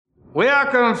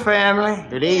Welcome, family.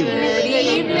 Good evening. Good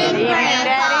evening,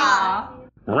 Grandpa.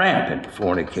 Rampant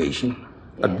fornication,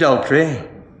 adultery,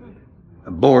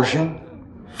 abortion,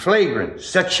 flagrant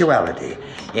sexuality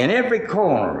in every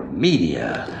corner of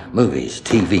media, movies,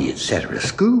 TV, etc.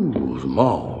 Schools,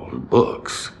 malls,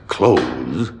 books,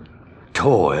 clothes,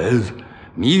 toys,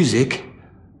 music,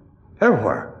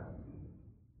 everywhere.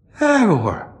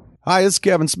 Everywhere. Hi, it's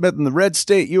Kevin Smith, and the Red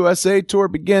State USA Tour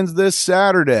begins this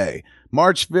Saturday,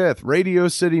 March 5th, Radio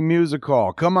City Music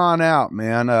Hall. Come on out,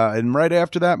 man. And right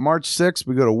after that, March 6th,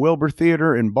 we go to Wilbur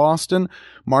Theater in Boston.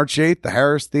 March 8th, the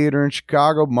Harris Theater in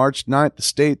Chicago. March 9th, the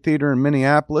State Theater in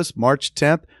Minneapolis. March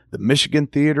 10th, the Michigan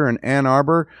Theater in Ann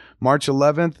Arbor. March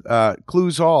 11th,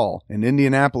 Clues Hall in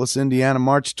Indianapolis, Indiana.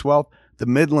 March 12th, the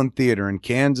Midland Theater in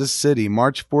Kansas City.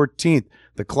 March 14th,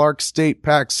 the Clark State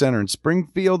Pack Center in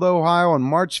Springfield, Ohio. On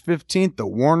March 15th, the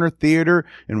Warner Theater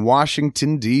in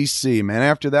Washington, D.C. Man,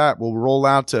 after that, we'll roll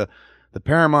out to the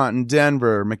Paramount in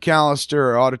Denver,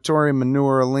 McAllister Auditorium in New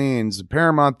Orleans, the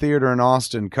Paramount Theater in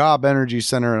Austin, Cobb Energy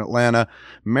Center in Atlanta,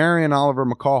 Marion Oliver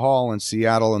McCall Hall in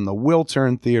Seattle, and the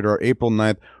Wiltern Theater April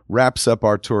 9th wraps up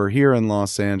our tour here in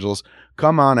Los Angeles.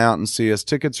 Come on out and see us.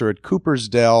 Tickets are at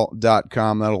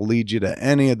coopersdale.com. That'll lead you to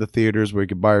any of the theaters where you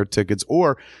can buy your tickets.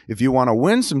 Or if you want to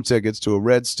win some tickets to a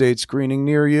Red State screening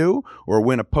near you or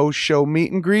win a post-show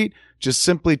meet and greet, just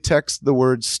simply text the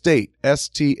word STATE,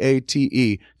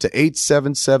 S-T-A-T-E, to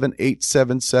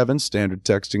 877-877. Standard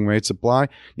texting rates apply,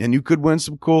 and you could win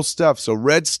some cool stuff. So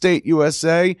Red State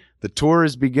USA, the tour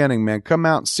is beginning, man. Come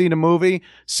out and see the movie.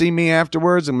 See me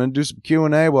afterwards. I'm going to do some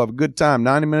Q&A. We'll have a good time.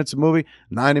 90 minutes of movie,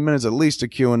 90 minutes at least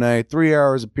of Q&A, 3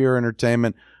 hours of pure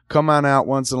entertainment. Come on out,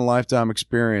 once-in-a-lifetime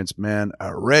experience, man.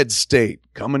 A Red State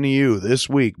coming to you this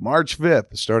week, March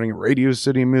 5th, starting at Radio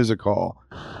City Music Hall.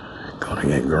 Gonna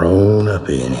get grown up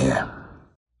in here.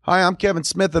 Hi, I'm Kevin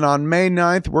Smith, and on May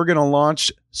 9th, we're going to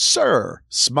launch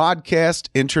Smodcast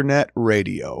Internet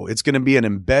Radio. It's going to be an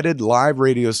embedded live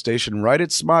radio station right at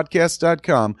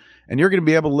smodcast.com, and you're going to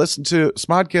be able to listen to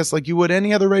Smodcast like you would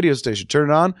any other radio station.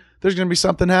 Turn it on, there's going to be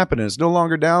something happening. It's no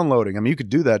longer downloading. I mean, you could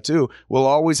do that too. We'll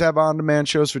always have on-demand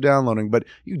shows for downloading, but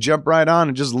you jump right on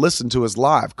and just listen to us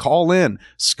live. Call in,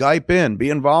 Skype in, be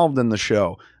involved in the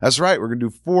show. That's right. We're going to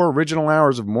do 4 original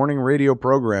hours of morning radio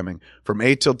programming. From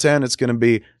 8 till 10, it's going to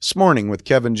be S'Morning with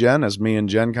Kevin Jen, as me and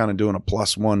Jen kind of doing a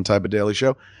 +1 type of daily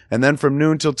show. And then from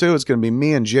noon till 2, it's going to be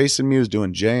me and Jason Mewes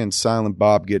doing Jay and Silent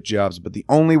Bob Get Jobs. But the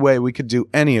only way we could do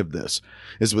any of this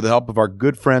is with the help of our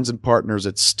good friends and partners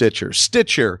at Stitcher.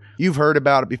 Stitcher, you've heard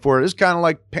about it before. It's kind of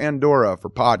like Pandora for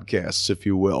podcasts, if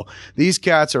you will. These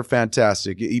cats are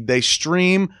fantastic. They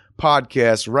stream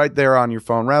podcasts right there on your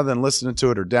phone rather than listening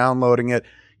to it or downloading it.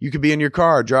 You could be in your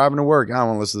car driving to work. I don't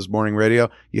want to listen to this morning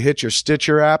radio. You hit your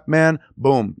Stitcher app, man.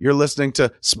 Boom. You're listening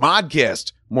to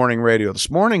Smodcast Morning Radio, this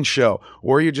morning show,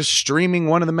 or you're just streaming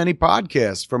one of the many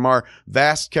podcasts from our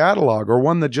vast catalog, or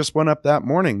one that just went up that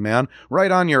morning, man.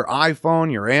 Right on your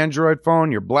iPhone, your Android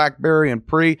phone, your BlackBerry and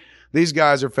Pre. These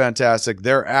guys are fantastic.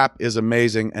 Their app is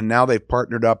amazing, and now they've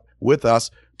partnered up with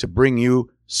us to bring you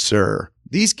Sir.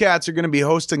 These cats are going to be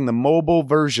hosting the mobile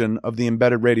version of the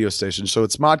embedded radio station. So at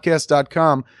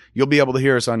smodcast.com, you'll be able to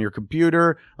hear us on your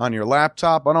computer, on your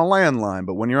laptop, on a landline.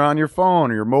 But when you're on your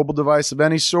phone or your mobile device of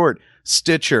any sort,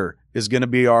 Stitcher is going to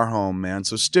be our home, man.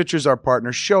 So Stitcher's our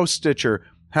partner. Show Stitcher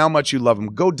how much you love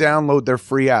them. Go download their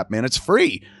free app, man. It's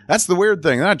free. That's the weird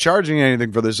thing. They're not charging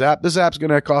anything for this app. This app's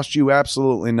going to cost you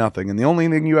absolutely nothing. And the only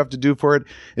thing you have to do for it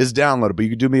is download it. But you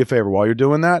can do me a favor while you're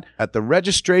doing that. At the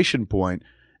registration point,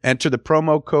 enter the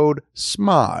promo code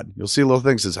SMOD. You'll see a little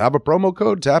thing that says, have a promo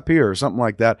code? Tap here or something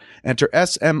like that. Enter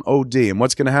SMOD. And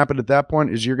what's going to happen at that point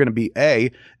is you're going to be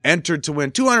entered to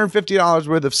win $250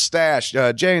 worth of stash,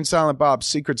 Jay and Silent Bob's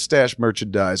secret stash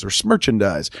merchandise, or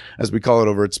smerchandise, as we call it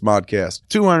over at Smodcast.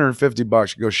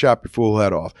 $250. You go shop your fool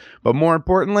head off. But more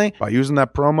importantly, by using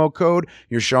that promo code,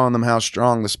 you're showing them how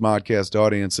strong the Smodcast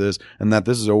audience is and that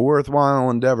this is a worthwhile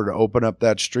endeavor to open up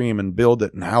that stream and build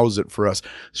it and house it for us.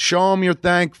 Show them you're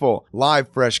thankful. Live,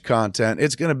 fresh content.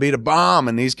 It's going to be the bomb,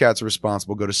 and these cats are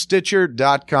responsible. Go to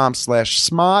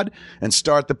Stitcher.com/Smod and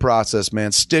start the process,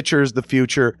 man. Stitcher is the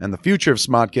future, and the future of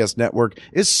Smodcast Network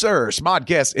is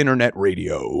Smodcast Internet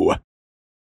Radio.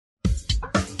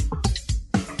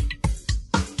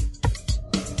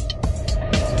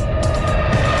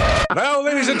 Now,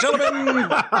 ladies and gentlemen,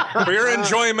 for your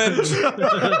enjoyment,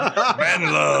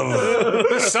 Man Love,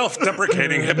 the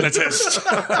self-deprecating hypnotist.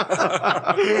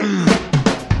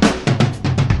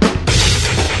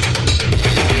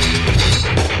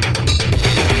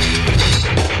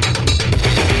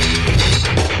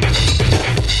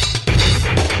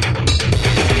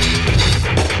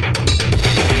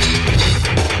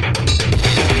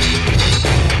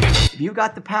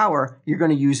 got the power, you're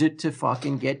going to use it to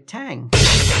fucking get tang.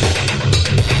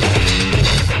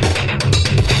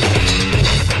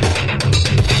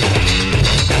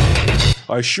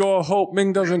 I sure hope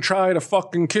Ming doesn't try to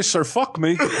fucking kiss or fuck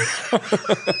me.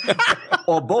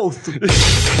 Or both.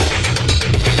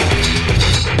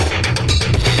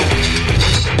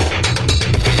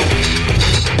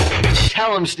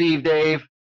 Tell him, Steve Dave.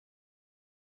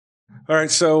 All right,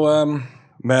 so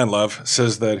Man Love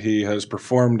says that he has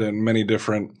performed in many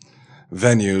different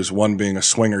venues, one being a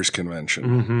swingers convention.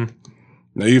 Mm-hmm.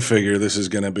 Now you figure this is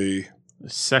going to be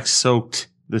Sex-soaked,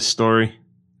 this story.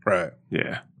 right.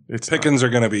 Yeah. It's Pickings are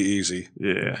going to be easy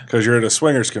Yeah. because you're at a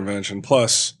swingers convention.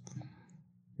 Plus,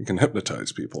 you can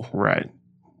hypnotize people. Right.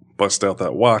 Bust out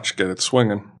that watch, get it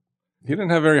swinging. He didn't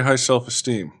have very high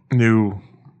self-esteem. New.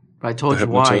 I told The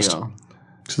you why, hypnotist. though.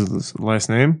 This is the last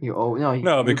name?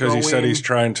 No, because he said he's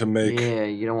trying to make. Yeah,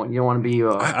 you don't want to be.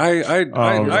 I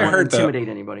heard that. Intimidate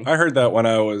anybody. I heard that when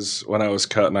I was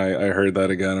cut, and I heard that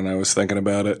again, and I was thinking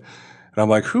about it, and I'm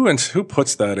like, who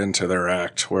puts that into their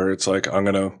act? Where it's like, I'm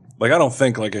gonna I don't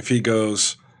think like if he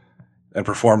goes and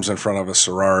performs in front of a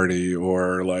sorority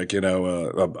or like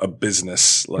a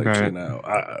business Right.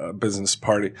 a business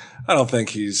party, I don't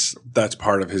think that's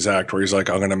part of his act where he's like,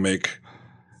 I'm gonna make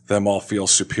them all feel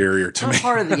superior to me. It's not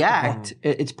part of the act.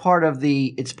 It's part of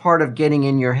getting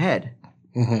in your head.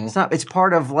 Mm-hmm. It's not. It's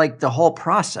part of like the whole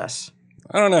process.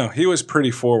 I don't know. He was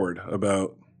pretty forward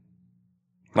about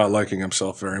not liking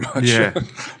himself very much. Yeah.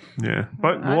 Yeah.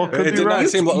 But, well, could It be did not right.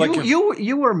 seem like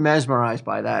You were mesmerized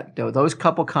by that though. Those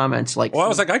couple comments, like. Well, I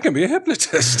was like, I can be a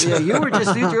hypnotist. Yeah, you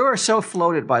were so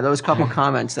floated by those couple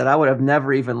comments that I would have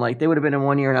never even they would have been in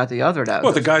one ear and out the other.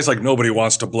 Well, the guy's like, nobody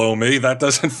wants to blow me. That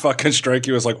doesn't fucking strike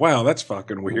you as like, wow, that's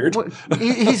fucking weird.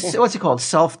 He's what's he called?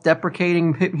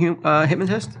 Self-deprecating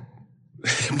hypnotist.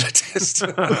 Hypnotist.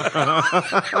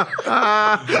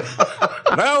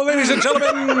 Now, ladies and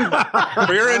gentlemen,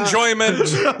 for your enjoyment,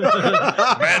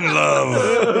 Man Love,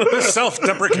 the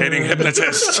self-deprecating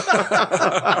hypnotist.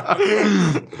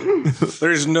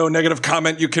 There's no negative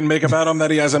comment you can make about him that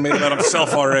he hasn't made about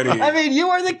himself already. I mean, you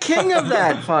are the king of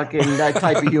that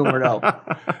type of humor, though.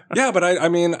 Yeah, but I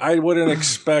mean, I wouldn't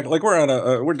expect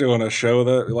we're doing a show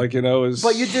that is.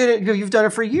 But you did it. You've done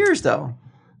it for years, though.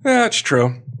 Yeah, it's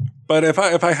true. But if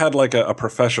I had like a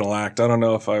professional act, I don't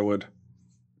know if I would.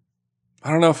 I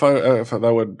don't know if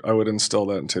I would instill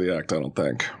that into the act. I don't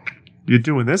think. You're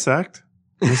doing this act.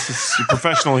 This is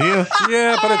professional here.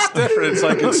 Yeah, but it's different. It's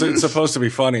like it's supposed to be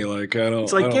funny. Like I don't.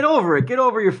 It's like get over it. Get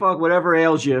over your fuck. Whatever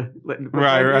ails you.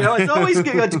 Right. You know, it's always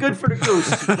good. It's good for the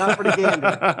goose, not for the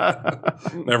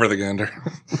gander. Never the gander.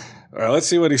 All right, let's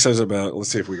see what he says about. Let's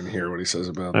see if we can hear what he says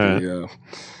about the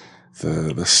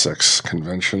sex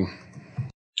convention.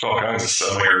 All kinds of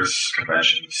swingers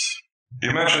conventions.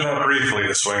 You mentioned that briefly,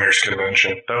 the swingers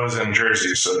convention. That was in Jersey,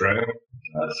 you said, right?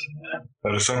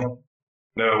 Medicine?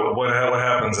 No, what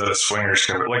happens at a swingers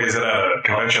convention? Like, is it at a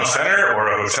convention center or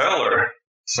a hotel or?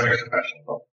 Swingers convention.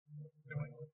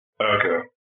 Okay.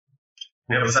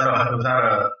 Yeah, it was at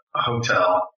a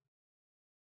hotel.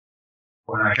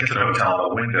 When I get to the hotel,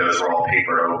 the windows were all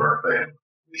papered over. They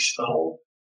leased the whole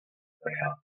thing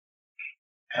out.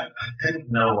 And I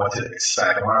didn't know what to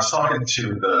expect. And when I was talking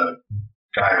to the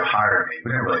guy who hired me,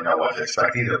 we didn't really know what to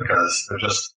expect either because there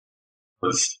just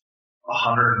was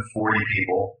 140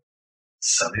 people,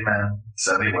 70 men,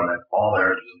 70 women, all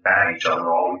there just banging each other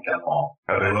all weekend long.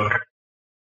 How do they look?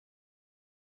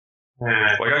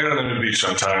 Like, I go to the beach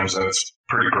sometimes, and it's a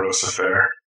pretty gross affair.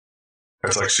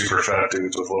 It's like super fat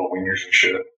dudes with little wieners and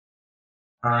shit.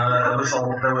 There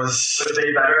was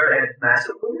they better than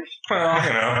massive wieners? Well,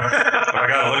 I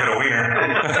gotta look at a wiener.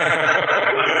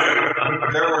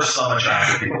 There were some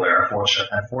attractive people there.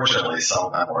 Unfortunately, some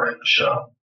of them were in the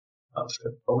show. That was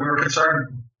good. But we were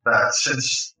concerned that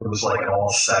since it was like an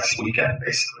all-sex weekend,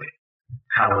 basically,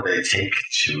 how would they take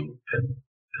to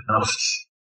hypnosis?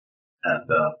 And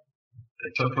they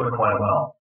took to it quite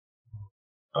well.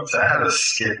 I had a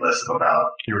skit list of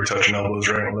about... You were touching elbows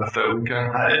right and left that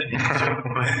weekend? I didn't need to.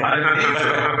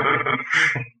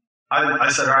 I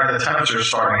said, all right, the temperature's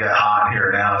starting to get hot here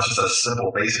now. It's just a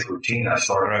simple, basic routine I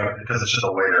started because it's just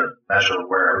a way to measure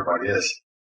where everybody is.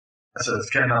 I said, it's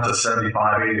getting up to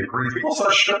 75, 80 degrees. People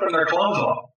start stripping their clothes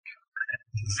off.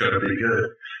 It's going to be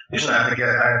good. Usually I have to get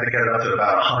it up to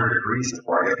about 100 degrees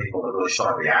before I get people to really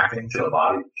start reacting to the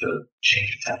body to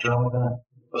change the temperature like that.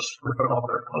 Just ripping off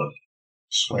their clothes.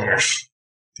 Swingers.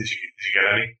 Did you get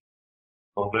any?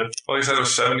 A little bit? Well, he said it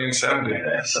was 70 and 70.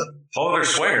 Yeah, so Oh, they're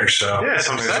swingers, so. Yeah,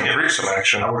 so there's some gruesome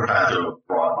action. I would have had to have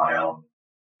brought my own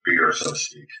beer, so to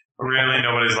speak. Really?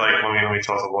 Nobody's like, let me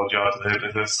toss a blowjob to the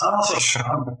hypnotist?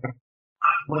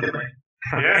 Look at me.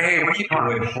 Hey, what are you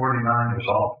doing? I'm 49 years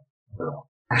old. Oh,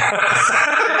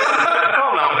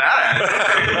 not with that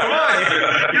attitude. Come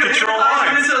on, you control mine.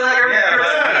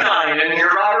 And you're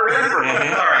Robert Redford. All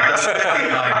right, that's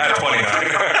 59. At 29.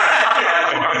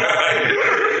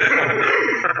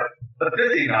 The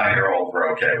 59-year-olds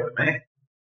were okay with me.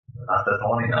 Not the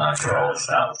 29-year-olds.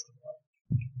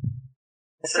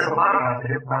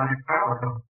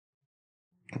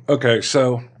 Okay,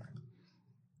 so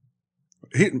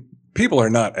people are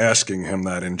not asking him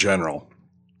that in general.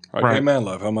 Like, Right. hey, man,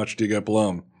 love, how much do you get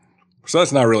blown? So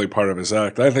that's not really part of his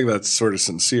act. I think that's sort of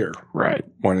sincere Right.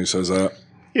 when he says that.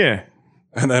 Yeah.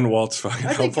 And then Walt's fucking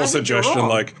helpful I think you're suggestion, wrong.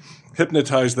 like,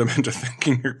 hypnotize them into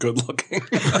thinking you're good looking.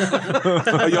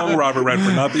 A young Robert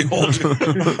Redford, not the old.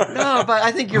 No, but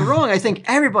I think you're wrong. I think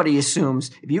everybody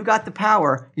assumes if you got the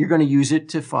power, you're going to use it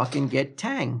to fucking get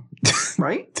Tang.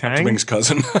 Right? Tang? Ming's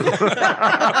cousin. Tang.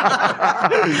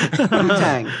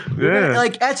 Yeah.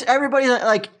 Like that's everybody.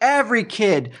 Like every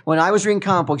kid, when I was reading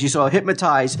comic books, you saw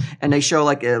Hypnotize, and they show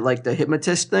like the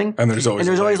hypnotist thing, And there's always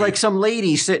a always lady. like some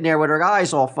lady sitting there with her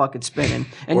eyes all fucking spinning,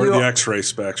 and Or you, the X-ray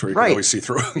specs where you Right. can always see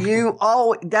through.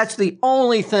 that's the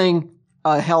only thing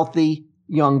a healthy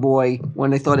young boy, when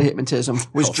they thought of hypnotism,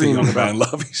 was Healthy dreaming young about. man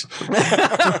loves.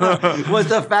 Was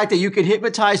the fact that you could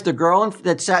hypnotize the girl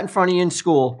that sat in front of you in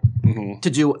school to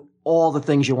do all the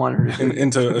things you wanted her to do.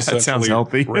 Into That sounds essentially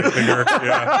healthy. raping her.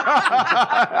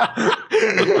 Yeah.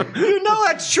 You know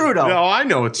that's true, though. No, I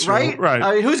know it's true. Right? Right.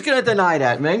 I mean, who's going to deny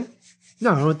that, Ming?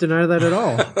 No, I don't deny that at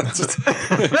all.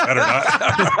 Better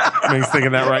not. Ming's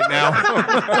thinking that right now.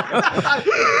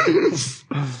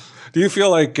 Do you feel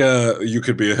like you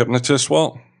could be a hypnotist,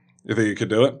 Walt? You think you could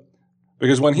do it?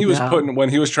 Because when he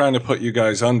was trying to put you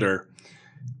guys under,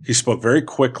 he spoke very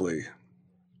quickly,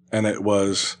 and it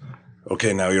was,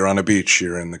 okay, now you're on a beach,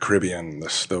 you're in the Caribbean,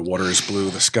 the water is blue,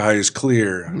 the sky is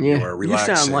clear, you are You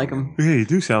relaxing. sound like him. Yeah, you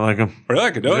do sound like him. Really,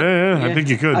 I could do it. Yeah, I think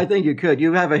you could. I think you could.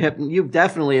 You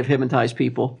definitely have hypnotized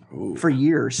people for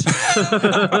years. So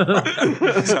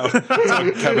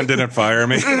Kevin didn't fire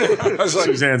me. I was like,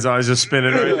 Suzanne's eyes are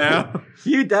spinning right now.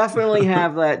 You definitely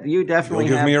have that. You you'll definitely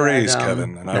give have me a that, raise,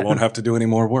 Kevin, and I won't have to do any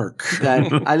more work.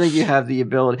 that I think you have the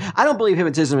ability. I don't believe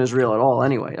hypnotism is real at all.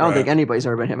 Anyway, I don't think anybody's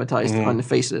ever been hypnotized on the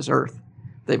face of this earth.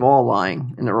 They've all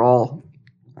lying, and they're all.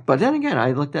 But then again,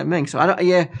 I looked at Ming, so I don't.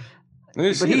 Yeah,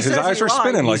 His but he eyes says he were lied.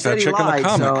 spinning He like said that he chick in the lied,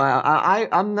 comic. So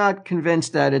I'm not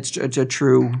convinced that it's a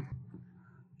true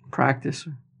practice.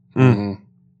 Mhm.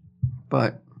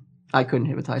 But I couldn't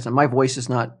hypnotize him. My voice is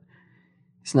not.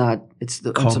 It's not. It's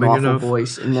an Calming awful enough?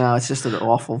 voice. No, it's just an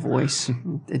awful voice.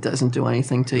 It doesn't do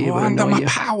anything to you. You're but under annoy my you.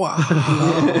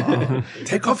 power.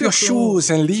 Take off your shoes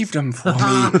and leave them for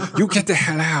me. You get the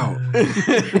hell out. Wait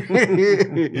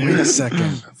a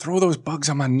second. Throw those bugs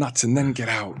on my nuts and then get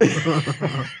out.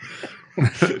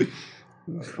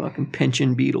 Fucking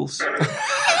pinching beetles.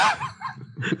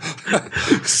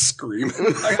 Screaming.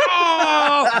 Like,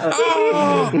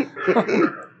 oh!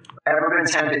 Ever been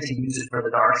tempted to use it for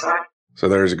the dark side? So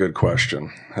there's a good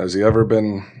question. Has he ever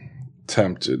been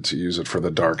tempted to use it for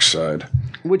the dark side?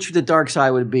 Which the dark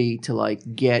side would be to like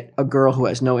get a girl who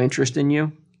has no interest in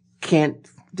you, can't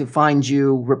find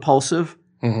you repulsive,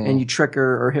 and you trick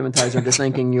her or hypnotize her into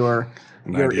thinking you're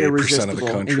 98% irresistible. of the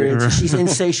and country. she's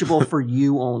insatiable for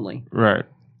you only. Right.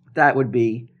 That would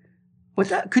be. What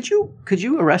that could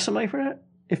you arrest somebody for that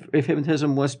if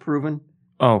hypnotism was proven?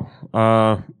 Oh,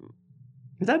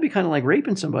 That'd be kind of like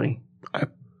raping somebody.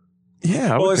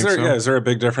 yeah. I Well, would think so. is there a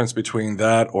big difference between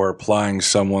that or applying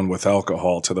someone with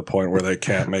alcohol to the point where they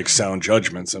can't make sound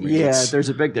judgments? I mean, Yeah, it's- there's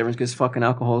a big difference because fucking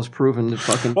alcohol is proven to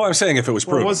fucking. well, I'm saying if it was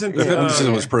proven. wasn't- if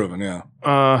hypnotism was proven, yeah.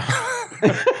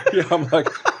 Yeah, I'm like,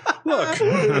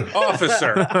 look,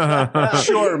 officer.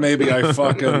 Sure, maybe I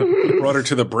fucking brought her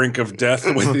to the brink of death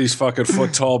with these fucking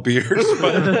foot tall beers,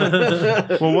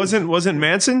 but well, wasn't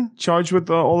Manson charged with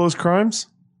all those crimes?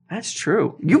 That's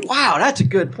true. Wow, that's a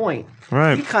good point. He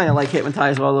Right. kind of like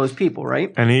hypnotized all those people,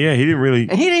 right? And he didn't really.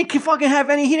 And he didn't fucking have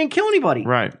any. He didn't kill anybody.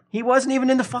 Right. He wasn't even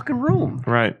in the fucking room.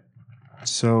 Right.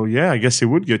 So yeah, I guess he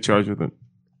would get charged with it.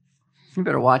 You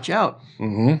better watch out.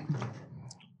 I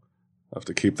have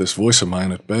to keep this voice of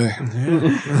mine at bay.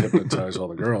 Hypnotize all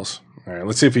the girls. All right,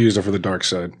 let's see if he used it for the dark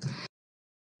side.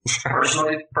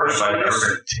 Personally, I've never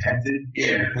been tempted.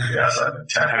 Yeah. Yes, I've been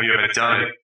tempted. Have you ever done it?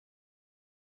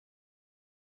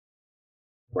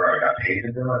 Where I got paid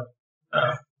to do it?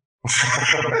 No.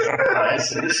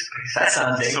 That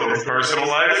sounds dangerous. Personal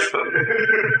life? Well,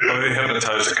 they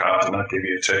hypnotize a cop and not give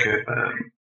you a ticket. I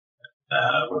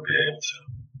would be able to.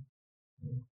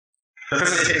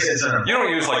 You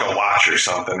don't use like a watch or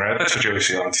something, right? That's what you always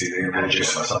see on TV.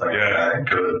 Something like Yeah. that.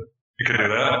 Could. You could do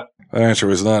that. That answer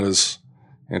was not as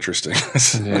interesting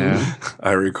as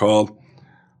I recalled.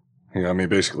 Yeah, I mean,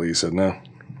 basically, he said no.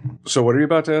 So, what are you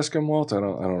about to ask him, Walt? I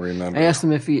don't remember. I asked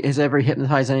him if he has ever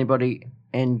hypnotized anybody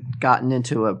and gotten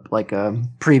into a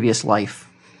previous life.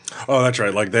 Oh, that's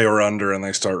right. Like they were under and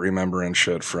they start remembering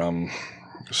shit from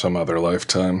some other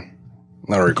lifetime.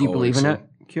 I don't recall. Do you believe in that,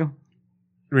 Q?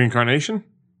 Reincarnation?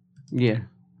 Yeah.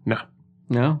 No.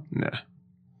 No? Nah.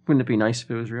 Wouldn't it be nice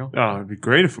if it was real? Oh, it'd be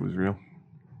great if it was real.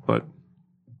 But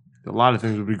a lot of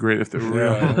things would be great if they were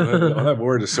real. that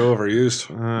word is so overused.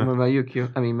 What about you,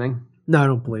 Q? I mean, Ming? No, I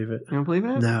don't believe it. You don't believe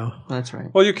in it? No. That's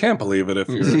right. Well, you can't believe it if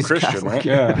you're a Christian, Catholic, right?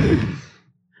 Yeah.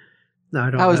 No, I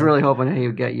don't. I was really hoping he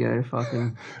would get you a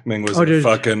fucking... Ming was a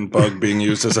fucking bug being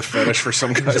used as a fetish for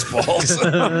some guy's balls. No,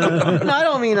 I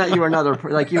don't mean that you were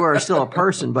you were still a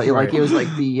person, but like it was like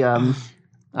the,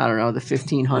 I don't know, the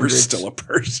 1500s. We're still a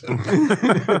person.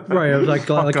 Right, I was like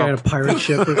I had a pirate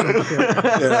ship or something.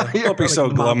 Yeah. Don't be so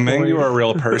glum, Ming. You are a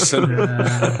real person.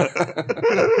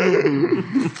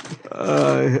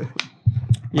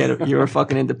 Yeah, you were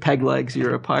fucking into peg legs.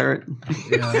 You're a pirate.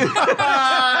 Yeah.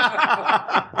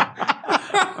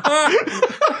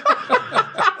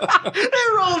 He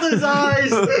rolled his eyes.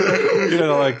 You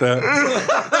don't like that.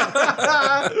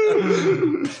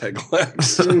 Peg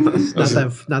legs.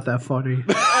 Not that funny.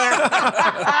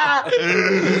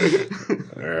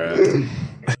 All right.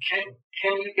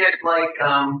 Can you get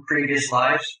previous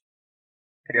lives?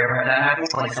 Have you ever had that happen?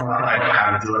 Like someone I know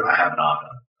how to do it. I have not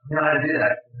done it. You know how to do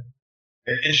that?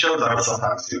 In shows, I would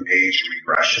sometimes do age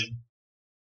regression.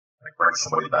 Like bring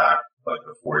somebody back, like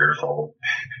they're 4 years old.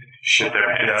 Shit, yeah,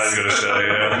 I was going to say,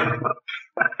 yeah.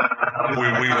 we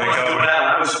wake up.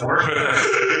 That was worse. I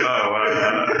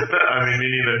mean, me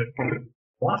neither.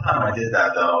 One time I did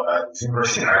that, though, at the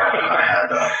University of Maryland. I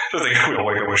had... I think we'll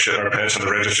wake up with shit in our pants and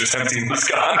the register's empty and it's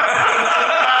gone.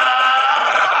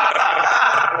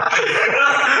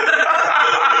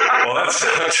 Well, that's...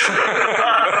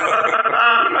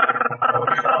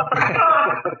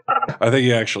 I think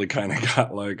he actually kind of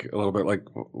got like a little bit like,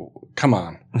 come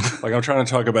on. Like I'm trying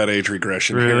to talk about age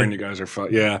regression here and you guys are fun.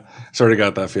 Yeah. Sort of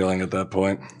got that feeling at that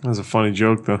point. That was a funny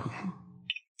joke though.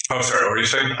 Oh, sorry. What were you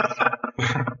saying?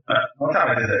 One time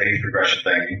I did the age regression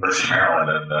thing at University of Maryland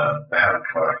and I had them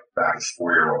come back as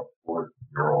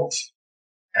 4-year-olds.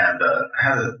 And I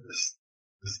had this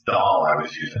doll I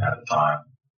was using at the time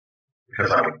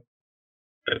because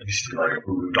it used to be like a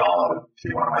voodoo doll. I would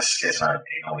do one of my skits and I'd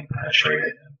anally penetrate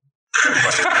it.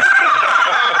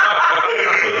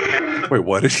 Wait,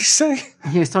 what did he say?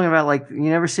 He was talking about like you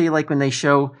never see like when they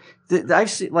show. I've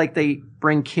seen like they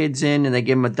bring kids in and they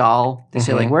give them a doll. They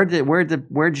say like where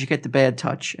did you get the bad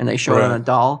touch? And they show it on a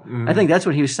doll. I think that's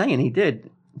what he was saying. He did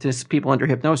to people under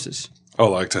hypnosis. Oh,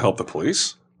 like to help the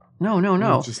police? No.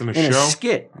 Just in a a show?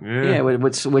 skit. Yeah.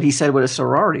 What he said with a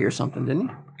sorority or something, didn't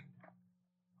he?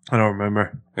 I don't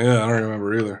remember. Yeah, I don't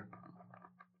remember either.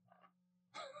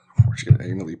 Where'd you get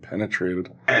anally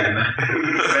penetrated? And the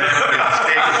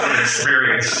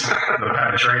experience the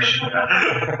penetration.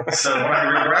 So when I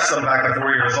regressed them back to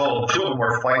 4 years old, 2 of them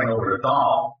were fighting over the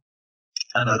doll,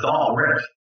 and the doll ripped.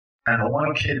 And the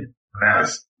one kid, now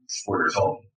he's 4 years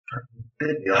old,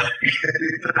 bit the other kid.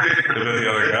 The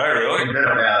other guy, really?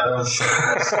 Yeah, that was.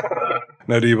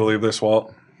 Now, do you believe this,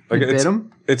 Walt? Like, You bit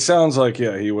him? It sounds like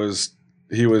he was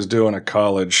doing a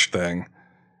college thing.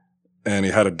 And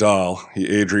he had a doll. He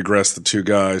age regressed the 2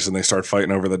 guys, and they start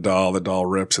fighting over the doll. The doll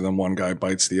rips, and then one guy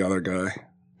bites the other guy.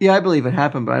 Yeah, I believe it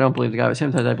happened, but I don't believe the guy was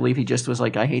hypnotized. I believe he just was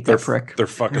like, I hate that prick. They're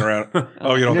fucking around.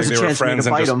 Oh, you don't There's think a they were chance for me friends to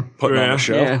and bite just him. putting on a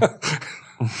show? Yeah.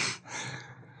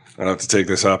 I'll have to take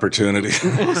this opportunity.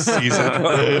 Seize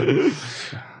it.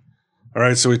 All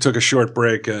right, so we took a short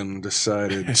break and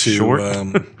decided to... Short?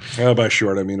 By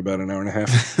short, I mean about an hour and a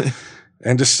half.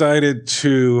 And decided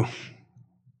to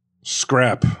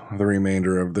scrap the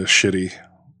remainder of this shitty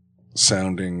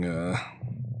sounding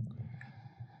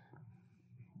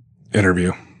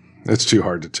interview. It's too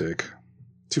hard to take.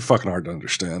 Too fucking hard to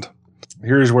understand.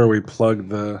 Here's where we plug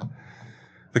the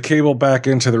cable back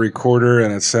into the recorder,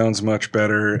 and it sounds much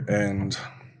better. And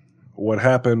what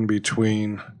happened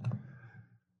between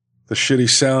the shitty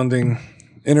sounding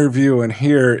interview and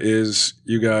here is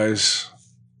you guys,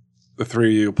 the 3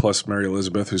 of you plus Mary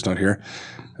Elizabeth, who's not here,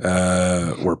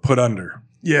 were put under.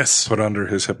 Yes. Put under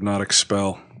his hypnotic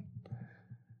spell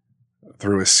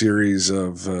through a series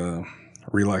of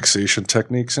relaxation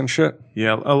techniques and shit.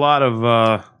 Yeah, a lot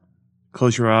of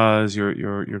close your eyes.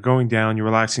 You're going down. You're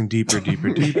relaxing deeper.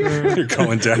 You're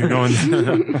going down.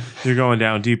 You're going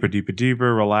down deeper.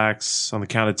 Relax. On the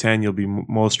count of 10, you'll be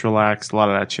most relaxed. A lot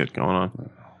of that shit going on.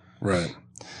 Right.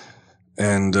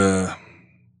 And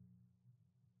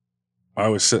I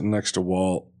was sitting next to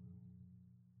Walt.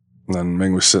 And then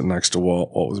Ming was sitting next to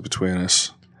Walt. Walt was between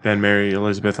us. Then Mary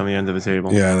Elizabeth on the end of the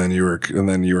table. Yeah, and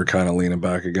then you were kind of leaning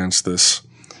back against this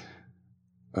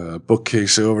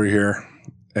bookcase over here.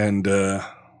 And I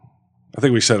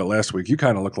think we said it last week. You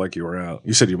kind of looked like you were out.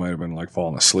 You said you might have been like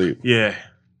falling asleep. Yeah.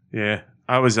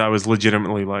 I was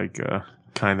legitimately like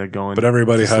kind of going. But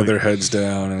everybody had their heads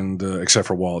down, and except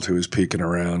for Walt, who was peeking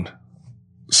around.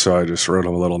 So I just wrote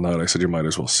him a little note. I said, "You might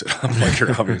as well sit up, like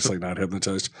you're obviously not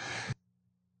hypnotized."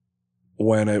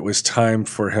 When it was time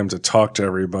for him to talk to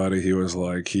everybody, he was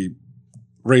like, he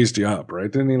raised you up,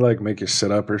 right? Didn't he like make you sit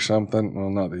up or something?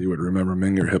 Well, not that you would remember,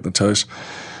 Ming, you're hypnotized.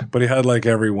 But he had like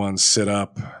everyone sit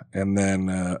up. And then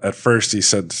at first he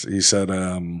said,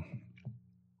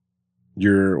 when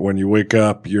you wake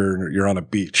up, you're on a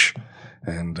beach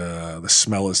and the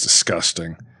smell is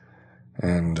disgusting.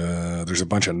 And there's a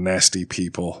bunch of nasty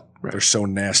people. Right. They're so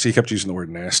nasty. He kept using the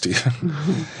word nasty.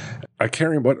 I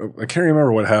can't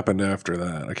remember what happened after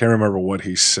that. I can't remember what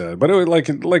he said. But it was like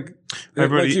you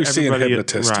see in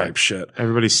hypnotist type shit.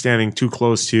 Everybody's standing too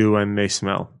close to you and they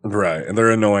smell. Right. And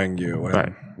they're annoying you. And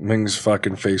right. Ming's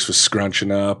fucking face was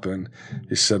scrunching up and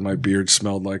he said my beard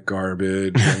smelled like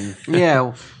garbage. And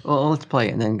yeah. Well, let's play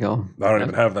it and then go. I don't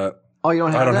even have that. Oh, you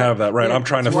don't have that? I don't have that. Right. Yeah, I'm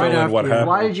trying to fill in what happened.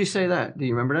 Why did you say that? Do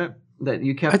you remember that? That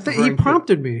you kept. I think he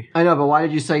prompted me. I know, but why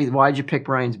did you pick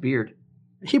Brian's beard?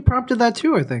 He prompted that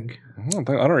too, I think. I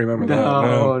don't remember that.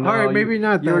 No. All right, maybe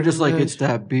not. You were just like, it's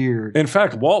that beard. In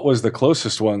fact, Walt was the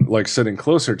closest one, like sitting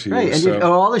closer to you. Right, and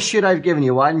all the shit I've given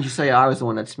you, why didn't you say I was the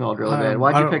one that smelled really bad?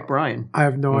 Why'd you pick Brian? I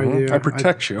have no idea. I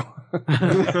protect you.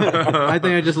 I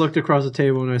think I just looked across the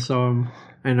table and I saw him,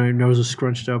 and my nose was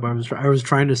scrunched up. I was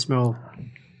trying to smell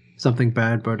something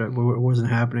bad, but it wasn't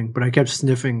happening. But I kept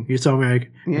sniffing. You saw me.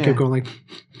 I kept going like,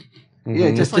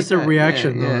 yeah, just a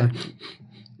reaction. Yeah.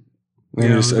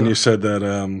 And you said that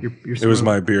it was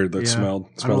my beard that smelled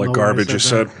like garbage. You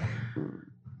said,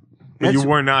 but you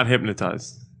were not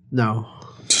hypnotized. No.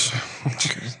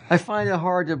 I find it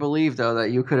hard to believe though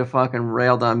that you could have fucking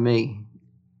railed on me,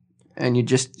 and you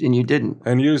didn't,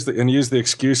 and use the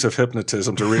excuse of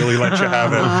hypnotism to really let you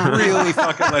have it, really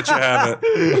fucking let you have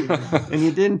it, and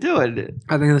you didn't do it.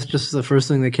 I think that's just the first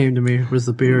thing that came to me was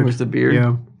the beard.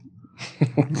 Yeah.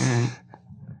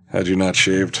 Had you not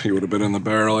shaved, you would have been in the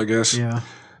barrel, I guess. Yeah.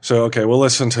 So, okay, we'll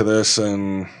listen to this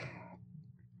and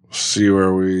see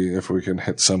if we can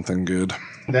hit something good.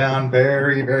 Down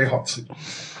very, very hard.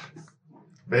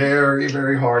 Very,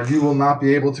 very hard. You will not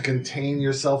be able to contain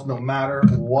yourself no matter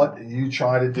what you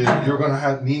try to do. You're going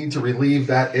to need to relieve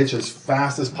that itch as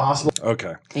fast as possible.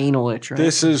 Okay. Anal itch, right?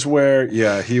 This is where,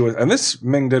 he was, and this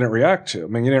Ming didn't react to.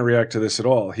 Ming, you didn't react to this at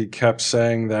all. He kept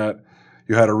saying that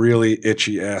you had a really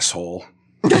itchy asshole.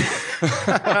 and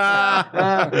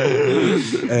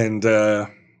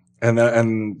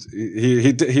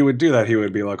he would do that. He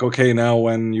would be like, okay, now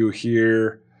when you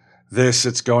hear this,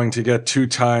 it's going to get 2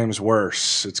 times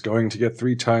worse. It's going to get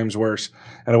 3 times worse.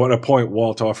 And at a point,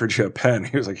 Walt offered you a pen.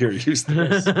 He was like, here, use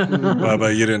this.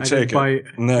 But you didn't take it.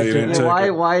 No, you didn't take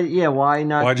it. Why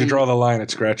not? Why'd you draw the line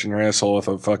at scratching your asshole with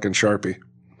a fucking Sharpie?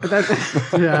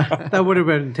 That would have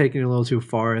been taking it a little too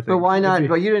far, I think. But why not?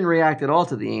 But you didn't react at all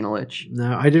to the anal itch.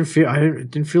 No, I didn't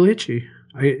feel itchy.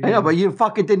 I know, but you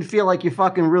fucking didn't feel like you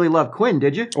fucking really loved Quinn,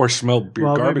 did you? Or smelled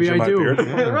garbage in my beard.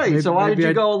 Right, so why did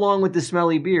you go along with the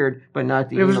smelly beard, but not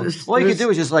the anal? All you could do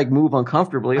is just like move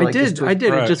uncomfortably. I did. Right.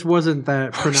 It just wasn't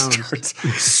that pronounced.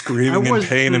 Screaming in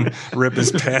pain and rip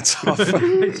his pants off.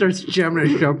 He starts jamming a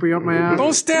Sharpie up my ass.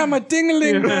 Don't stare my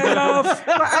ding-a-ling, man, off.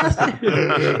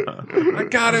 I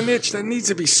got an itch that needs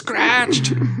to be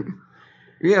scratched.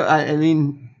 Yeah, I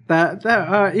mean...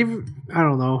 even I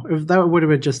don't know if that would have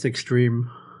been just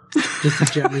extreme, just to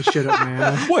gently shit up my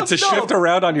ass. What to shift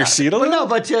around on your seat a little? No,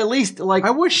 but to at least like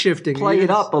I was shifting, play it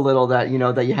up a little that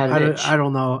that you had an itch. I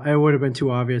don't know. It would have been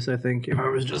too obvious. I think if I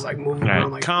was just like moving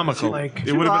around like comical, like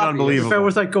it would have been unbelievable. If I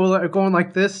was like going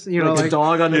like this, like a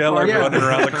dog on the carpet, running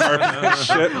around the carpet and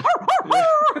shit.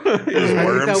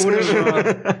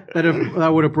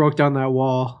 That would have broke down that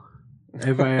wall.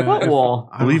 If I what wall?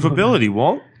 Believability,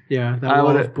 Walt. Yeah, that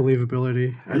wall of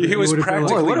believability. He was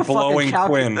practically blowing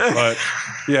Quinn, but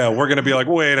we're going to be like,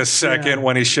 wait a second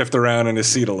when he shifted around in his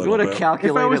seat a little bit.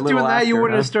 If I was doing that, you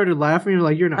wouldn't have started laughing. You're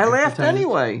like, you're not. I laughed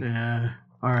anyway. Yeah.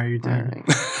 All right, you did.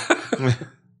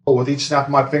 With each snap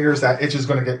of my fingers, that itch is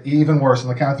going to get even worse. On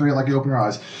the count of 3, I'd like you to open your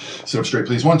eyes. Sit up straight,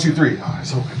 please. 1, 2, 3.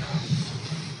 Eyes open.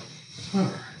 All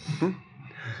right.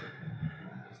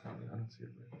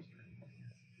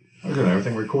 Okay,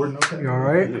 everything recording okay? You all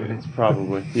right? It's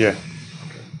probably, yeah.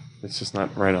 It's just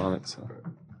not right on it, so.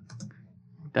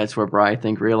 That's where Bri, I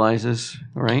think, realizes,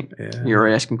 right? Yeah. You're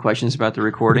asking questions about the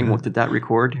recording. What did that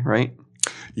record, right?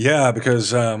 Yeah,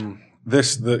 because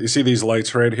you see these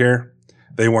lights right here?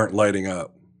 They weren't lighting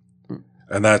up.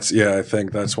 And I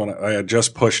think that's when I had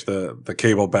just pushed the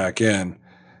cable back in,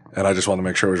 and I just wanted to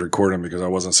make sure I was recording because I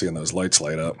wasn't seeing those lights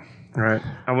light up. Right.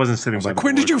 I wasn't sitting like,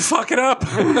 Quinn, did you fuck it up?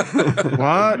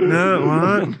 What? No,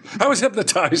 what? I was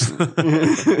hypnotized.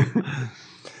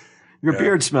 Your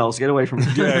beard smells. Get away from me.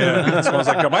 Yeah. It smells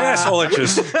like my asshole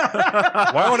itches.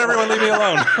 Why won't everyone leave me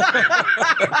alone?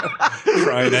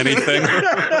 Trying anything.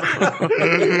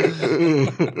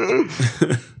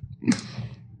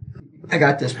 I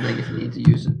got this thing if you need to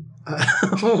use it.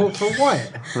 For what?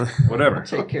 Whatever.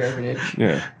 Take care of an itch.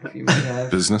 Yeah. If you might have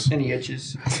Business. any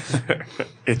itches.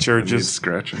 Itch urges.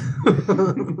 Scratching.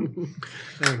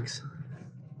 Thanks.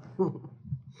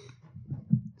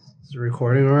 Is the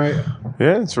recording all right?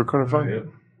 Yeah, it's recording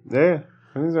fine. Yeah,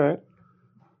 it's all right.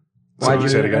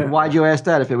 Why'd you ask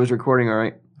that if it was recording all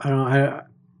right? I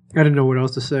didn't know what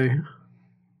else to say.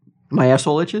 My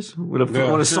asshole itches? Would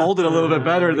have sold it a little bit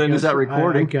better than is that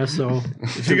recording. I guess so.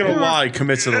 If you're going to lie,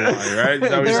 commit to the lie, right?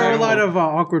 There are a lot of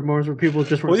awkward moments where people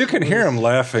just... Well, you can hear him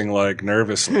laughing like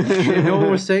nervously. No one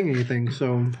was saying anything,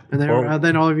 so... And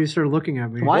then all of you started looking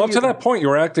at me. Well, up to that point, you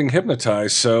were acting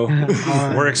hypnotized, so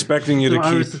we're expecting you to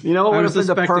keep... You know what would have been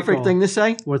the perfect thing to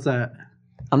say? What's that?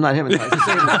 I'm not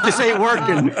hypnotized. This ain't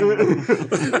working.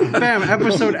 Bam,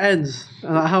 episode ends. It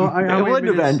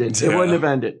wouldn't have ended. It wouldn't have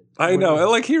ended. I know.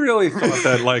 Like, he really thought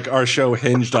that, like, our show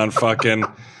hinged on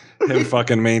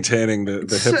him maintaining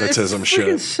the hypnotism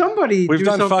shit. We've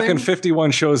done fucking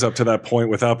 51 shows up to that point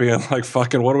without being like,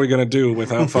 fucking, what are we going to do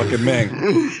without fucking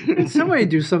Ming? Somebody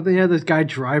do something. Had this guy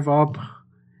drive up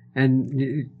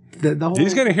and the whole...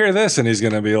 He's going to hear this and he's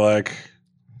going to be like...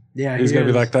 Yeah, he's going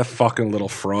to be like, that fucking little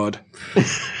fraud.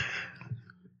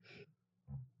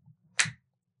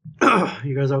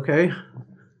 You guys okay?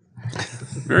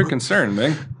 Very concerned,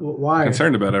 Ming. Why?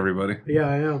 Concerned about everybody. Yeah,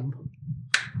 I am.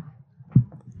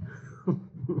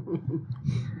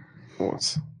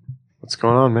 What's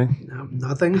going on, man?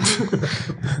 Nothing.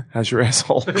 How's your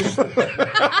asshole?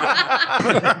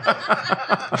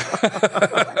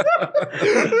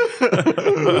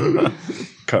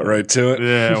 Cut right to it.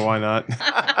 Yeah, why not?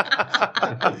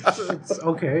 It's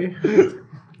okay.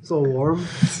 It's a little warm.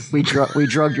 We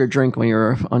drugged your drink when you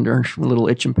were under a little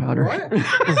itching powder. What? I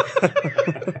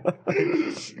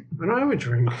don't have a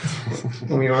drink.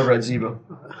 When we were over at Zebo.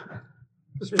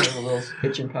 Just a little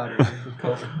itching powder.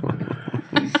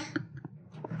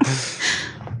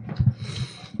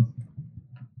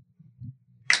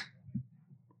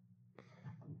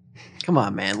 Come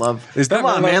on, man, love. Come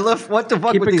on, man, love. What the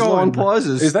fuck with these long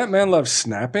pauses? Is that man love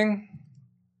snapping?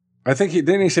 I think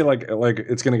didn't he say like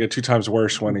it's going to get 2 times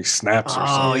worse when he snaps or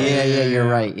something? Oh, yeah, you're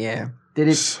right, yeah. Did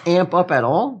it amp up at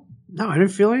all? No, I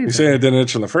didn't feel anything. You saying it didn't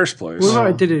itch in the first place? What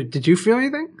about, did you feel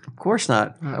anything? Of course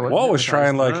not. Walt was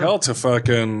trying like hell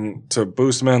to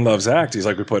boost Man Love's act. He's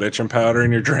like, we put itching powder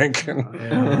in your drink.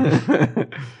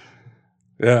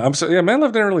 Yeah, Man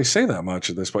Love didn't really say that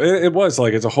much at this point. It was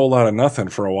like it's a whole lot of nothing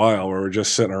for a while where we're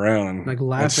just sitting around and, like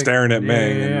laughing. And staring at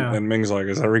Ming. And Ming's like,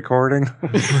 is that recording?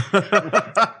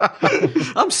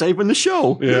 I'm saving the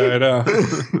show. Yeah, I know.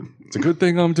 It's a good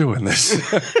thing I'm doing this.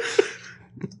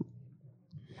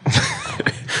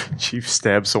 Chief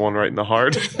stabs someone right in the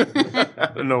heart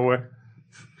out of nowhere.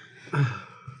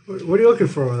 What are you looking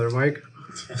for over there, Mike?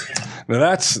 Now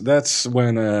that's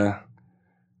when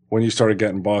you started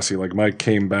getting bossy. Like Mike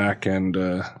came back and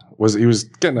he was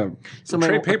getting a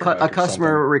trade paperback. A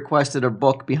customer requested a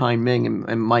book behind Ming,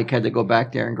 and Mike had to go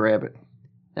back there and grab it.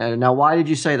 Now, why did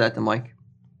you say that to Mike?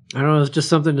 I don't know. It was just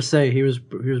something to say. He was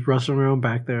rustling around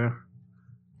back there.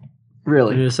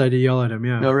 Really? And I decided to yell at him.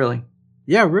 Yeah. No, really.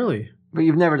 Yeah, really. But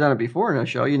you've never done it before in a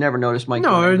show. You never noticed Mike.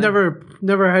 No, I've never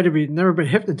been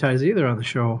hypnotized either on the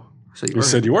show. So you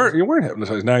said you weren't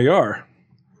hypnotized. Now you are.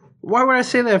 Why would I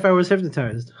say that if I was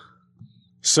hypnotized?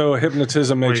 So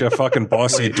hypnotism makes you a fucking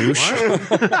bossy douche?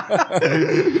 Exactly.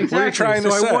 What are you trying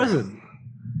to say? I wasn't.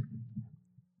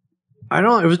 I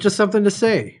don't. It was just something to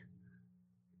say.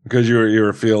 Because you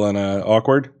were feeling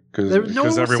awkward? Because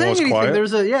everyone was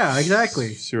quiet? Yeah,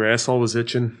 exactly. So your asshole was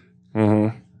itching?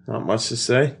 Mm-hmm. Not much to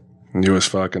say? And you was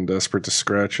fucking desperate to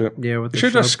scratch it? Yeah. You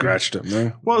should have just scratched it,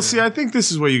 man. Well, see, I think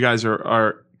this is where you guys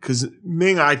are because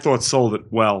Ming, I thought, sold it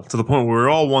well to the point where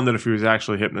we all wondered if he was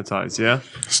actually hypnotized, yeah?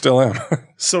 Still am.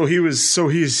 So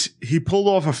he pulled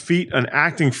off an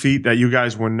acting feat that you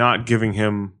guys were not giving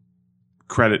him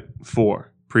credit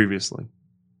for previously.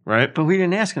 Right? But we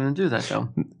didn't ask him to do that, though.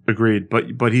 Agreed.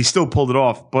 But he still pulled it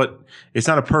off. But it's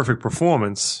not a perfect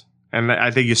performance. And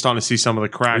I think you're starting to see some of the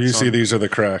cracks. You see these are the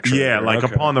cracks. Yeah, right? like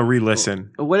Okay. upon the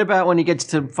re-listen. What about when he gets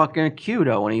to fucking Q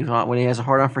though? When he has a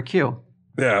hard on for Q.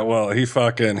 Yeah, well, he's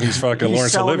fucking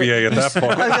Laurence selling Olivier it- at that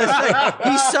point. I was gonna say,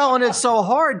 he's selling it so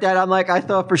hard that I'm like, I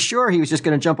thought for sure he was just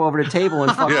going to jump over the table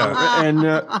and fucking Yeah. and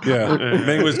Yeah,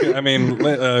 Ming was. I mean,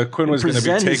 Quinn was going to be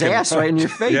present his taking ass right in your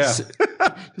face.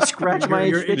 Scratch my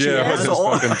itchy Yeah, with his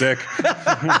asshole fucking dick.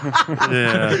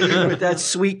 Yeah. with that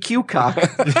sweet Q cock.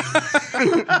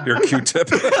 Your Q-tip.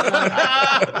 I'm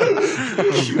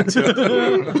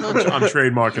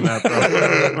trademarking that, bro. I'm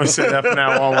going to say that from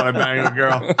now on when I bang a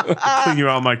girl. Clean you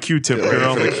out my Q-tip,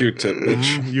 girl. For the Q-tip,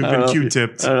 bitch. You've been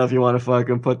Q-tipped. I don't know if you want to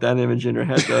fucking put that image in your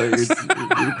head though.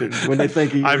 When they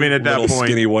think you, I mean, at that Little point,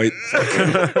 skinny white.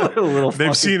 little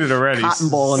they've seen it already, cotton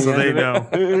ball in so the they end know.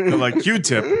 They're like,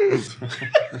 Q-tip.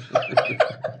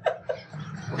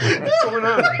 What's going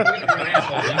on?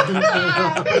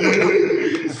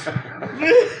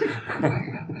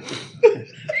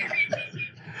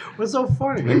 What's so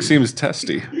funny? Ming seems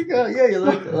testy. You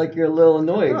look like you're a little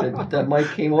annoyed that Mike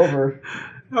came over.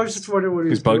 I was just wondering what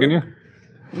He's bugging you?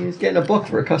 He's getting a book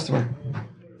for a customer.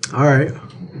 All right.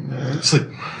 Sleep.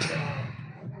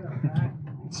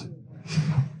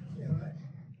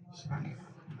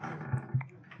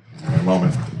 A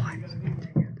moment.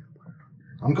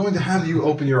 I'm going to have you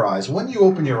open your eyes. When you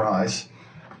open your eyes,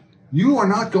 you are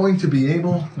not going to be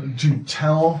able to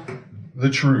tell the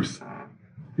truth.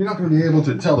 You're not going to be able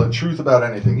to tell the truth about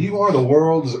anything. You are the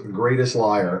world's greatest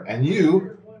liar, and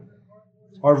you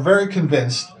are very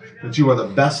convinced that you are the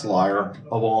best liar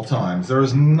of all times. There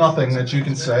is nothing that you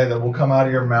can say that will come out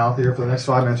of your mouth here for the next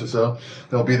 5 minutes or so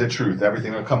that'll be the truth.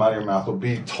 Everything that will come out of your mouth will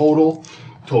be total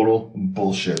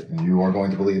bullshit. And you are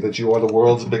going to believe that you are the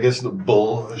world's biggest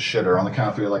bullshitter. On the count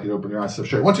of three, I'd like you to open your eyes so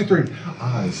straight. 1, 2, 3.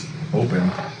 Eyes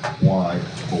open wide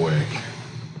awake.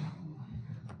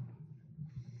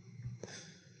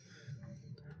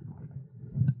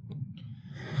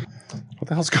 What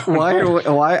the hell's going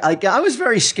on? Why? I was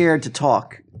very scared to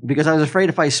talk because I was afraid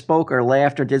if I spoke or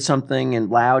laughed or did something and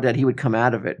loud that he would come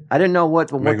out of it. I didn't know what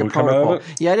the would come out of protocol. it?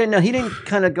 Yeah, I didn't know. He didn't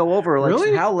kind of go over like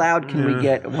Really? how loud can we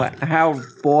get, how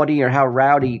bawdy or how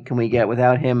rowdy can we get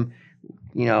without him,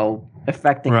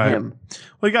 affecting Right. him.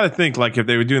 Well, you got to think, like, if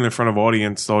they were doing it in front of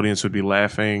audience, the audience would be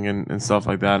laughing and stuff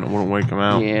like that, and it wouldn't wake them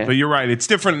out. Yeah. But you're right. It's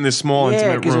different in this small, Yeah,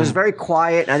 intimate because room. it was very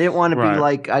quiet. And I didn't want to Right. be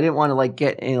like, I didn't want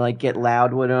to get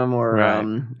loud with him or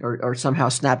Right. or somehow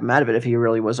snap him out of it if he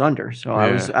really was under. So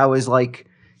Yeah. I was like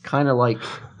kind of like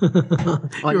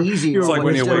uneasy. It's like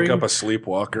when you wake wake up a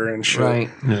sleepwalker and shit. Right.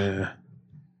 Yeah.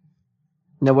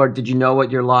 Now, did you know what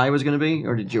your lie was going to be,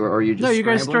 or did you, or you just? No, you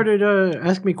guys scrambling? started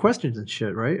asking me questions and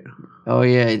shit, right? Oh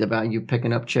yeah, about you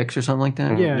picking up chicks or something like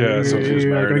that. Yeah. Yeah, so she was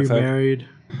you're like, married, are I you think. married?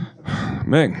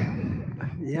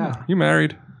 Ming, Yeah. you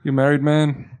married? You married,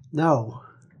 man? No.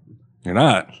 You're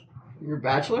not. You're a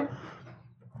bachelor.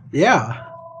 Yeah.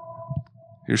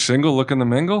 You're single looking the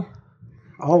mingle?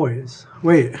 Always.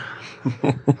 Wait.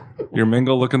 You're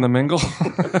mingle looking the mingle?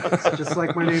 Just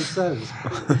like my name says.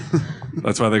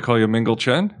 That's why they call you Mingle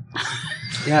Chen?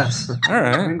 Yes. All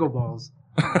right. Mingle balls.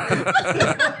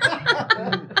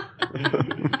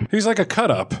 He's like a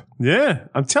cut up. Yeah.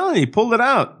 I'm telling you, he pulled it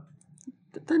out.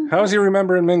 How is he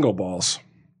remembering mingle balls?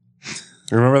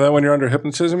 You remember that when you're under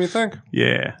hypnotism, you think?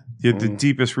 Yeah. The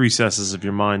deepest recesses of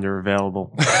your mind are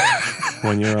available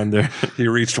when you're under. He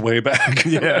reached way back.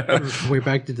 Yeah. Way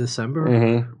back to December.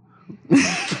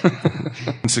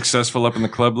 Been successful up in the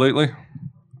club lately?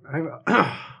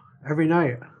 Every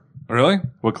night. Really?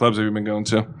 What clubs have you been going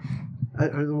to?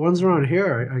 The ones around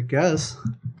here, I guess.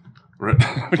 What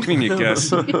do you mean you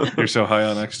guess? You're so high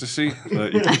on ecstasy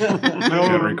that you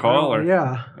can't recall? Or?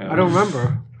 Yeah. I don't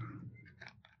remember.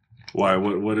 Why?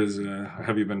 What is...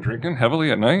 have you been drinking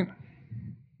heavily at night?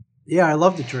 Yeah, I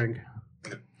love to drink.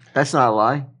 That's not a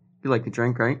lie. You like to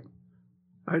drink, right?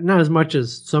 Not as much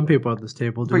as some people at this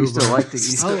table do. But you still like to.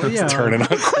 Oh, yeah. Turning on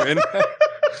Quinn.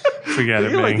 Forget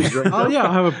it, You like Ming. to drink. Oh, yeah,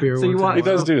 I'll have a beer. So you once in a want- He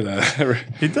while. does do that.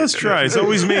 He does try. It's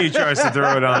always me he tries to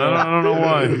throw it on. I don't know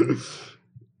why.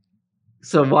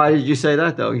 So why did you say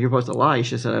that though? You're supposed to lie. You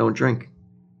should have said I don't drink.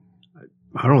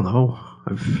 I don't know.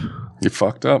 You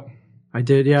fucked up. I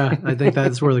did, yeah. I think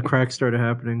that's where the cracks started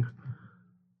happening.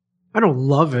 I don't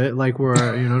love it, like where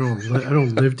I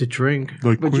don't live to drink.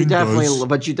 Like But Quinn you definitely,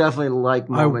 does. like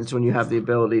moments when you have the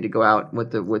ability to go out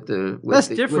with That's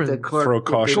the, different. With the clerk, Throw with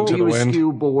caution the to the wind.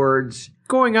 USQ boards.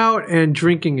 Going out and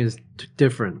drinking is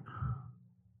different.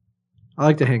 I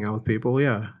like to hang out with people,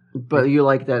 yeah. But you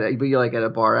like that. But you like at a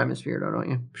bar atmosphere, though, don't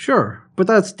you? Sure. But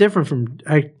that's different from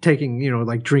taking,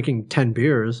 like drinking 10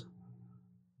 beers.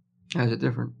 How's it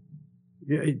different?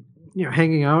 Yeah,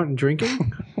 hanging out and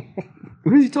drinking?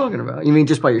 What are you talking about? You mean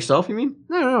just by yourself, you mean?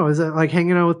 No. Is it like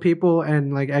hanging out with people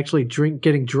and like actually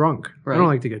getting drunk? Right. I don't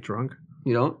like to get drunk.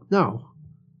 You don't? No.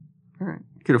 All right.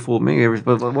 Could have fooled me.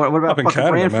 But what about Up in fucking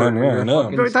Canada, Brantford? man, yeah, I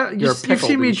know.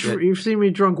 But you've seen me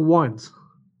drunk once.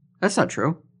 That's not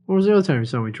true. When was the other time you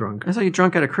saw me drunk? I saw you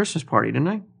drunk at a Christmas party, didn't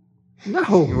I? No.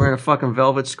 You're wearing a fucking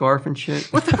velvet scarf and shit.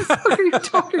 What the fuck are you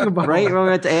talking about? Right? When we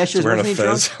went to Ashes, Wearing wasn't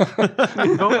a he drunk?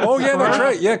 fez. Oh, yeah, that's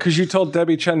right. Yeah, because you told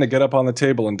Debbie Chen to get up on the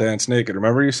table and dance naked.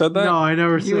 Remember you said that? No, I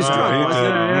never said was that. drunk, wasn't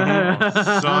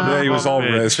he? Yeah. He was all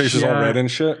red. His face was all red and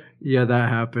shit. Yeah, that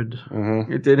happened.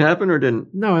 It did happen or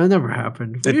didn't? No, it never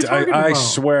happened. What are you talking I about?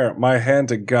 swear, my hand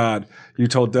to God, you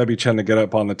told Debbie Chen to get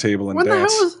up on the table and When the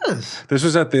dance. hell was this? This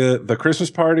was at the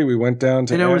Christmas party. We went down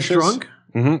to And I was Ashes. drunk?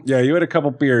 Mm-hmm. Yeah, you had a couple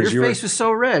beers. Your face was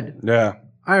so red. Yeah.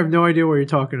 I have no idea what you're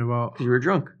talking about. You were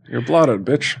drunk. You're blotted,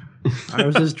 bitch. I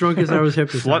was as drunk as I was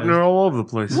hypnotized. Flooding her all over the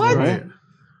place. What? Right?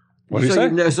 What do you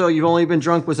say? So you've only been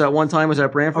drunk, was that one time, was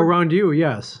that Brantford? Around you,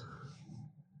 yes.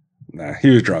 Nah, he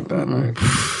was drunk that night.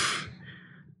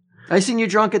 I seen you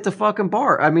drunk at the fucking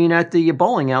bar. I mean, at the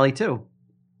bowling alley, too.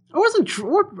 I wasn't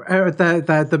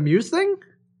at the Muse thing?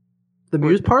 The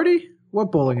Muse party? What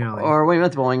bowling alley? Or wait,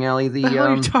 not the bowling alley, What the hell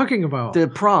are you talking about? the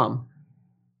prom.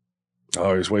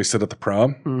 Oh, he was wasted at the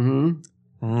prom? Mm-hmm.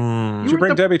 Did you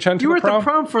bring Debbie Chen to You were the at the prom?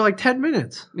 prom for like 10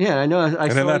 minutes. Yeah, I know. I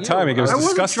And saw in that you. time, he goes I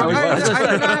wasn't disgusting. drunk. He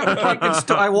left.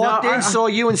 I walked in, saw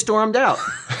you, and stormed out.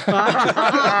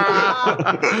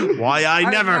 Why I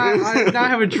never. I did not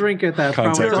have a drink at that prom.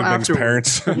 Contacted until Bing's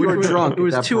afterwards. parents. You were drunk. It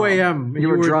was at that 2 prom. a.m. You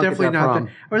were drunk definitely at that not. prom.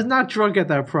 I was not drunk at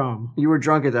that prom. You were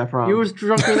drunk at that prom. You was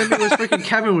drunker than me. It was freaking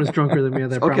Kevin was drunker than me at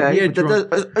that prom. He Okay. had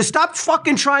drunk. Stop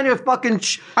fucking trying to fucking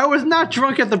I was not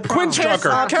drunk at the prom. Quinn's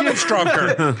drunker. Kevin's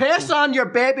drunker. pass on your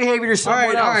bad behavior to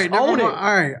someone else. All right, never Own mind. it.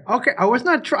 All right, okay. I was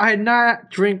not. I did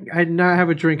not have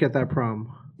a drink at that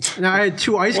prom. Now I had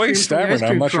 2 ice Well, creams. he's from the ice stabbing. I'm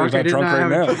cream not sure he's truck. not drunk I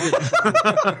right did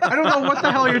not have I don't know what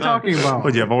the hell you're talking about.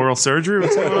 What, you have oral surgery?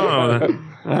 What's going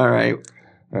on? All right.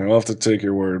 I'll have to take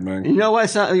your word, man. You know what?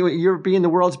 It's not- you're being the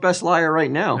world's best liar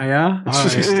right now. Yeah. All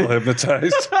He's right. still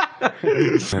hypnotized.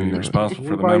 And you're responsible for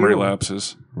the about memory you?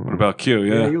 lapses. What about Q?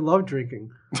 Yeah, Yeah. you love drinking.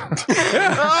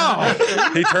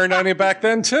 He turned on you back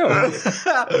then, too.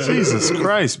 Jesus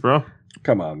Christ, bro.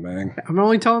 Come on, man. I'm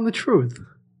only telling the truth.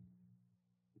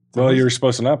 Well, you were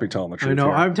supposed to not be telling the truth. I know.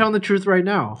 here. I'm telling the truth right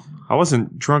now. I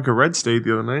wasn't drunk at Red State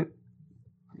the other night.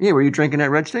 Yeah, were you drinking at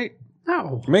Red State?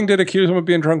 No. Ming did accuse him of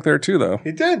being drunk there, too, though.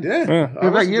 He did, yeah. Yeah. What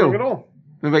about you? What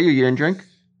about you? You didn't drink?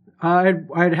 I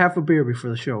had half a beer before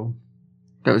the show.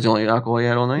 That was the only alcohol you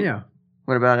had all night? Yeah.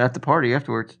 What about at the party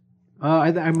afterwards?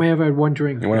 I may have had one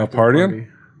drink. You went out after the partying? party.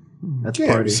 That's Yeah,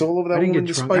 party. he was all over that I didn't woman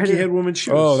get drunk. despite I he didn't- had woman's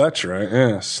shoes. Oh, that's right.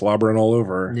 Yeah. Slobbering all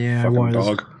over her. Yeah, I Fucking was.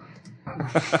 dog.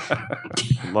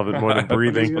 Love it more than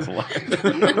breathing.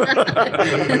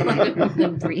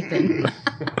 Breathing.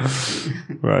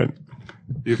 Right.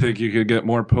 You think you could get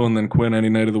more pwn than Quinn any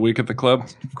night of the week at the club?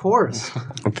 Of course.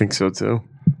 I think so too.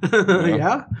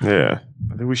 Yeah. Yeah.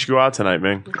 I think we should go out tonight,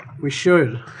 man. We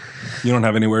should. You don't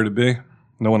have anywhere to be?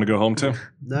 No one to go home to?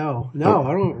 No. No,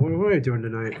 I don't. What are you doing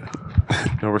tonight?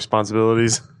 No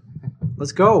responsibilities.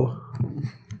 Let's go.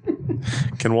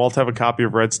 Can Walt have a copy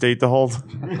of Red State to hold?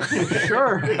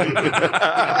 Sure.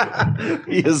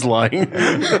 He is lying.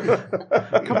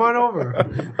 Come on over.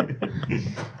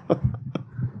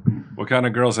 What kind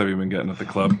of girls have you been getting at the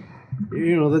club?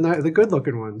 You know, the good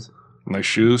looking ones. Nice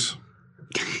shoes?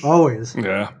 Always.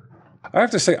 Yeah. I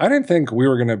have to say, I didn't think we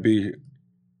were going to be...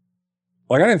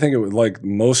 Like, I didn't think it would, like,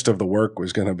 most of the work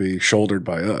was going to be shouldered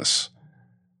by us.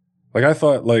 Like, I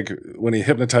thought, like, when he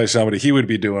hypnotized somebody, he would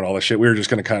be doing all the shit. We were just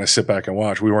going to kind of sit back and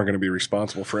watch. We weren't going to be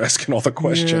responsible for asking all the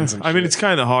questions. And I mean, shit. it's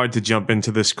kind of hard to jump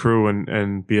into this crew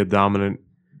and be a dominant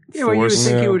Yeah, well, you would force.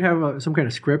 think Yeah. he would have some kind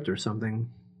of script or something.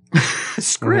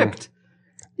 Script.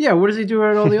 Yeah, what does he do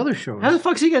at all the other shows? How the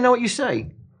fuck's he gonna know what you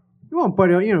say? He won't, but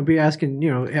be asking.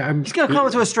 I'm He's gonna come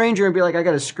up to a stranger and be like, "I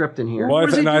got a script in here." Well, What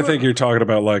does he I do? think you're talking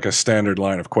about, like, a standard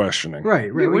line of questioning. right.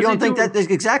 You, What does don't he think do?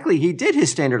 that exactly? He did his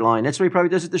standard line. That's what he probably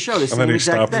does at the show. The then same he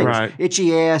exact stopped thing. Right.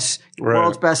 Itchy ass, Right.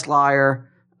 world's best liar.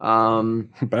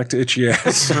 Back to itchy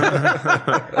ass.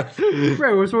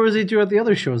 Right. What does he do at the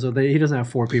other shows? Though he doesn't have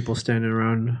 4 people standing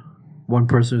around one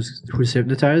person who's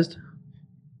hypnotized.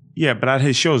 Yeah, but at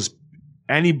his shows,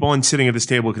 anyone sitting at this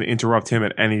table can interrupt him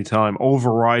at any time,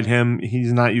 override him.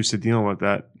 He's not used to dealing with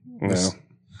that. No.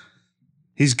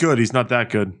 He's good. He's not that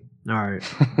good. All right.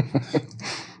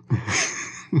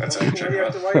 That's how you check him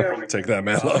out. Take that,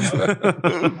 man. Love.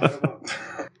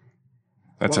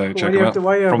 That's how you Why check do you him have out. to-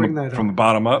 why you bring that From up? the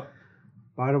bottom up.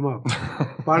 Bottom up.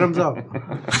 Bottoms up.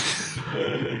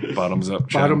 Bottoms up.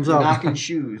 Bottoms up. Knocking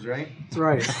shoes, right? That's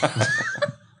right.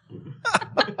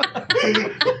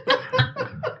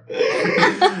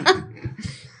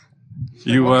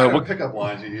 What kind of pickup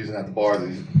lines are you using at the bar,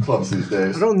 these clubs these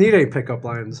days? I don't need any pickup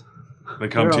lines. They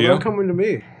come to They're you? coming to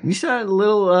me. You sound a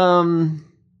little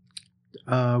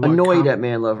annoyed at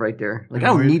Man Love right there. Like, I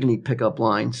don't need any pickup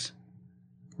lines.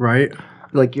 Right.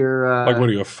 Like you're... Like, what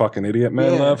are you, a fucking idiot,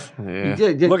 Man Love? Yeah.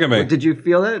 Look at me. Did you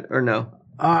feel that or no?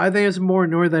 I think it's more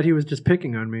annoyed that he was just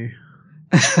picking on me.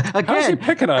 Again, How's he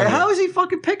picking on you? How is he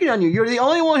fucking picking on you? You're the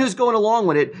only one who's going along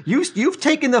with it. You've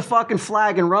taken the fucking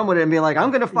flag and run with it and be like,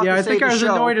 I'm going to fucking Yeah, I save think the I was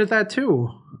show. annoyed at that too.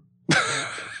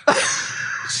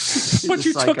 But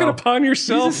you took it upon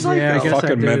yourself? Yeah, I guess I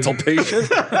fucking did. mental patient.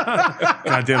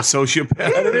 Goddamn sociopath.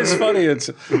 And it is funny. It's,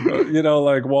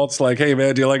 like Walt's like, hey,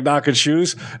 man, do you like knocking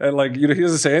shoes? And like, he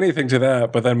doesn't say anything to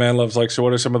that. But then Man Love's like, so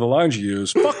what are some of the lines you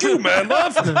use? Fuck you, Man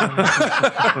Love. Maybe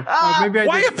I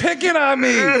Why you picking on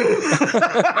me? Yeah,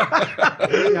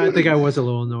 I think I was a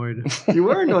little annoyed. You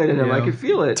were annoyed at him. I Yeah. could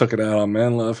feel it. Took it out on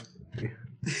Man Love.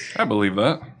 I believe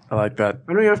that. I like that.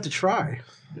 I don't even have to try.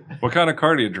 What kind of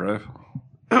car do you drive?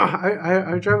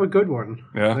 I drive a good one.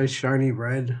 Yeah? Nice shiny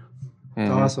red. It's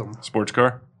awesome. Sports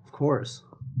car? Of course.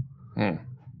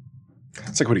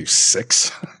 It's like, what are you,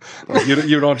 6? Like,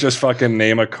 you don't just fucking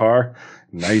name a car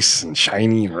nice and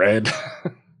shiny and red.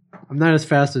 I'm not as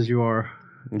fast as you are.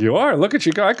 You are. Look at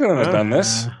you go. I couldn't have done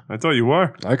this. I thought you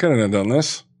were. I couldn't have done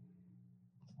this.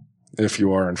 If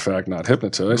you are, in fact, not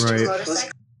hypnotized. Right.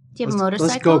 Do you have a motorcycle?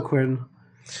 Let's go, Quinn.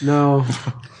 No.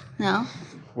 No.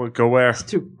 What? Go where?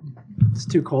 It's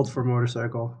too cold for a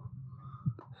motorcycle.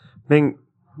 Ming,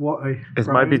 What? it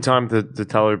might be time to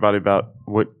tell everybody about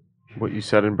what you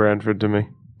said in Brantford to me.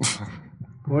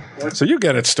 What? So you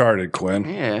get it started, Quinn.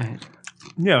 Yeah.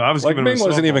 Yeah, I was Like, giving him Ming a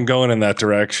wasn't softball. even going in that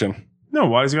direction. No,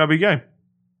 why does he gotta be gay?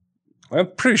 I'm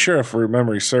pretty sure, if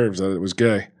memory serves, that it was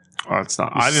gay. Oh, it's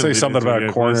not. I didn't say something about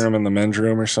cornering him in the men's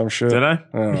room or some shit. Did I? I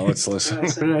don't know. Let's listen.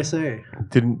 What did I say?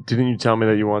 Didn't you tell me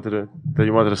that you wanted to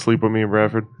sleep with me in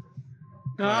Bradford?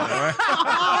 I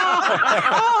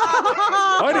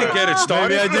didn't get it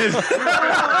started. Maybe I did.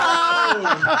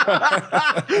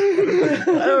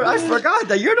 I forgot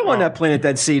that you're the one that planted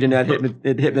that seed in that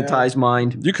hypnotized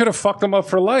mind. You could have fucked him up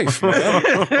for life, man. All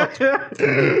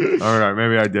right,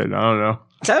 maybe I did. I don't know.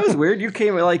 That was weird. You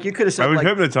came like you could have said I was like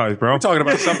hypnotized, bro. We're talking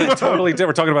about something totally different.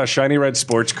 We're talking about shiny red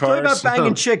sports talking cars. about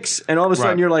banging chicks, and all of a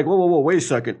sudden Right. you're like, whoa, wait a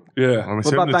second. Yeah. I was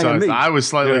What about banging hypnotized. me? I was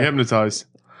slightly Yeah. hypnotized.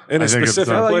 In a I think it's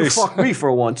specific How about you place. fuck me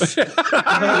for once?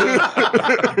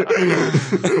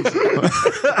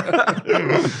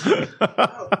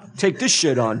 Take this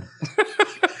shit on.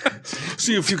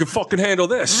 See if you can fucking handle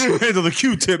this. Handle the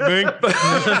Q-tip, Ming.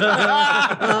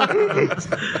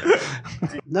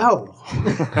 No.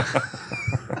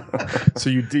 So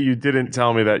you didn't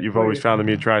tell me that you've always found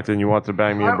me attractive and you want to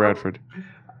bang me in Bradford.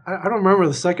 I don't remember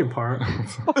the second part.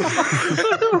 Where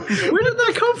did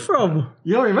that come from?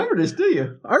 You don't remember this, do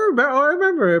you? I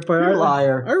remember it, but You're a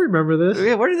liar. I remember this.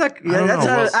 Yeah, where did that? Yeah, that's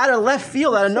know. out of left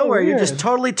field, out of nowhere. You just weird.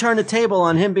 totally turned the table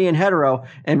on him being hetero,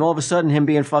 and all of a sudden him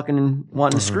being fucking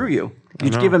wanting to screw you.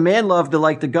 You'd give a Man Love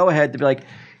the go ahead to be like,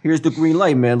 here's the green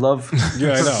light, Man Love.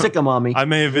 Yeah, I know. Sick him on me. I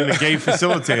may have been a gay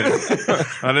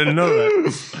facilitator. I didn't know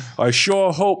that. I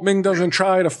sure hope Ming doesn't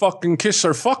try to fucking kiss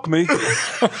or fuck me.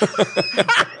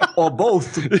 Or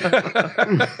both.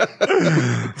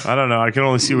 I don't know. I can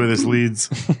only see where this leads.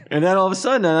 And then all of a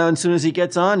sudden, as soon as he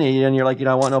gets on you, and you're like,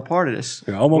 I want no part of this.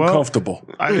 Yeah, I'm uncomfortable.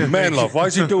 Man love, why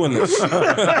is he doing this? Yeah,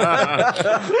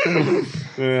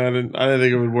 I didn't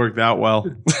think it would work that well.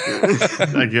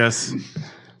 I guess.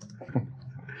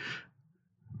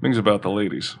 Things about the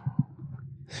ladies.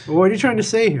 What are you trying to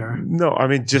say here? No, I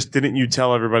mean, just didn't you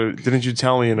tell everybody? Didn't you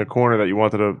tell me in a corner that you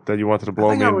wanted to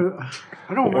blow me? I don't remember.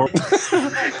 I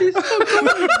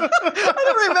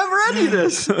don't remember any of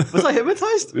this. Was I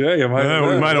hypnotized? Yeah, you might. Yeah,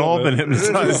 we might have all been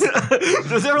hypnotized.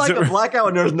 Was there like a blackout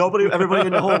and there was nobody, everybody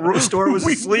in the whole store was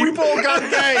asleep? We've all got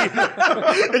gay.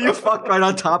 And you fucked right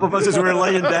on top of us as we were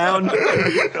laying down.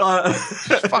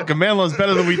 Fucking Man Love's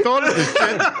better than we thought of this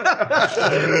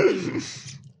shit.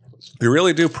 You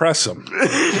really do press him.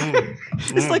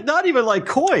 It's like not even like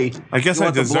coy. I guess You I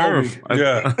want to blow deserve.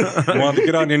 Yeah. You want to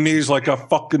get on your knees like a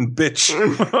fucking bitch.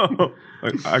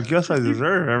 I guess I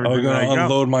deserve I'm everything. going I to got.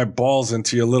 unload my balls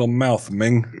into your little mouth,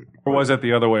 Ming. Or was that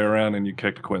the other way around and you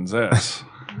kicked Quinn's ass?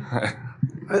 I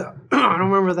don't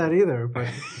remember that either. But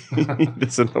He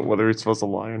doesn't know whether he's supposed to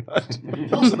lie or not.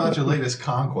 Tell us about your latest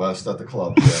conquest at the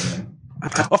club, Kevin.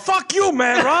 Oh, fuck you,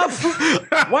 man, Rob.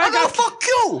 Why I got Fuck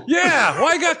you! Yeah,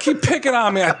 why you got to keep picking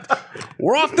on me?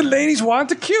 We're off the ladies want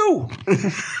to queue.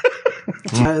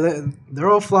 They're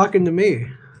all flocking to me.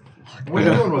 What are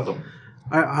you doing with them?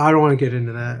 I don't want to get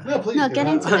into that. No, please. No, get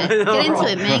into it. Get into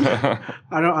it, Ming.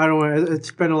 I don't want.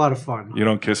 It's been a lot of fun. You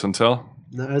don't kiss and tell?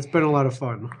 No, it's been a lot of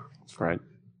fun. That's right.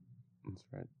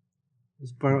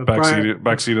 It's been,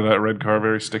 Backseat of that red car,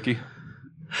 very sticky.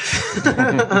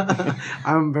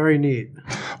 I'm very neat.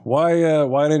 Why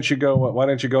didn't you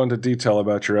go into detail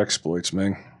about your exploits,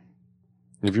 Ming?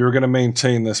 If you were going to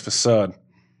maintain this facade,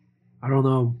 I don't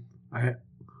know.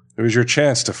 it was your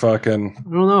chance to fucking. I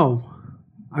don't know.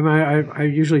 I mean, I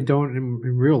usually don't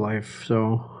in real life,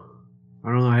 so I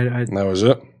don't know. That was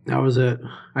it. That was it.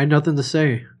 I had nothing to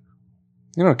say.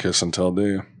 You don't kiss and tell, do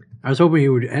you? I was hoping he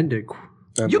would end it.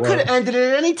 You could have ended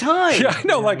it at any time. Yeah, I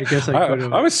know. Like, I guess I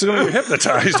could've. I'm assuming you're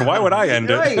hypnotized. Why would I end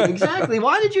it? Right, exactly.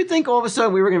 Why did you think all of a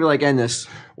sudden we were going to be like, end this?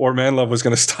 Or Manlove was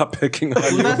going to stop picking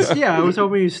on you. I was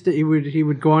hoping he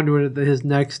would go on to his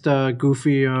next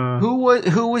goofy.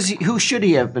 Who should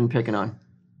he have been picking on?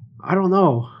 I don't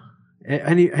know.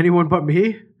 Anyone but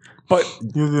me. But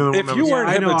if you weren't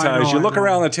hypnotized, you look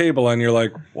around the table and you're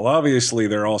like, well, obviously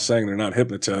they're all saying they're not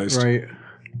hypnotized. Right.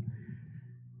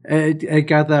 It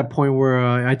got that point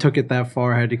where I took it that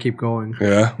far. I had to keep going.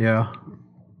 Yeah. Yeah.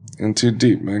 In too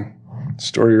deep, man.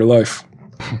 Story of your life.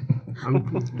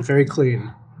 I'm very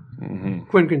clean. Mm-hmm.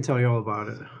 Quinn can tell you all about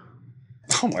it.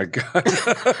 Oh my God.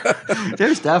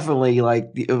 There's definitely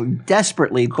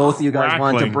desperately both of you guys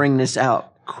want to bring this out.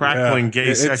 Crackling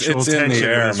gay sexual it's tension in the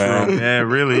air, man. room. Yeah, it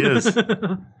really is.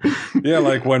 Yeah,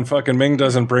 like when fucking Ming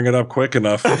doesn't bring it up quick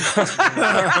enough. Quinn's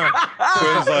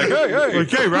like, hey.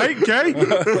 Okay, right? Okay.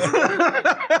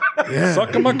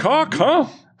 Sucking my cock, huh?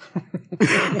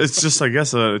 It's just, I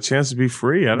guess, a chance to be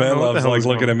free. I don't know what the Manlove's hell like is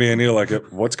looking at me and you're like,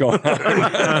 what's going on?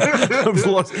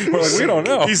 We're like, we don't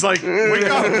know. He's like, wake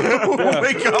up.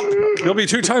 Wake up. You'll be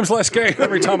 2 times less gay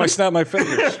every time I snap my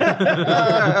fingers.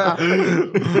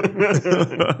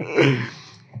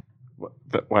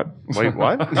 What? Wait,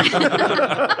 what?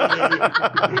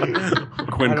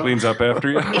 Quinn cleans up after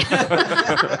you.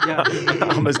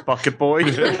 I'm his bucket boy.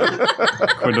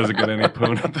 Quinn doesn't get any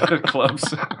poon at the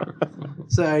clubs.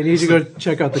 So I need to go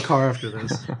check out the car after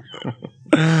this.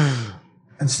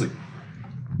 And sleep.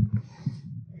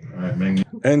 All right, Ming.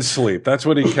 And sleep. That's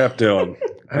what he kept doing.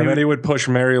 And then he would push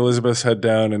Mary Elizabeth's head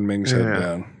down and Ming's head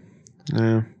down.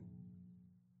 Yeah.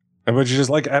 And but you just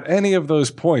like at any of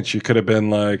those points, you could have been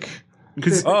like,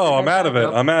 "Oh, I'm out of it.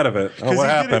 I'm out of it." Oh, what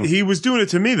happened? He was doing it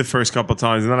to me the first couple of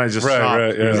times, and then I just stopped.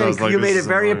 Right, yeah. I was like, You made this it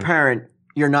very is annoying. apparent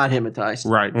you're not hypnotized.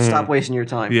 Right. Stop wasting your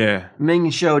time. Yeah. Ming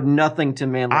showed nothing to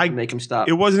Manlove to make him stop.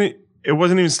 It wasn't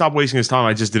even stop wasting his time.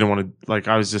 I just didn't want to. Like,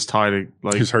 I was just tired of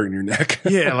like. He's hurting your neck.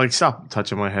 Yeah, like stop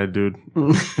touching my head, dude.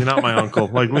 You're not my uncle.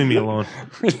 Like, leave me alone.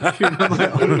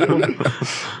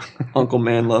 Uncle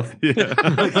Manlove. Yeah.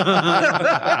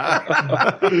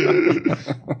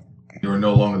 You're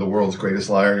no longer the world's greatest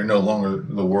liar. You're no longer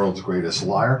the world's greatest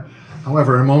liar.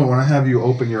 However, in a moment when I have you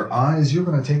open your eyes, you're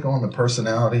going to take on the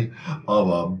personality of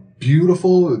a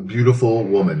beautiful, beautiful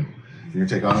woman. You're going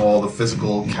to take on all the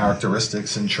physical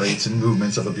characteristics and traits and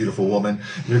movements of a beautiful woman.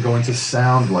 You're going to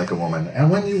sound like a woman. And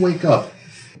when you wake up...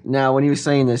 Now, when he was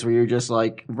saying this, where you're just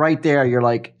like, right there, you're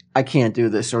like, I can't do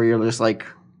this. Or you're just like,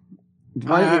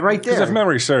 right Because there. if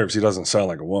memory serves, he doesn't sound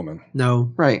like a woman.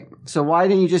 No. Right. So why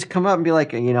didn't you just come up and be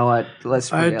like, you know what,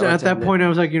 let's At that point, I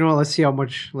was like, you know what, let's see how long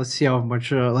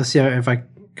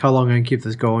I can keep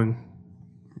this going.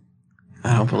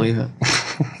 I don't believe it.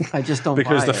 I just don't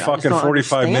Because buy the it. I just fucking don't 45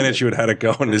 understand minutes it. you had it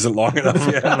going isn't long enough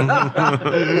yet.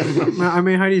 I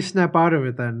mean, how do you snap out of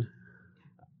it then?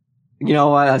 You know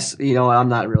what? I'm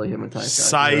not really hypnotized. Guys.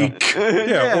 Psych.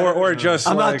 Yeah, or just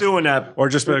I'm like, not doing that. Or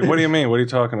just be like, what do you mean? What are you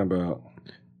talking about?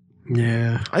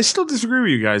 Yeah. I still disagree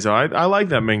with you guys, though. I like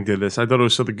that Ming did this. I thought it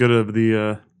was for the good of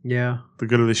the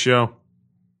good of the show.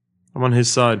 I'm on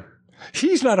his side.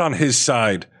 He's not on his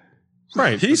side.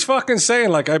 Right. He's fucking saying,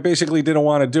 like, I basically didn't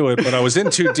want to do it, but I was in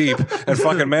too deep, and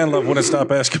fucking Manlove wouldn't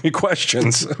stop asking me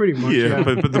questions. Pretty much. Yeah,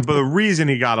 but the reason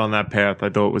he got on that path, I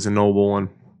thought was a noble one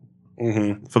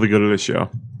for the good of the show.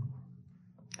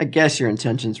 I guess your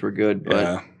intentions were good,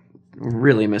 but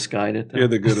really misguided. Though. He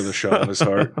had the good of the show in his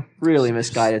heart. Really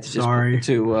misguided to just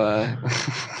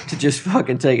to just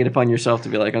fucking take it upon yourself to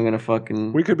be like, I'm gonna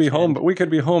fucking. We could be home, but we could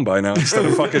be home by now instead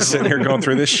of fucking sitting here going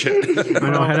through this shit. I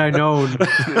know. Had I known.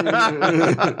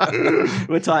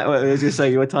 What time? I was gonna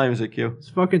say, what time is it, Q? It's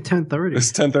fucking 10:30.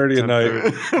 It's 10:30 at night.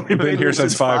 We've been here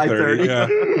since 5:30. Yeah,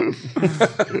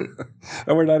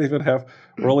 and we're not even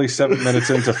we're only 7 minutes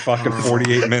into fucking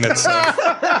 48 minutes.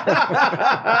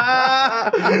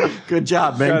 Good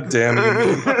job, man. God damn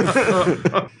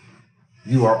it.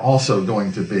 You are also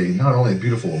going to be not only a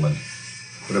beautiful woman,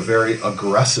 but a very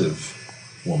aggressive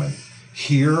woman.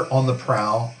 Here on the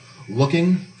prowl,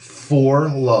 looking for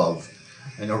love.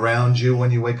 And around you, when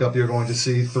you wake up, you're going to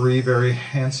see 3 very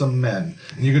handsome men.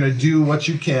 And you're going to do what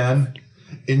you can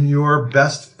in your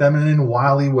best feminine,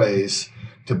 wily ways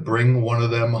to bring one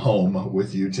of them home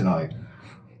with you tonight.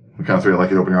 We count 3. I'd like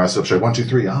you to open your eyes up straight. 1, 2,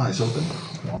 3. Eyes open.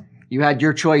 You had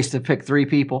your choice to pick 3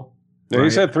 people. Yeah, he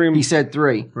said 3. He said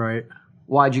 3. Right.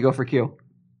 Why'd you go for Q?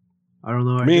 I don't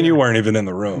know. Me and you weren't even in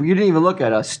the room. You didn't even look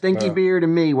at us. Stinky Beard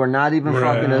and me were not even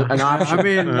fucking an option. I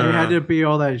mean, it had to be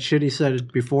all that shit he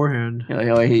said beforehand.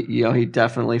 He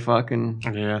definitely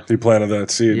fucking He planted that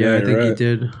seed. Yeah, I think he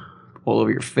did. all over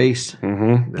your face.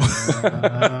 Mm-hmm.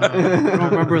 I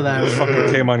don't remember that.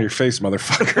 Fucking came on your face,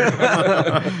 motherfucker.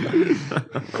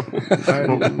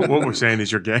 What we're saying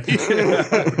is you're gay.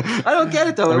 I don't get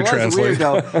it though. Let me It was translate. weird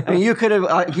though. I mean, you could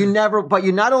have, you never, but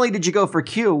you not only did you go for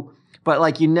Q, but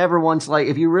like you never once, like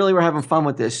if you really were having fun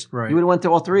with this, Right. you would have went to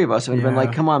all 3 of us and would have been Yeah.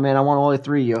 like, come on, man, I want all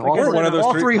 3 of you. Or one of those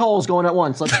all three- 3 holes going at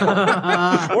once. Let's go.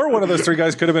 Or one of those 3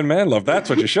 guys could have been Man Love. That's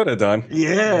what you should have done.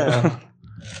 Yeah.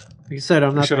 Like you said, I'm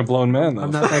You not. should have blown Man Love.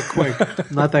 I'm not that quick.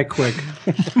 I'm not that quick.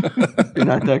 You're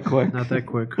not that quick. Not that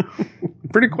quick.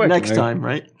 Pretty quick. Next man. time,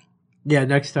 right? Yeah,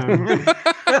 next time.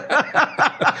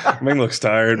 Ming looks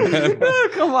tired, man.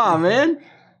 Come on, man.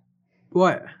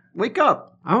 What? Wake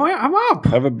up. I'm up.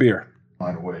 Have a beer.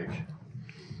 Wide awake.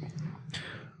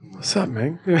 What's up,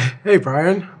 Ming? Hey,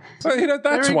 Brian. Well, that's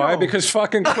There you why, go. because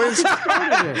fucking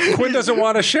Quinn doesn't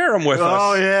want to share them with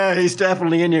Oh us. yeah, he's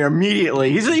definitely in here immediately.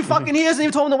 He hasn't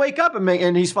even told him to wake up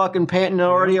and he's fucking panting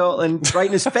already and right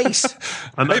in his face.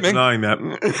 I'm not denying that.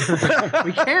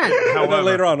 We can't. And then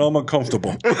later on, I'm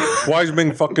uncomfortable. Why is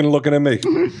Ming fucking looking at me?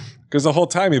 Because the whole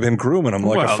time you've been grooming him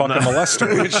like a Well, fucking no.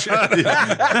 molester and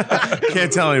shit.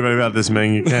 Can't tell anybody about this,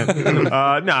 Ming. You can't.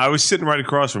 No, I was sitting right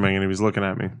across from Ming and he was looking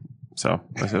at me. So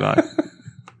I said, "I."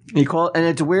 And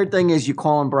it's a weird thing is you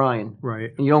call him Brian.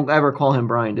 Right. You don't ever call him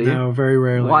Brian, do you? No, very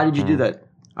rarely. Why did you do that?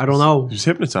 I don't know. Just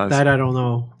hypnotized. That I don't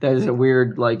know. That is a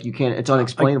weird, like you can't. It's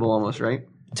unexplainable almost, right?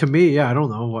 To me, yeah, I don't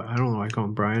know. I don't know why I call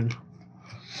him Brian.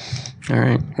 All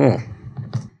right.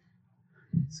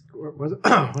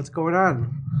 What's going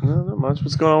on? No, not much.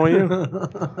 What's going on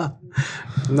with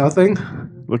you? Nothing.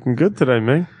 Looking good today,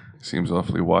 Ming. Seems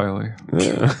awfully wily.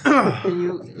 Yeah.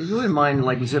 You wouldn't mind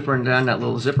like zippering down that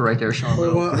little zipper right there, showing a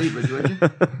little cleavage, would you?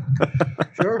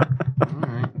 Sure. All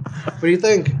right. What do you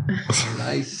think?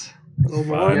 Nice. A little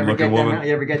more? You ever looking get them woman. out?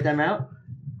 You ever get them out?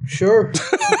 Sure.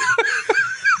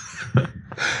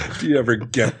 Do you ever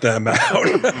get them out?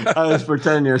 I was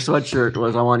pretending your sweatshirt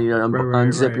was. I want you to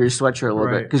unzip your sweatshirt a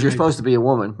little bit because you're supposed to be a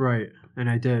woman. Right. And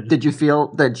I did. Did you feel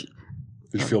that?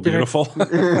 Did you feel beautiful?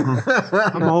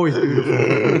 I'm always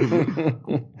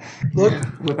beautiful. Look.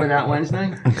 Whipping out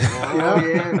Wednesday? Oh,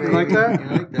 yeah, baby. You like that? You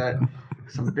like that?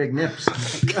 Some big nips.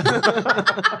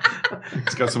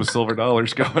 It's got some silver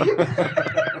dollars going.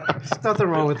 There's nothing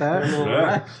wrong with that.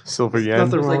 Yeah. Silver yen.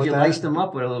 Nothing Looks wrong like with you that. laced them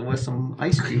up with some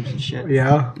ice cubes and shit.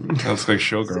 Yeah. Looks like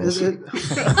showgirls. Is it?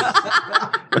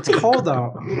 It's cold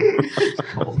out.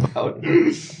 Cold out.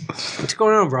 What's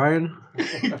going on, Brian?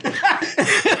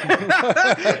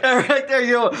 Right there,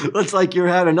 you looks like you're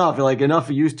had enough. You're like, enough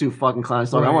of you two fucking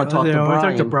clowns. I want to talk to I Brian.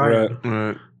 talk to Brian.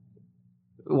 Right.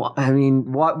 Well, I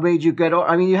mean, what made you get?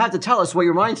 I mean, you have to tell us what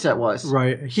your mindset was.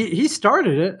 Right. He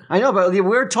started it. I know, but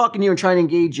we're talking to you and trying to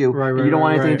engage you, Right, and right, you don't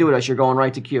want right, anything right. to do with us. You're going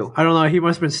right to Q, I don't know. He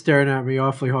must have been staring at me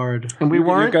awfully hard. and we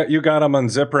weren't. You got him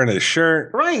unzipping his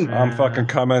shirt. Right. I'm fucking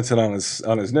commenting on his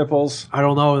nipples. I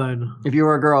don't know then. If you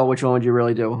were a girl, which one would you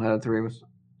really do out of the 3 of us?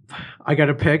 I got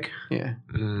to pick. Yeah.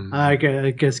 I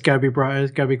guess gotta be Brian.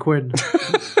 It's gotta be Quinn.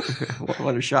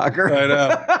 What a shocker! I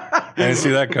know. I didn't see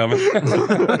that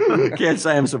coming. Can't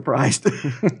say I'm surprised.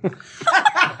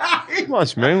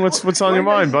 Much, Ming. What's on your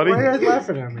mind, buddy? Why are you guys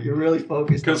laughing at me? You're really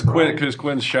focused. Because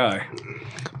Quinn's shy.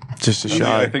 Just a I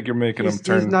shy. think you're making him He's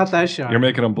turn. not that shy. You're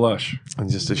making him blush. I'm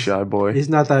just a shy boy. He's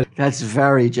not that That's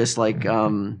very just like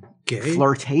gay.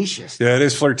 flirtatious. Yeah, it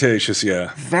is flirtatious.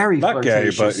 Yeah, Very not gay,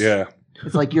 flirtatious. but yeah.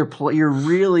 It's like you're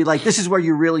really like this is where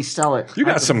you really sell it. You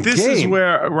got some This game. is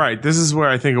where This is where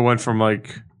I think it went from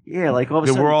like Yeah, like all of a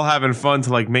that sudden. we're all having fun to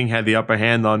like Ming had the upper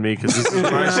hand on me because this is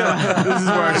where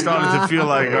I started to feel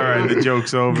like, all right, the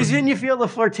joke's over. Because didn't you feel the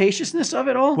flirtatiousness of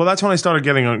it all? Well, that's when I started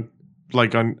getting on.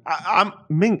 I'm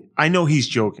Ming. I know he's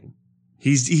joking.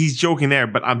 He's joking there,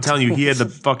 but I'm telling you, he had the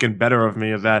fucking better of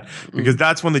me of that because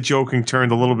that's when the joking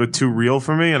turned a little bit too real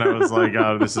for me, and I was like,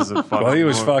 "Oh, this isn't fucking." Well, he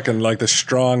was fucking like the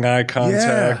strong eye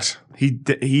contact.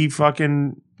 He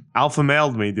fucking alpha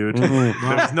mailed me, dude.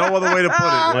 There's no other way to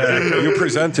put it. You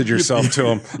presented yourself to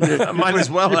him. Might as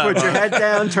well You have. put your head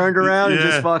down, turned around, and Yeah.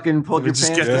 just fucking pulled your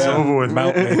Just pants get this down. over with.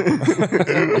 Mount me.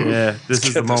 Yeah, this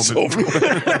is the moment.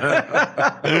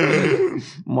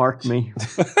 Mark me.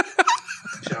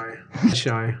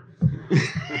 Shy.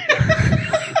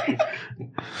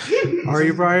 Are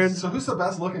you Brian? So who's the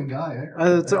best looking guy?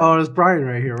 Eh? It's Brian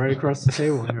right here, right across the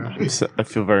table here. I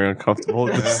feel very uncomfortable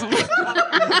with this.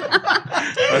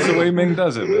 That's the way Ming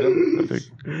does it, man.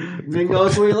 Ming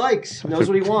knows what he likes, knows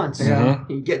what he wants. Yeah.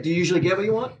 Do you usually get what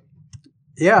you want?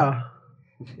 Yeah.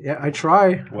 Yeah, I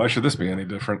try. Why should this be any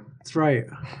different? That's right.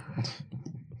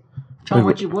 John,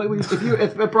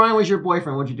 if Brian was your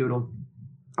boyfriend, what'd you do to him?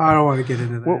 I don't want to get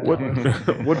into that.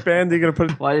 What band are you gonna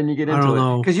put? Why didn't you get into I don't it?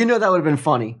 know. Because you know that would have been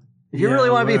funny. If you Yeah, really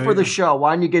want to be for right. the show,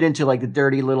 why didn't you get into like the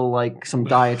dirty little like some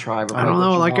diatribe? I don't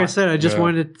know. Like I said, I just Yeah.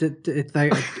 wanted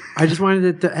I just wanted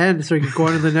it to end so I could go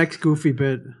on to the next goofy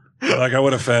bit. Like I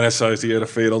would have fantasized he had a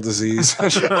fatal disease. yeah,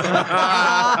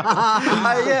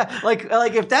 like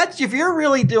if you're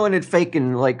really doing it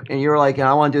faking, like, and you're like,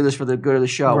 I want to do this for the good of the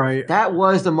show. Right. That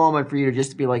was the moment for you to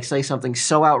just be like, say something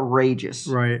so outrageous,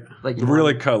 Right. like you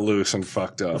Really cut loose and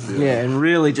fucked up. yeah, and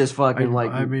really just fucking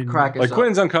I mean, crack us Like up.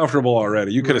 Quinn's uncomfortable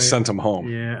already. You could have Right. sent him home.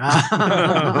 Yeah.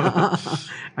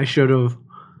 I should have.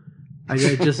 I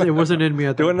just it wasn't in me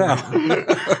at the Do it now.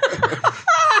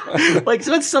 Like,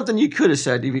 so that's something you could have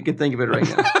said if you can think of it right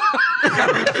now.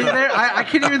 I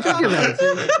can't even think of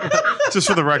that. Just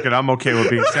for the record, I'm okay with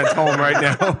being sent home right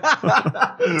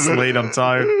now. It's late. I'm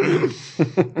tired.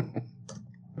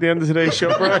 The end of today's show,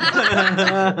 Brian.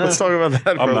 Let's talk about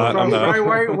that. I'm not.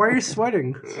 Why are you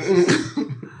sweating?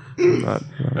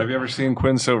 Have you ever seen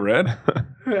Quinn so red?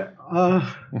 Well,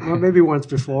 maybe once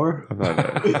before. Has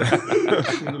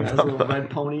a little red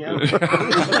pony out.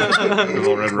 The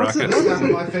little red rocket. Snap of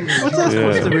my fingers. What's You that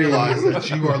supposed have to to be? realize that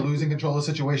you are losing control of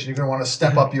the situation. You're going to want to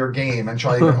step up your game and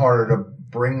try even harder to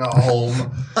bring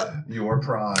home your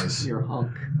prize. You're a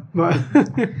hunk. But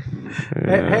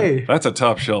hey, That's a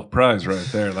top shelf prize right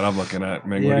there that I'm looking at.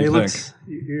 Ming, yeah, what do you think?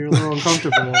 you're a little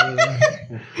uncomfortable over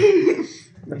there.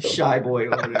 Shy boy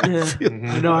over there.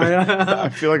 I know. I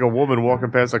feel like a woman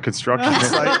walking past a construction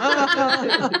site.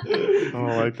 I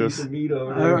don't like this. Piece of meat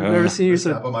over there. I've never seen you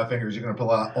Snap so. of my fingers. You're going to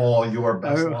pull out all your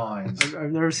best lines.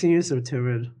 I've never seen you so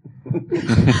timid.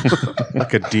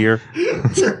 Like a deer.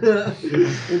 Would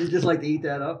you just like to eat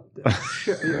that up? With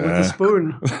a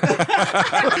spoon.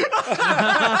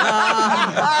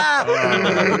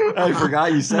 I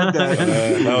forgot you said that.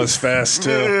 That was fast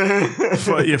too.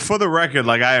 For the record,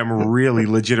 like I am really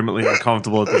legitimately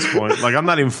uncomfortable at this point. Like I'm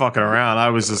not even fucking around. I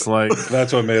was just like,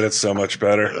 That's what made it so much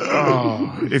better.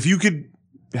 oh, if you could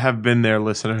have been there,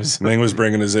 listeners. Ming was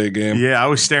bringing his A game. Yeah, I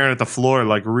was staring at the floor,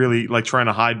 like really, like trying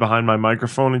to hide behind my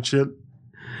microphone and shit.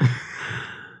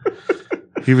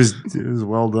 It was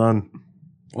well done.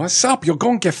 What's up? You're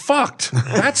going to get fucked.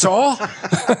 That's all.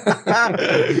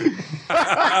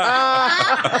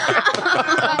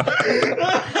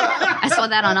 I saw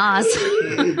that on Oz.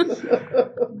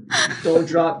 Don't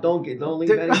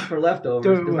leave any for leftovers.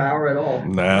 Don't- Devour it all. All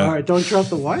Nah. right, don't drop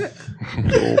the what?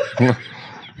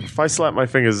 If I slap my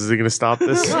fingers, is he going to stop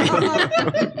this?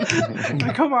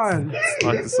 Come on.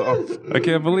 Knock this off. I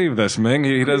can't believe this, Ming.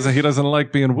 He doesn't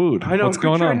like being wooed. I know. What's quit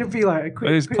going trying on? to be like.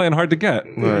 He's playing hard to get.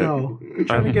 No, quit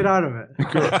trying to get out of it.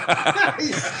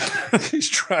 He's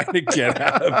trying to get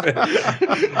out of it.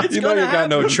 You know you got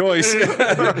no choice.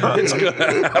 It's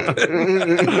gonna happen.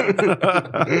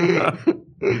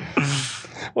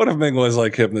 What if Ming was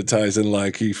like hypnotized and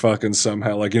like he fucking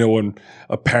somehow like, you know, when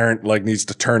a parent like needs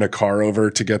to turn a car over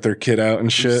to get their kid out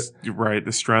and shit, You're right,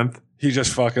 the strength. he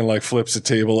just fucking like flips the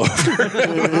table over,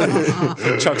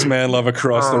 chucks Manlove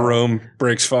across the room,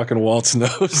 breaks fucking Walt's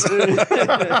nose. It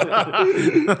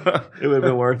would have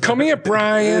been worth it. Come here,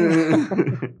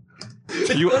 Brian.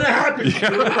 It's gonna happen.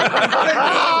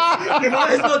 You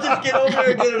might as well just get over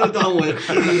there and get it done with.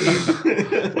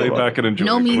 Lay back and enjoy.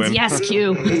 No means Quinn. yes,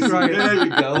 Q. Right. There you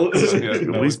go. Yeah, At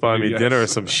no, least buy me yes. dinner or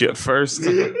some shit first.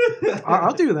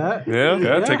 I'll do that. Yeah?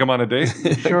 Yeah, take him on a date.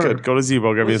 Sure. Good. Go to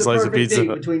Zebo, get me a What's the slice of perfect pizza.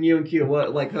 date between you and Q?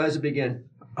 What, like, how does it begin?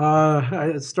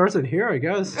 It starts in here, I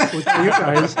guess, with you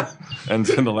guys. And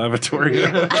in the lavatory.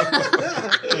 I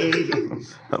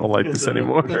don't like this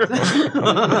anymore.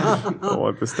 I don't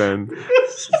want this to end.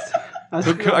 I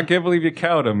can't believe you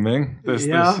cowed him, Ming. This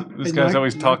guy's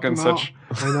always talking such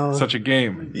a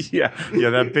game. Yeah,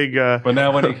 that big. But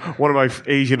now when he one of my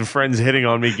Asian friends hitting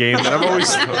on me game that I'm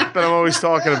always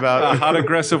talking a about. hot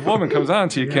aggressive woman comes on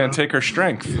to you, can't take her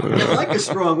strength. You don't like a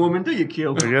strong woman, do you,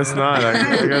 Q? I guess not.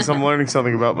 I guess I'm learning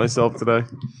something about myself today.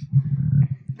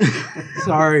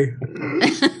 Sorry.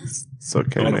 It's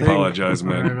okay, Don't man. apologize, All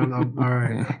right, man. all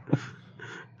right.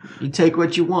 You take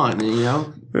what you want, you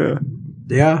know? Yeah.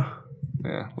 Yeah.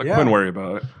 Yeah, like Yeah. Quinn, worry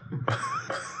about it.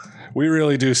 We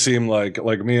really do seem like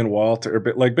me and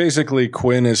Walter, like basically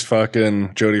Quinn is fucking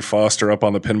Jodie Foster up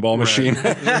on the pinball machine.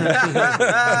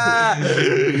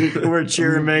 We're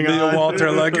cheering Ming Me and on. Walter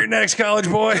are like, you're next, college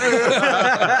boy.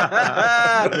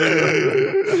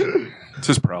 It's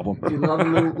his problem. You love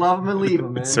him and leave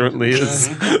him, man. It certainly is.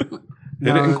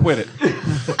 Hit it and quit it.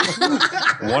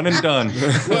 One and done.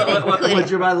 Would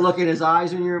you rather look at his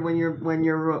eyes when you're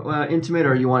intimate,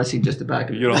 or you want to see just the back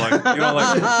of You don't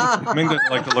like Ming doesn't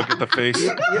like to look at the face.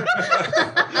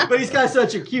 But he's got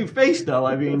such a cute face, though.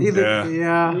 I mean, Yeah.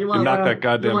 Yeah. you And knock that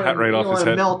goddamn hat right off his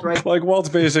head. Melt right. Like Walt's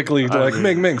basically like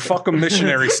Ming, fuck him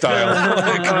missionary style.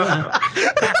 Like,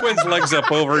 Quinn's legs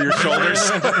up over your shoulders.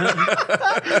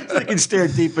 So he can stare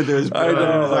deep into his I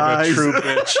know, like eyes. a true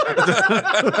bitch.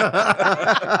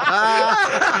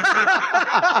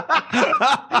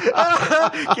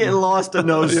 Getting lost in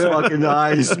those fucking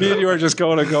eyes. Me and you are just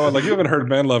going, like, you haven't heard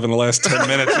Man Love in the last 10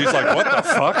 minutes. He's like, what the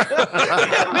fuck?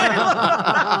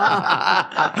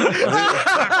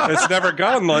 It's never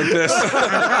gone like this.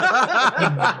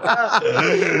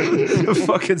 The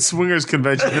fucking swingers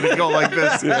convention didn't go like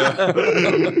this. Yeah.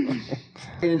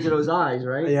 Into those eyes,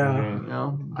 right? Yeah. You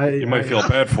know? You might feel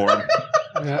bad for him.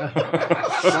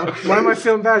 Why am I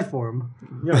feeling bad for him?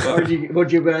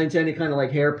 Would you get into any kind of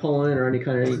like hair pulling or any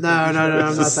kind of? No, I'm not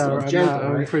that. I'm, gentle,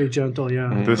 I'm right? pretty gentle.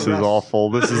 Yeah. This is awful.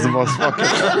 This is the most fucking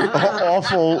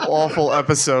awful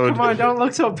episode Come on, don't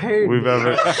look so pained. we've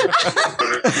ever.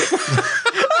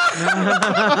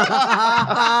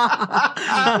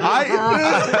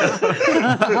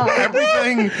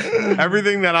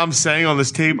 Everything that I'm saying on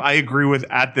this tape, I agree with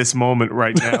at this moment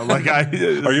right now. Like Are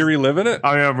you reliving it?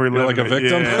 I am reliving. You're like a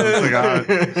victim? Yeah,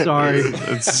 it's like, Sorry.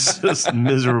 it's just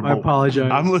miserable. I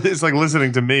apologize. It's like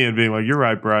listening to me and being like, "You're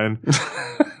right, Brian."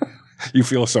 You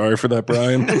feel sorry for that,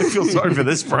 Brian? I feel sorry for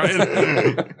this, Brian.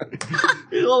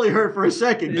 It only hurt for a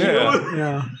second.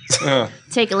 Yeah. Yeah.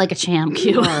 Take it like a champ,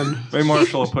 Q. Ray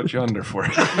Marshall will put you under for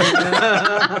it.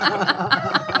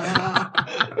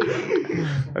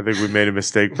 I think we made a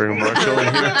mistake bringing Marshall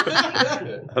in here.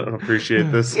 I don't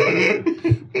appreciate this.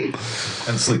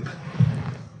 And sleep.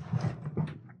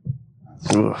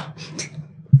 Ugh.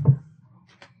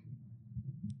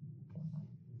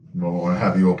 We'll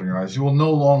have you open your eyes. You will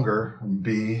no longer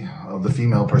be of the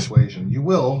female persuasion. You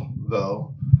will,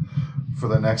 though, for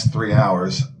the next 3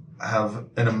 hours, have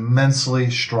an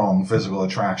immensely strong physical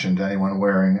attraction to anyone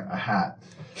wearing a hat.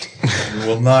 You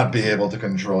will not be able to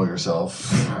control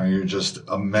yourself. You're just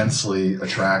immensely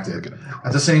attracted.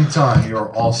 At the same time, you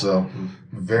are also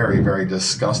very, very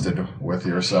disgusted with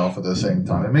yourself at the same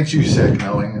time. It makes you sick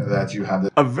knowing that you have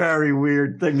this. A very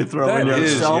weird thing to throw That in there.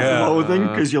 is, Self-loathing yeah.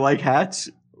 because you like hats.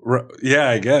 Yeah,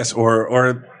 I guess.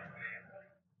 Or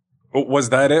was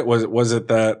that it? Was it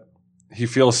that he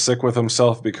feels sick with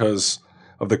himself because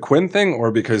of the Quinn thing,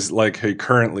 or because like he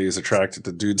currently is attracted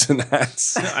to dudes in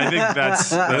hats? I think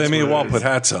that's I mean, what Walt it is. put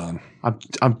hats on.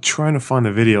 I'm trying to find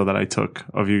the video that I took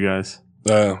of you guys.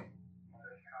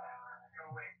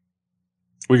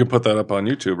 We can put that up on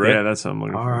YouTube, right? Yeah, that's what I'm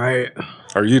looking All for. right.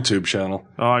 Our YouTube channel.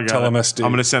 Oh, I got Tell it. MSD.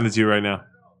 I'm going to send it to you right now.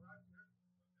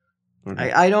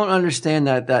 Okay. I don't understand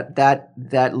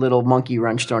that little monkey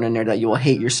wrench thrown in there that you will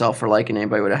hate yourself for liking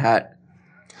anybody with a hat.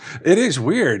 It is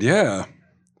weird, yeah.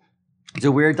 It's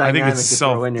a weird I dynamic think it's to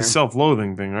throw in there.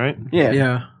 self-loathing thing, right? Yeah.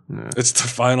 Yeah. It's the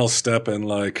final step in his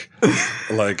plan. I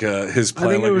think Like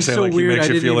it you're was saying, so like he weird, makes I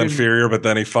you didn't feel even- inferior, but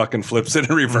then he fucking flips it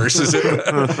and reverses it.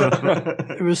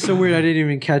 It was so weird. I didn't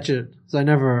even catch it. 'Cause I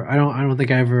don't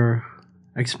think I ever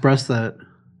expressed that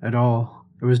at all.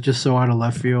 It was just so out of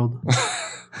left field.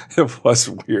 It was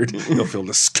weird. You'll feel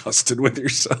disgusted with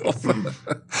yourself.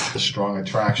 A strong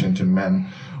attraction to men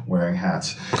wearing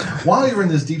hats. While you're in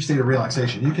this deep state of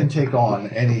relaxation, you can take on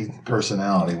any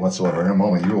personality whatsoever. In a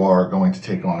moment, you are going to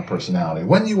take on a personality.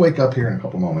 When you wake up here in a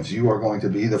couple moments, you are going to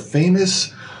be the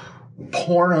famous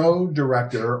porno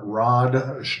director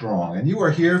Rod Strong. And you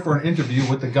are here for an interview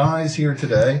with the guys here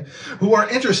today who are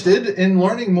interested in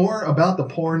learning more about the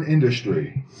porn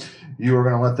industry. You are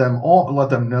going to let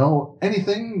them know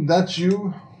anything that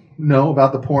you know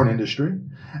about the porn industry.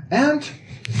 And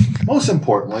most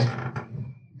importantly,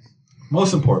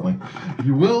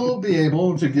 you will be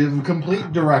able to give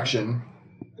complete direction.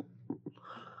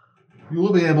 You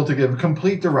will be able to give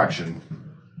complete direction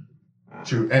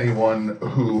to anyone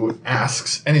who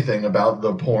asks anything about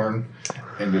the porn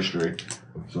industry.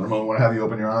 So in a moment, I want to have you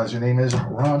open your eyes. Your name is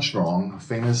Rod Strong,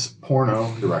 famous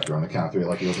porno director. On the count of three, I'd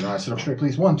like you to open your eyes. Sit up straight,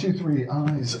 please. 1, 2, 3.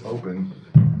 Eyes open.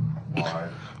 Wide.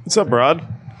 What's up, Rod?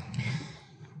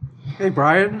 Hey,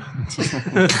 Brian.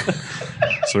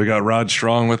 So we got Rod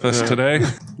Strong with us today.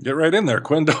 Get right in there,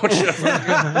 Quinn, don't you? You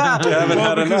haven't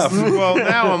had enough. Well,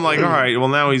 now I'm like, all right. Well,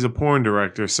 now he's a porn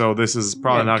director, so this is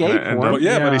probably not going to end porn. up.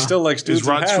 Yeah, but he still likes dudes Is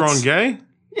Rod in hats. Strong gay?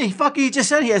 Yeah, he just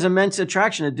said he has immense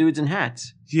attraction to dudes in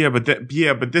hats. Yeah, but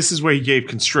this is where he gave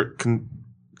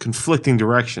conflicting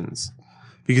directions.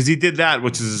 Because he did that,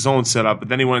 which is his own setup, but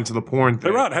then he went into the porn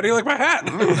thing. Hey, Rod, how do you like my hat?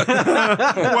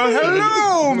 Well,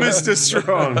 hello, Mr.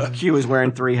 Strong. Q was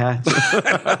wearing 3 hats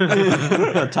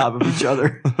on top of each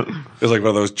other. It's like one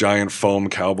of those giant foam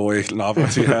cowboy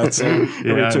novelty hats. When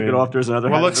he took it off, there's another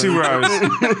Well, hat. let's see where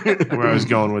I was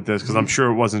going with this, because I'm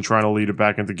sure it wasn't trying to lead it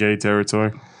back into gay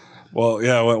territory. Well,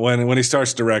 yeah, when he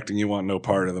starts directing, you want no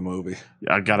part of the movie.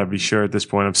 Yeah, I gotta be sure at this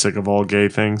point I'm sick of all gay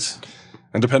things.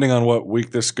 And depending on what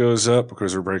week this goes up,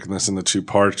 because we're breaking this into 2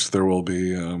 parts, there will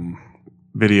be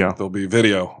Video. there'll be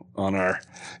video on our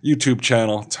YouTube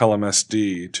channel, Tell 'em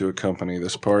SD, to accompany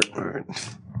this part.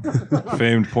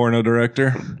 Famed porno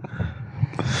director.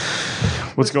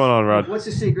 What's going on, Rod? What's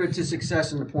the secret to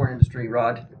success in the porn industry,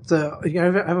 Rod? So I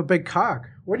have a big cock.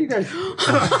 What do you guys?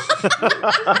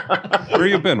 Where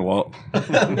you been, Walt?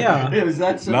 Yeah. Is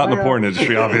that so? Not in the porn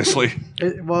industry, obviously.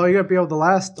 Well, you got to be able to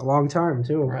last a long time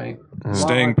too. Right.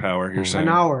 Staying power, you're saying.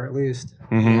 An hour at least.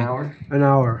 An hour? An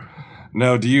hour.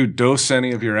 Now, do you dose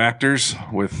any of your actors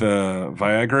with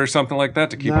Viagra or something like that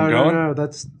to keep them going? No.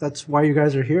 That's why you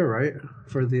guys are here, right?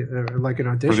 For the like an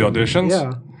audition. For the auditions?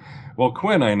 Yeah. Well,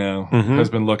 Quinn, I know, has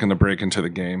been looking to break into the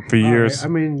game. For years. I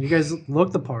mean, you guys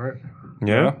look the part.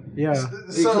 Yeah? Yeah.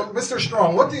 So, Mr.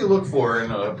 Strong, what do you look for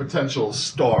in a potential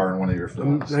star in one of your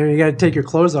films? I mean, you got to take your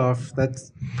clothes off.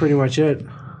 That's pretty much it.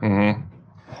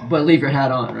 But leave your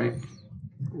hat on, right?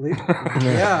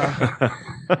 Yeah.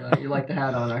 You like the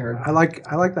hat on, I heard. I like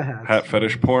the hat. Hat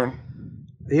fetish porn?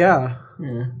 Yeah.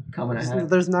 Yeah. Come in a hat.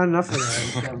 There's not enough of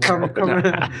that. Come in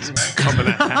a hat. Come in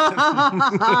a hat.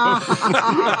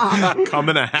 Come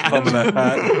in a hat. Come in a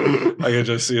hat. I could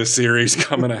just see a series,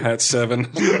 Come in a Hat 7.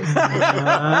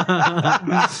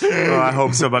 I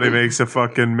hope somebody makes a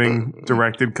fucking Ming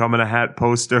directed Come in a Hat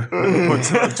poster. Puts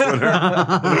it on Twitter.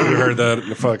 You heard that?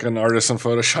 The fucking artists and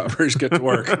photoshoppers get to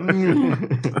work.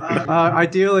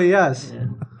 Ideally, yes.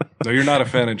 No, you're not a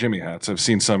fan of Jimmy hats. I've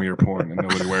seen some of your porn and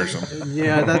nobody wears them.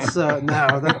 Yeah, that's no,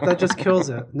 that just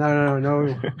kills it.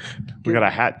 No. We got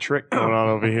a hat trick going on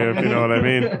over here, if you know what I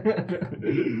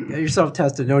mean. Get yourself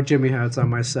tested. No Jimmy hats on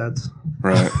my sets.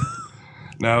 Right.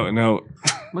 No.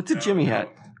 What's a Jimmy hat?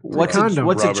 What's condom.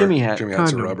 a Jimmy hat? Jimmy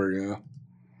hats are Condom. rubber, yeah.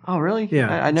 Oh, really?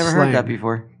 Yeah, I never slang. heard that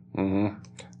before. Mm-hmm.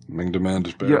 Ming demand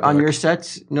is better. On your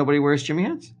sets, nobody wears Jimmy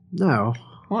hats? No.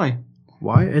 Why?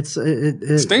 Why? It's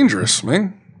dangerous,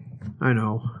 Ming. I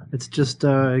know. It's just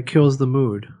it kills the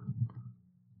mood.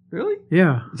 Really?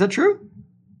 Yeah. Is that true?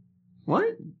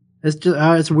 What? It's just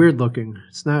it's weird looking.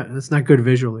 It's not good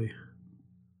visually.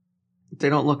 They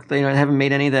don't look. They haven't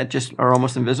made any that just are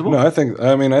almost invisible. No, I think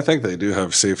they do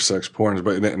have safe sex porns,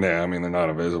 but they're not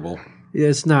invisible. Yeah,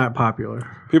 it's not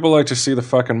popular. People like to see the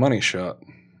fucking money shot.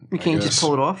 You can't just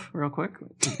pull it off real quick.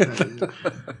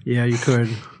 Yeah, you could.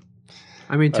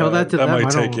 I mean, tell that to them. That might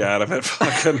take you out of it.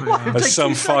 Fucking as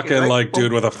some fucking like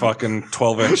dude with a fucking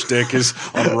 12-inch dick is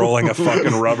unrolling a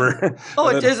fucking rubber. Oh,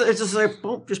 it's just like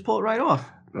boom, just pull it right off.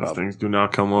 Those things do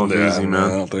not come off Yeah, easy, no, man. I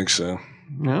don't think so.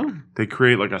 No. They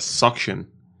create like a suction,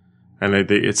 and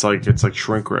it's like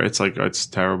shrink wrap. It's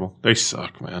terrible. They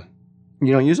suck, man.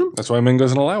 You don't use them? That's why Ming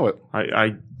doesn't allow it.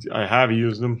 I have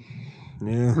used them.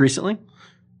 Yeah. Recently?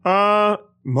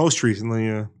 Most recently,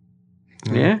 yeah.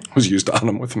 Yeah. Was used on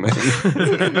him with me.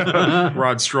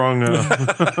 Rod Strong.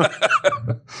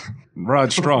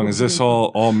 Rod Strong. Is this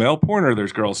all male porn, or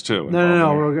there's girls too?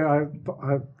 No. We're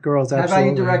girls. How about Absolutely.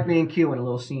 you direct me and Q in a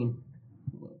little scene?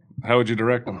 How would you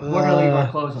direct them? We're gonna leave our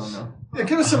clothes on though. Yeah,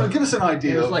 give us an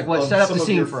idea. It was like, what, set up the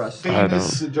scene for us.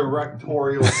 Famous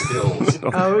directorial skills.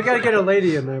 We got to get a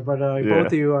lady in there, but both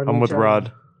of you are. I'm with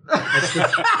Rod.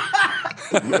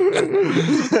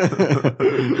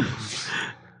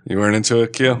 You weren't into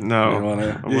it, Q?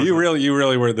 No. You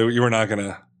really were. You were not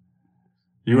gonna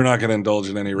indulge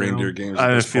in any reindeer games. I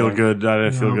didn't feel good. I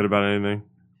didn't feel good about anything.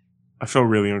 I felt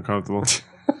really uncomfortable.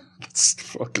 It's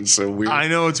fucking so weird. I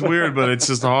know it's weird, but it's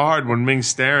just hard when Ming's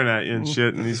staring at you and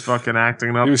shit, and he's fucking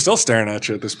acting up. He was still staring at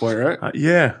you at this point, right?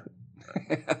 Yeah.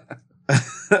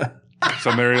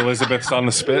 So Mary Elizabeth's on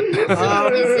the spit.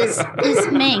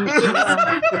 Is Ming.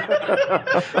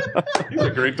 He's a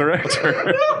great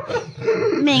director.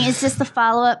 Ming, is this the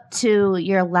follow-up to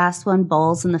your last one,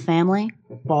 Balls in the Family?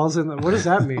 Balls in the. What does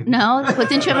that mean? No? But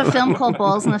didn't you have a film called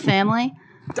Balls in the Family?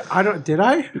 I don't. Did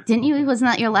I? Didn't you? Wasn't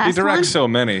that your last He directs one? so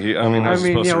many. I mean,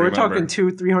 We're talking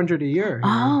 200-300 a year.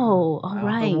 Oh, all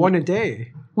right. One a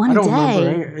day. One I don't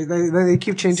day. remember. They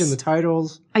keep changing the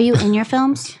titles. Are you in your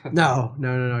films? No.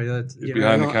 That's,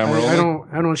 behind the camera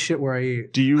I don't shit where I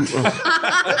eat. Do you?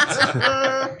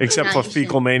 Except for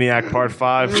Fecal Maniac Part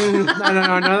 5. No,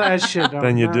 none of that shit.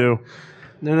 Then you do.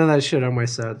 None of that shit on my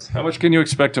sets. How much can you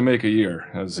expect to make a year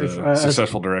as a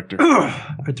successful director?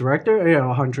 A director? Yeah,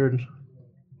 100.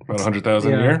 About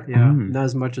 100,000 a year. Yeah, not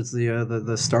as much as the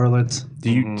starlets.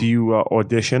 Do you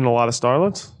audition a lot of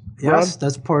starlets? Yes,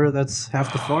 that's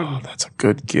half the fun. That's a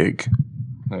good gig.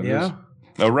 That Yeah. is.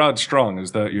 Now, Rod Strong,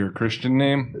 is that your Christian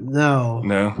name? No.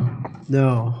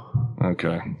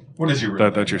 Okay. What is your real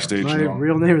name? That's your stage My name.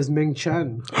 real name is Ming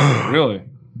Chen. Really?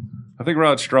 I think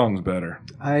Rod Strong's better.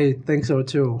 I think so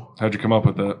too. How'd you come up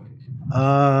with that?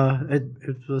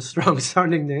 It's a strong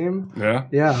sounding name. Yeah?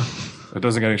 Yeah. It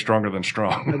doesn't get any stronger than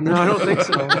strong. No, I don't think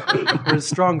so. It's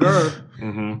stronger.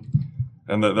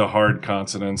 And the hard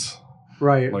consonants.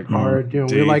 Right. Like hard. You know,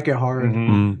 D. we like it hard.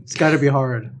 It's got to be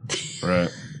hard. Right.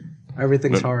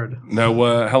 Everything's hard. Now,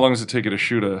 how long does it take you to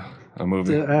shoot a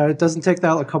movie? It doesn't take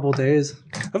that a couple days.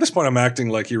 At this point, I'm acting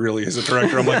like he really is a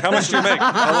director. I'm like, how much do you make?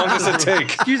 How long does it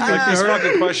take? Excuse me, Like these sir.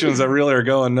 fucking questions that really are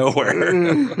going nowhere.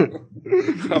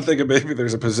 I'm thinking maybe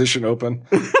there's a position open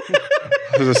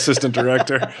as assistant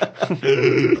director.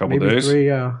 Couple Maybe days. 3,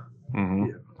 Have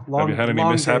you had any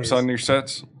long mishaps days. on your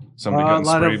sets? Somebody getting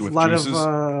sprayed with juices?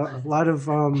 a lot of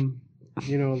not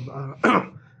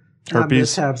Herpes?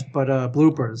 mishaps, but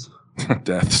bloopers.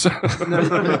 Deaths.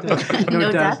 No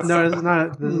deaths. deaths? No,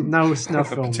 there's no snuff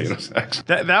films. Potato sacks.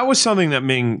 That was something that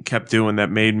Ming kept doing that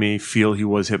made me feel he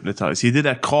was hypnotized. He did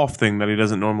that cough thing that he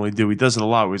doesn't normally do. He does it a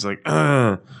lot where he's like,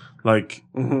 Like,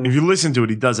 if you listen to it,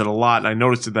 he does it a lot. And I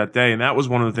noticed it that day. And that was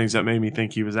one of the things that made me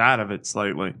think he was out of it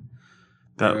slightly.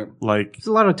 That, Right. like, There's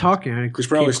a lot of talking. He's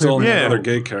probably still in Yeah. another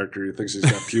gay character. He thinks he's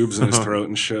got pubes in his throat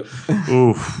and shit.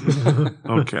 oof.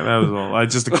 Okay, that was all.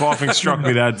 The coughing struck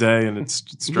me that day, and it's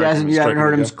You haven't striking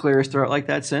heard him again. clear his throat like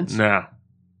that since? Nah.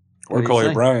 Or What do call you you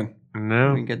say? Brian. What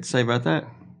No. do you get to say about that?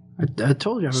 I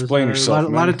told you. I was Explain yourself, a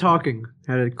lot man. of talking.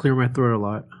 Had to clear my throat a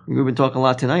lot. We've been talking a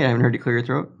lot tonight. I haven't heard you clear your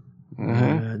throat.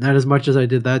 Not as much as I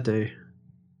did that day.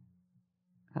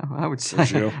 I would you?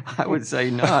 say. I would say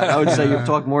not. I would say you've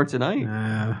talked more tonight.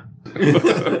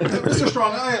 Mr.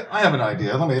 Strong, I have an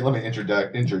idea. Let me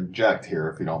interject here,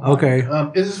 if you don't mind. Okay.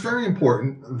 It is very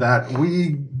important that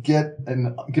we give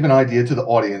an idea to the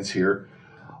audience here,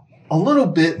 a little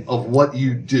bit of what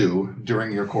you do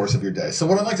during your course of your day. So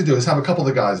what I'd like to do is have a couple of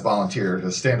the guys volunteer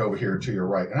to stand over here to your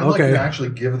right, and I'd like you Okay. to actually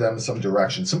give them some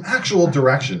direction, some actual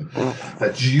direction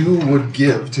that you would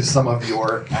give to some of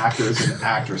your actors and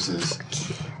actresses.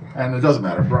 And it doesn't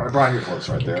matter, Brian, you're close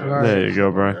right there. There you go,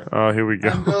 Brian. Oh, here we go.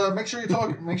 And make sure you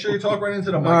talk. Make sure you talk right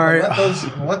into the mic. All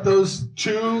right. Let those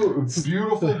two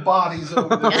beautiful bodies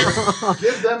over there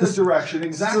give them the direction It's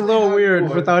exactly. a little how you weird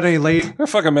would. without any late. I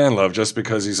fucking man love just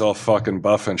because he's all fucking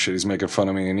buff and shit. He's making fun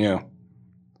of me and you.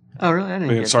 Oh, really? I didn't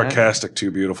Being get sarcastic,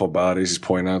 two beautiful bodies. He's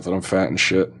pointing out that I'm fat and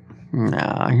shit. that.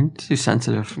 Nah, you're too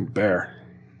sensitive. Bear.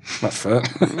 Not fat.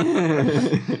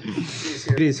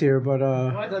 He's here, but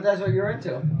I thought that's what you're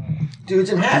into. Dudes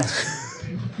in hats.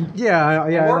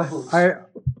 I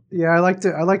like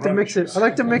to mix it. I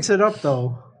like to mix it up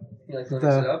though. You like to mix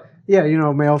it up? Yeah, you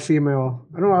know, male, female.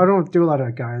 I don't do a lot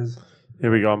of guys.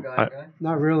 Here we go.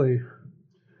 Not really.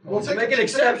 Well, take Make an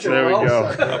exception. There we go.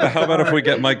 How about if we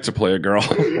get Mike to play a girl?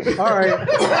 All right.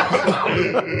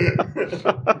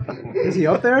 Is he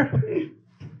up there?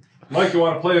 Mike, you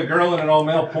want to play a girl in an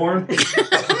all-male porn?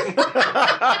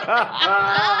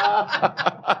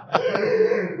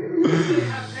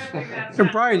 Hey,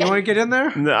 Brian, you want to get in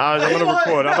there? No, I'm gonna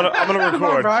record. I'm gonna Come on,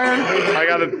 record. Brian. I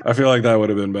gotta. I feel like that would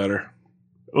have been better.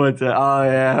 What's that? Oh,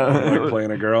 yeah. Like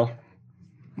playing a girl.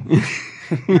 You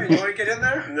want to get in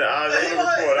there? No,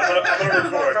 I'm gonna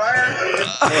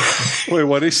record. Wait,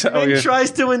 what did he say? Oh, He yeah.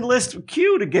 tries to enlist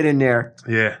Q to get in there.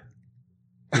 Yeah.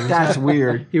 That's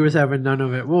weird. He was having none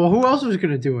of it. Well, who else was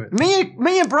going to do it?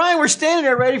 Me and Brian were standing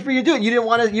there ready for you to do it. You didn't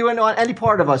want any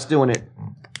part of us doing it.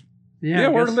 Yeah, I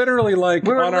we're guess- literally like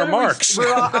We were on our literally- marks.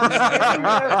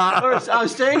 I'm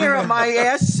standing there at my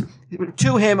ass,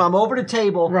 to him. I'm over the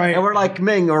table, Right. and we're like,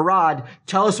 Ming or Rod,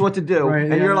 tell us what to do. Right,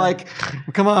 and yeah. you're like,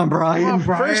 come on, Brian.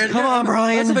 Come on,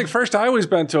 Brian. That's the thing. First, I was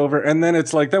bent over, and then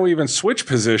it's like, then we even switch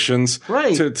positions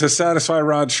Right. to satisfy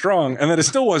Rod Strong, and then it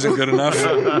still wasn't good enough.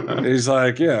 He's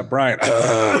like, yeah, Brian.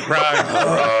 Brian.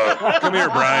 Come here,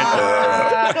 Brian.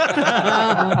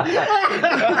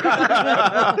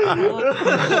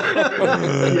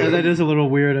 Yeah, that is a little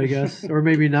weird, I guess, or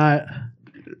maybe not.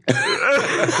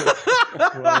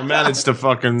 Well, I managed to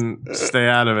fucking stay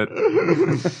out of it.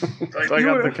 I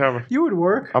got the cover. You would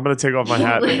work. I'm gonna take off my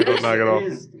hat and go knock it off.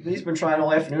 He's been trying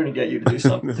all afternoon to get you to do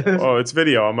something. Oh, it's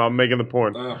video. I'm making the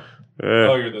porn. Oh,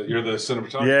 Yeah. you're the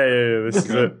cinematographer. Yeah. This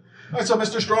is it. All right, so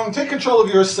Mr. Strong, take control of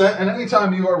your set, and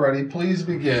anytime you are ready, please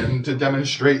begin to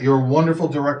demonstrate your wonderful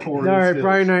directorial All right, skills.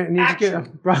 Brian, I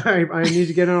need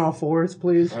to get on all fours,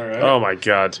 please. All right. Oh my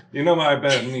god. You know my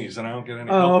bad knees, and I don't get any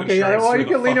Oh, health okay. insurance. Well, through you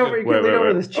the can lean over. You fucking- can lean over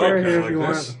wait. this chair Okay, here if like you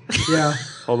this? want. Yeah.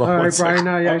 Hold on. All one right, second.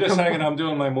 Brian. Yeah, I'm just come- hanging. I'm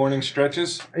doing my morning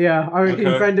stretches. Yeah, all right, Okay.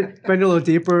 you bend a little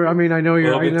deeper. I mean, I know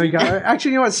you're. A I little know bit you got. deeper?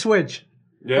 Actually, you know what? Switch.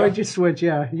 Yeah. Why don't you switch?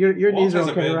 Yeah, your knees are Walt has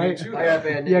a okay, bad knee, right? too. I got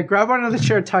bad Yeah, grab onto the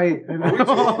chair tight.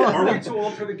 Are we too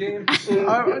old for the game?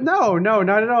 No, not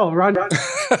at all. Ron,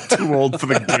 Too old for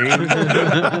the game.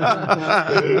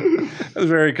 I was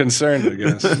very concerned, I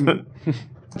guess.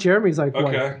 Jeremy's like,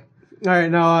 what? Okay. All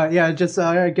right, now, just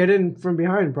get in from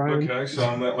behind, Brian. Okay, so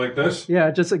I'm like this?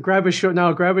 Yeah, just grab his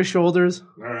grab his shoulders.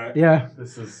 All right. Yeah,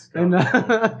 This is. and all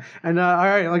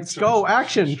right, let's go.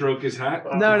 Action. Stroke his hat?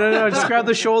 No, just grab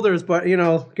the shoulders, but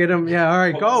get him. Yeah, all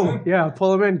right, Pull him go. in? Yeah,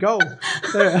 pull him in. Go.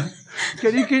 There.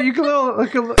 You can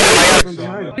look from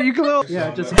behind. You can little.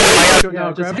 Yeah, just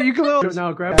now grab. You can little.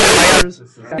 Now grab the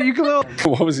shoulders. You can little.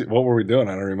 What were we doing?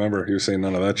 I don't remember. He was saying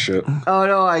none of that shit. Oh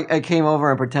no, I came over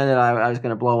and pretended I was going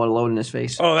to blow a load in his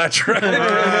face. Oh, that's right.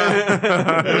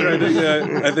 I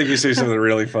think you see something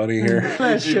really funny here.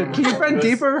 That shit. Can you bend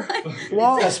deeper?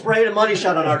 Wall. I sprayed a money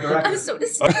shot on our director. I'm so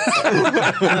disgusted.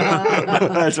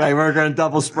 That's right. We're going to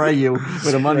double spray you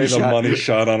with a money Made a shot. money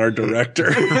shot on our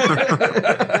director.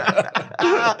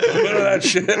 None of that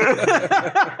shit.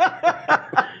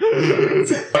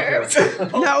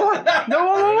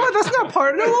 No, that's not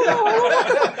part. No.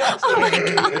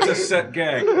 It's a set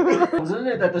gag. Wasn't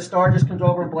it that the star just comes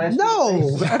over and blasts you in the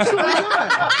No, face? absolutely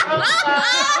not.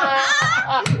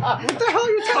 What the hell are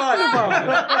you talking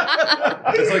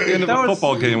about? It's like the end of That a was-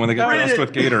 football game when they get doused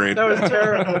with Gatorade. That was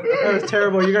terrible. That was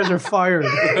terrible. You guys are fired.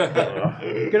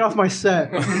 Get off my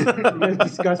set. You guys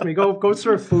disgust me. Go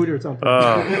serve food or something.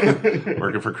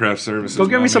 Working for craft services. Go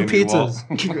get me not some Andy Wall.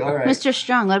 pizzas. All right. Mr.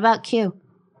 Strong, what about Q?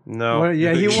 No. Well,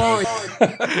 yeah, he won't.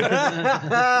 Fucking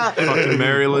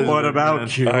Mary Liz. What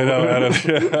about you? I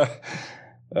know,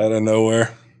 out of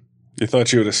nowhere. You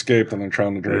thought you would escape, and they're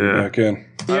trying to drag you Yeah. back in.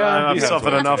 Yeah. I've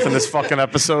suffered enough in this fucking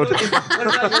episode.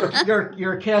 What about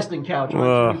your casting couch?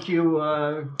 Why don't you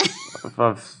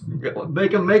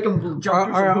make him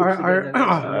jump through some hoops to get in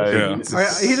there? Yeah. He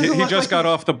doesn't He look just got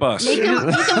off the bus. Make him earn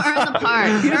the part.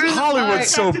 Earn the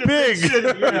Hollywood's part. so big. He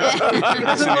doesn't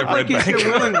look like he's here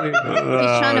willingly. He's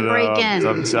trying to break in.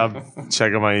 I'm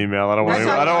checking my email. I don't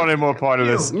want any more part of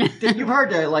this. You've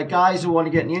heard that, like guys who want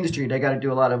to get in the industry, they got to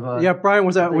do a lot of. Yeah, Brian,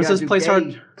 was they this gotta do place gay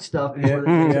hard? stuff? before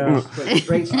they Yeah.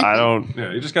 straight stuff. I don't.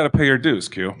 Yeah, you just got to pay your dues,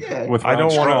 Q. Yeah. With I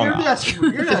don't Ron wanna-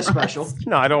 Strong. You're not special.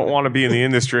 No, I don't want to be in the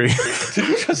industry. Did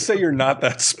you just say you're not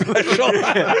that special?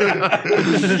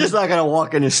 You're just not gonna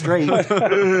walk in it straight.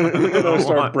 Gonna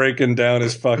start breaking down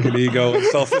his fucking ego and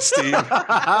self-esteem.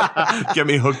 Get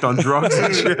me hooked on drugs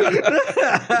and shit.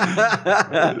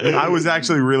 I was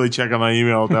actually really checking my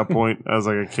email at that point. I was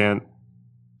like, I can't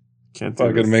do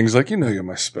Fucking this. Ming's like, you know you're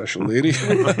my special lady.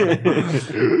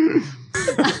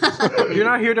 You're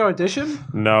not here to audition?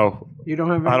 No, You don't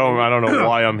have. I don't know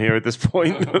why I'm here at this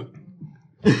point.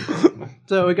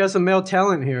 So we got some male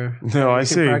talent here. No, I We can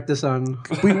see. practice on.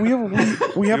 We have You a want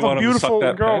him to beautiful suck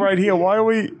that girl pen? right here. Why are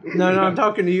we? No, I'm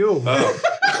talking to you.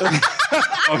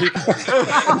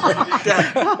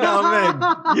 No,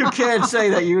 man, you can't say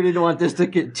that you didn't want this to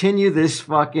continue. This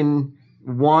fucking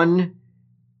one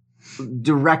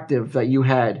directive that you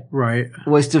had Right.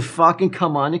 was to fucking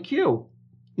come on the queue.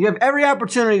 You have every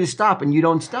opportunity to stop, and you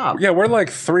don't stop. Yeah, we're like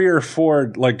 3 or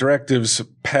 4 like directives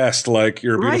past like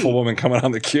you're a beautiful Right. woman coming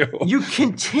on the queue. You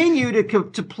continue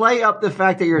to play up the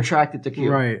fact that you're attracted to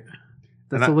Q. Right.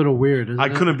 That's And a little weird. Isn't I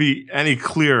it? couldn't be any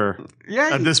clearer Yeah.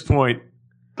 at this point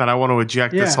that I want to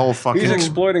eject this Yeah. whole fucking. He's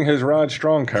exploiting his Rod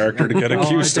Strong character to get a Oh,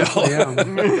 Q I still. definitely am.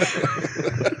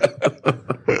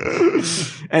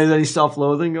 And is any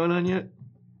self-loathing going on yet?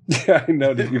 Yeah, I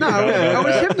know. Did you No, I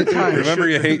was hypnotized. Remember,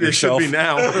 you hate yourself. Should be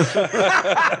now.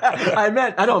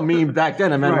 I don't mean back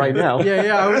then. I meant right now.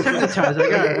 Yeah, I was hypnotized.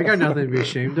 I got nothing to be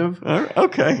ashamed of.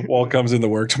 Okay. Walt comes into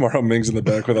work tomorrow. Ming's in the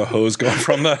back with a hose going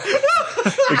from the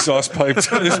exhaust pipe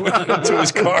to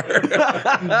his car.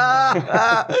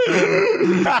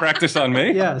 Practice on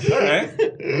me? Yes. All right.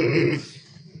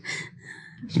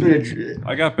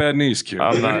 I got bad knees, Q.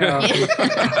 I'm not. You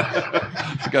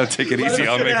got to take it easy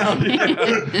on me.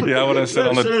 Yeah, I want to sit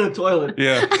on Sit in the toilet.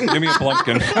 Yeah, give me a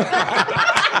Blumpkin.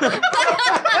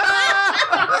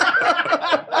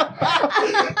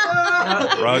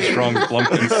 Rod Strong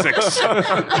Blumpkin 6.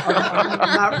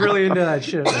 I'm not really into that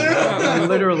shit. I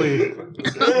literally.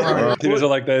 He doesn't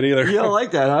like that either. You don't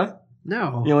like that, huh?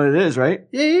 No. You know what it is, right?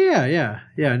 Yeah.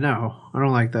 No, I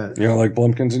don't like that. You don't like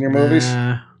Blumpkins in your movies?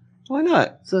 Why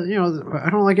not? So I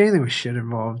don't like anything with shit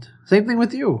involved. Same thing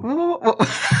with you.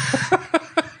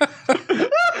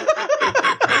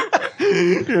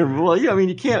 Well, yeah, I mean,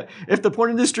 you can't. If the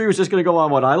porn industry was just going to go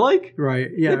on what I like, right?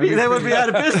 Yeah, they would be out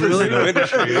of business. Really? It'd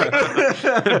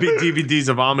be DVDs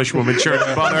of Amish women churning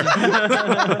butter.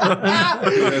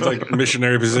 It's like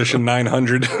missionary position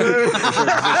 900. Position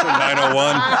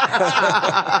 901.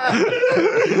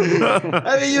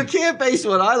 I mean, you can't base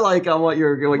what I like on what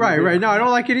you're going. Right. No, I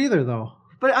don't like it either, though.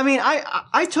 But I mean,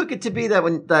 I took it to be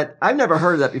that I've never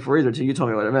heard of that before either. Till you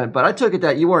told me what it meant. But I took it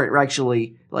that you weren't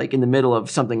actually like in the middle of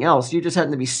something else. You just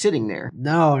happened to be sitting there.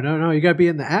 No. You got to be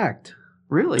in the act.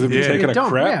 Really? Have you taken a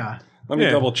crap? Yeah. Let me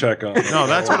double check on it. No,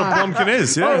 that's what a Blumpkin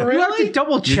is. Yeah. Oh, really? You have to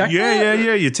double check. Yeah.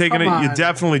 You're taking Come it. on. You're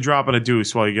definitely dropping a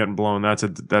deuce while you're getting blown. That's a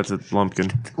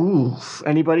Blumpkin. Ooh.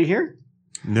 Anybody here?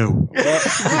 No.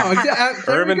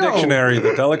 Urban Dictionary: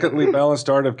 the delicately balanced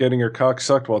art of getting your cock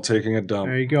sucked while taking a dump.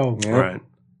 There you go. Yep. All right.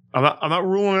 I'm not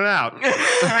ruling it out, but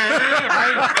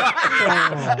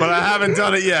I haven't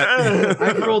done it yet.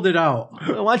 I've ruled it out.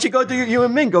 Why don't you go do you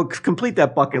and Ming go complete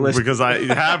that bucket list? Because I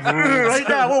have ruled. Right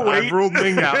now, we'll wait. I've ruled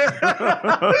Ming out.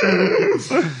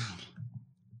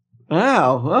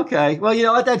 Oh, okay. Well, you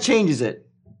know what? That changes it.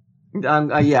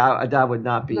 Yeah, that would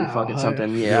not be fucking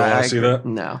something. Yeah, You don't wanna see that?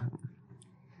 No,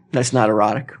 that's not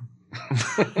erotic.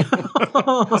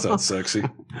 Sounds sexy.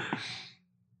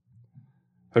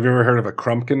 Have you ever heard of a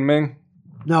crumpkin, Ming?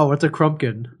 No, what's a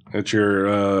crumpkin? It's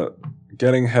your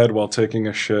getting head while taking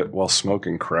a shit while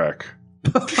smoking crack. I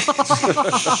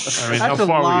mean, how That's a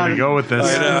far are we lot. going to go with this?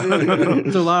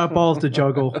 It's a lot of balls to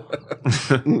juggle.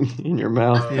 In your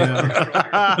mouth. Yeah.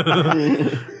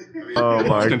 Oh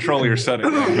my! Control your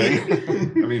setting,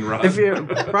 Ming. I mean, Rod.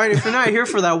 Brian, if you're not here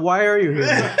for that, why are you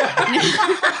here?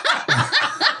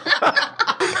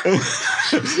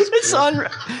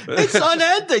 It's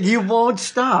unending. You won't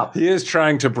stop. He is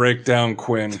trying to break down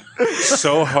Quinn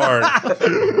so hard.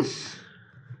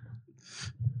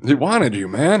 He wanted you,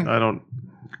 man. I don't.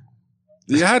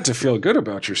 You had to feel good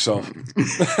about yourself. Me? You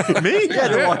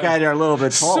had to walk out there a little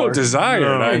bit So taller. desired,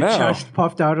 No. I know. Chest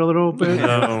puffed out a little bit.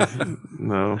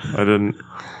 No, I didn't.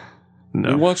 He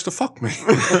No, wants to fuck me.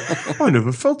 I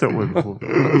never felt that way before.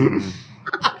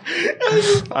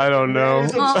 I don't know.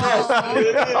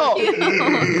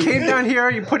 Came down here,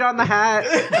 you put on the hat.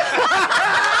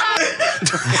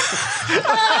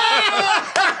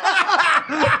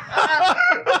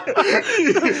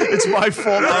 It's my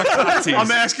fault.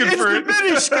 I'm asking for it.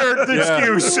 Miniskirt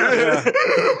Excuse.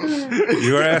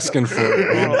 You were asking for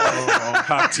it.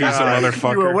 Cock tease a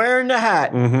motherfucker. You were wearing the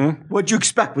hat. Mm-hmm. What'd you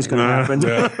expect was going to happen?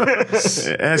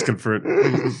 Asking for it.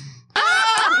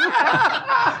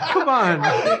 Come on.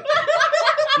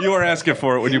 You were asking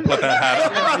for it when you put that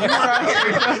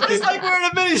hat on. It's like wearing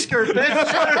a miniskirt,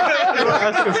 bitch.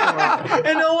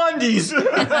 And no undies.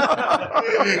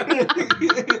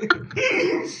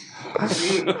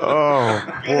 Oh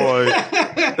boy!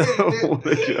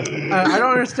 I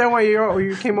don't understand why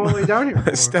you came all the way down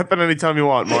here. Step in anytime you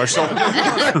want, Marshall.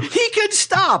 He could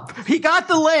stop. He got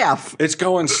the laugh. It's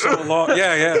going so long.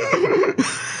 Yeah.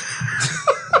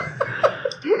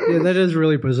 Yeah, that is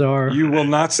really bizarre. You will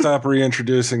not stop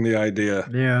reintroducing the idea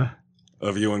Yeah.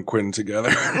 of you and Quinn together.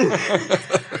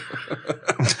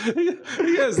 He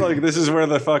is like, this is where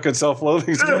the fucking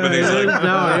self-loathing's coming. He's like,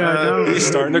 No. he's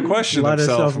starting to question A lot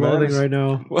himself, of self-loathing man. right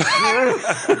now.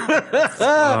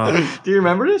 Do you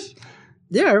remember this?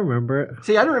 Yeah, I remember it.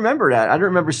 See, I don't remember that. I don't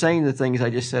remember saying the things I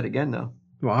just said again, though.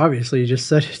 Well, obviously, you just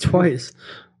said it twice.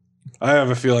 I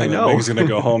have a feeling that Ming's gonna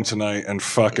go home tonight and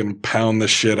fucking pound the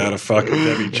shit out of fucking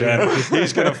Debbie Chen.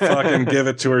 He's gonna fucking give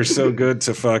it to her so good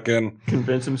to fucking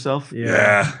convince himself.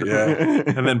 Yeah.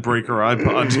 And then break her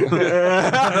iPod.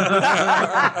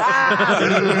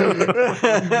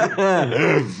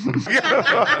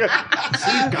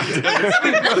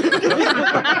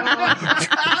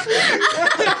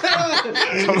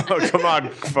 Come on,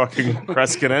 fucking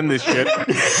Kreskin, end this shit.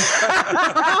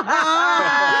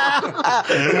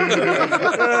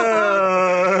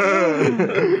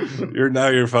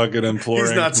 You're fucking imploring.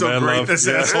 He's not so man great, love. this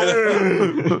Yeah. asshole.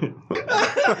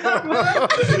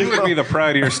 He would be the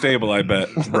pride of your stable, I bet,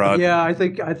 Rod. Yeah, I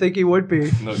think he would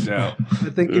be. No doubt. I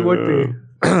think he would be.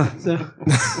 So,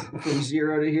 From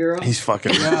zero to hero. He's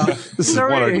fucking. yeah. This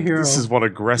is one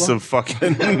aggressive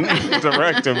fucking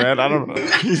director, man. I don't know.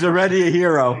 He's already a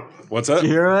hero. What's that? Did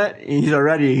you hear it? He's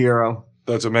already a hero.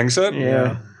 That's what Ming said?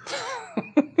 Yeah.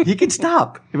 He can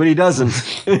stop, but he doesn't.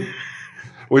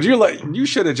 Would you you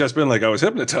should have just been like, I was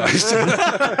hypnotized.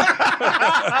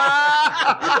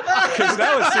 Because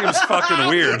now it seems fucking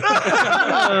weird.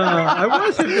 I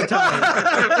was hypnotized.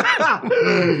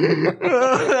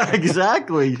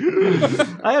 Exactly.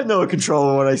 I have no control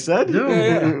of what I said.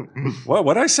 No.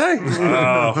 What'd I say?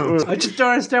 Oh. I just don't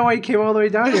understand why you came all the way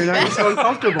down here. Now you're so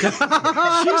uncomfortable. Jesus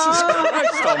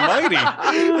Christ almighty.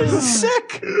 This is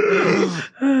sick.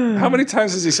 How many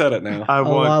times has he said it now? A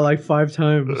lot, like 5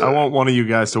 times. I want one of you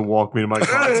guys to walk me to my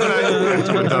car tonight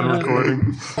after we're done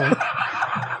recording.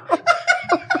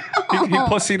 He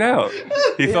pussied out.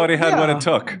 He thought he had what it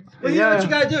took. Well, you know what you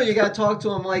gotta do? You gotta talk to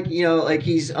him like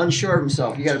he's unsure of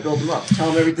himself. You gotta build him up. Tell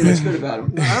him everything that's good about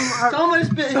him. Tell him what his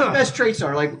best traits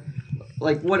are. Like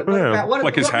what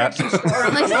Like his what hat. makes him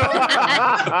smart?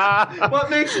 What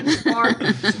makes him smart?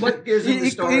 What gives him the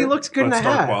star? He looks good in a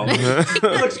Star hat. quality. He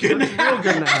looks good. Real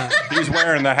good in a hat. He's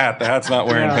wearing the hat. The hat's not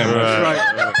wearing him.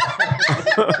 Right.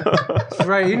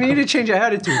 Right. You need to change your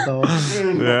attitude, though.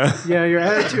 Yeah. Yeah, your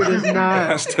attitude is not.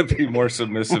 Has to be more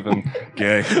submissive and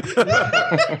gay.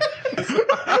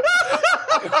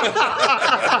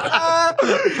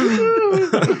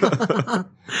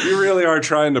 You really are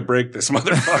trying to break this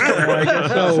motherfucker. I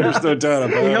guess so. There's no doubt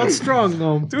about He it. held strong,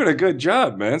 though. Doing a good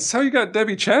job, man. That's how you got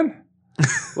Debbie Chen.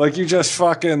 Like you just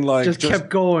fucking Just kept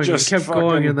going, just kept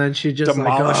going, and then she just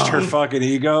demolished like, her fucking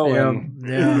ego and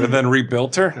then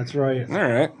rebuilt her. That's right. All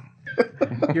right.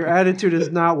 Your attitude is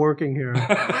not working here.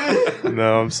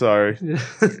 No, I'm sorry.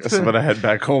 Guess I'm gonna head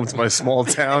back home to my small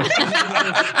town.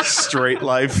 Straight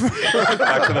life.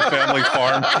 Back to the family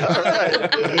farm.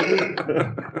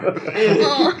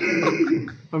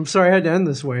 I'm sorry I had to end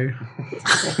this way.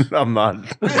 I'm not.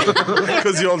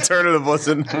 Because the alternative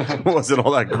wasn't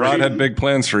all that Rod great. had big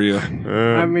plans for you.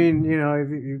 I mean, if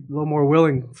you're a little more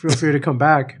willing, feel free to come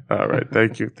back. All right,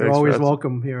 thank you. You're Thanks, always Rod.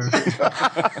 welcome here.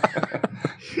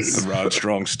 The Rod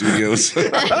Strong Studios.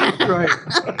 Right.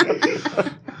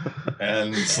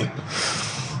 And sleep.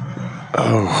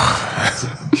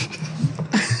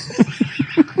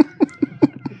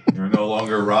 You're no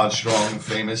longer Rod Strong,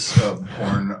 famous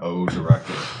porno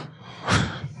director.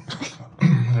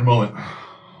 In a moment,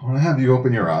 I want to have you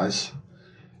open your eyes.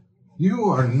 You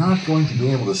are not going to be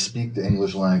able to speak the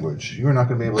English language. You are not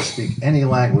going to be able to speak any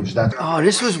language that. Oh,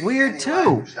 this was weird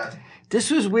too. This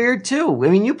was weird too. I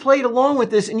mean, you played along with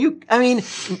this, and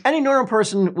any normal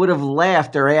person would have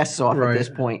laughed their ass off at this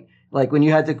point. Like when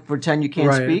you had to pretend you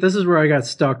can't speak. This is where I got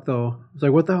stuck, though. I was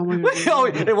like, what the hell am I gonna do? Oh,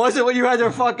 it wasn't when you had to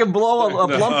fucking blow a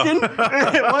Blumpkin.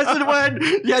 It wasn't when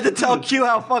you had to tell Q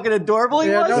how fucking adorable he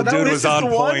was. no, The dude This was is on the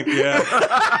one. point. Yeah.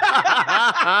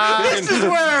 This is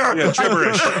where. Yeah,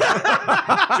 gibberish.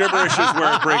 Gibberish is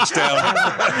where it breaks down.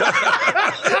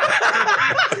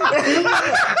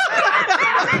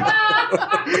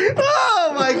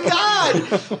 Oh my god!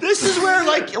 This is where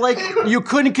like you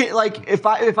couldn't if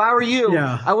I were you,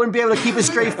 I wouldn't be able to keep a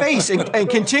straight face and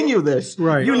continue this.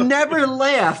 Right. You never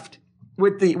laughed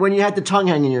when you had the tongue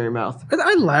hanging in your mouth.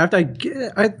 I laughed.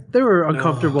 They were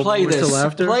uncomfortable. Play with this. the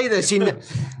laughter. Play this.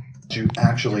 You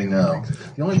actually know.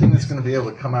 The only thing that's going to be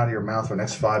able to come out of your mouth for the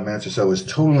next 5 minutes or so is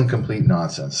total and complete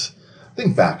nonsense.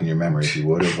 Think back in your memory, if you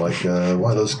would, of like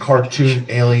one of those cartoon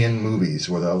alien movies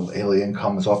where the alien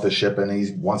comes off the ship and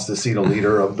he wants to see the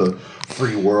leader of the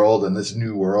free world and this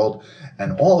new world,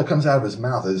 and all that comes out of his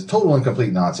mouth is total and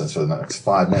complete nonsense for the next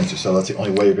 5 minutes or so. That's the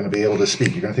only way you're going to be able to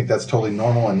speak. You're going to think that's totally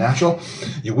normal and natural.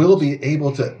 You will be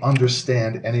able to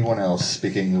understand anyone else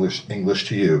speaking English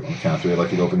to you. On the count of 3, I'd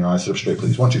like you to open your eyes up straight,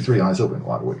 please. 1, 2, 3, eyes open.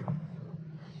 Wide awake.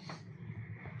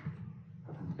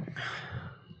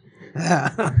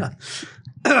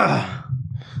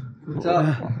 What's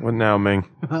up? What now, Ming?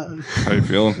 How you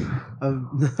feeling?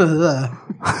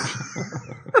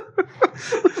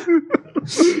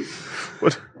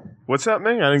 What's that,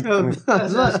 Ming? I didn't.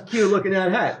 That's cute looking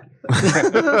at hat.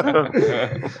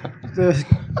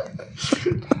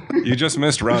 You just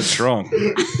missed Rod Strong.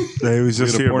 Yeah, he was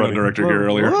just a here, porno buddy. director here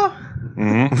earlier.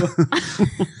 An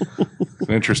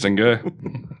interesting guy.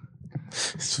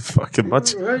 It's fucking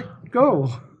nuts. All right,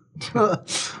 go.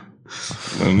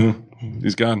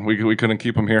 He's gone. We couldn't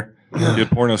keep him here. He had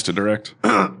pornos to direct.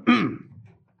 I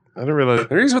didn't realize.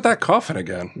 There he's with that coughing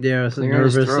again. Yeah, it's a Clear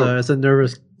his nervous. throat. It's a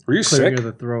nervous. Were you clearing sick? of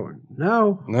the throat.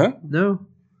 No, No? no,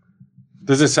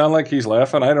 Does it sound like he's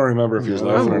laughing? I don't remember if he was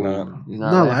laughing or not. He's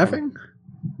not laughing.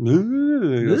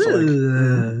 It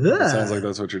sounds like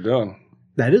that's what you're doing.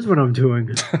 That is what I'm doing.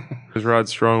 Because Rod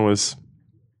Strong was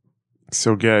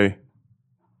so gay.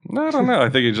 No, I don't know. I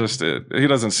think he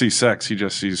doesn't see sex. He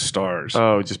just sees stars.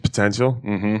 Oh, just potential?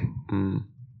 Mm-hmm.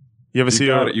 You ever see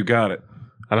got it. You got it.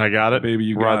 And I got it? Baby,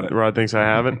 you Rod, got it. Rod thinks I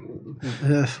have it?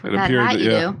 It That appeared hat that,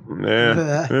 you yeah.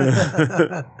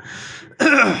 do.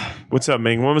 Yeah. What's up,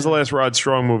 Ming? When was the last Rod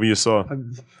Strong movie you saw?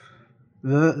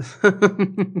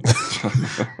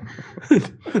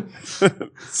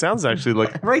 Sounds actually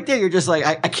like... Right there, you're just like,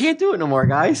 I can't do it no more,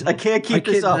 guys. I can't keep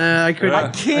this up. I couldn't. I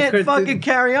can't fucking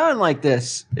carry on like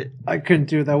this. I couldn't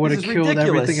do that. I would have This is killed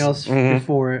ridiculous. everything else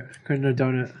before it. Couldn't have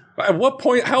done it. At what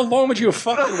point? How long would you have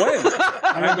fucking went?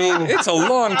 I mean, it's a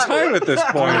long time at this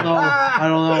point. I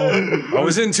don't know. I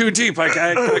was in too deep. I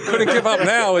couldn't give up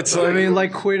now. It's like, I mean,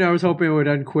 like Queen, I was hoping it would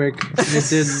end quick. And it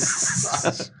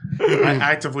didn't. I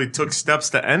actively took steps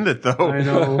to end it, though. I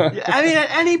know. I mean, at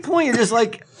any point, you're just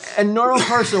like, a normal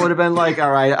person would have been like, all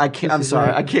right, I can't, I'm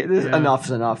sorry, I can't, this,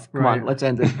 enough's enough. Come on, let's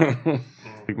end it.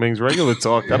 Ming's regular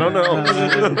talk. I don't know.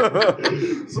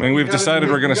 I mean, we've decided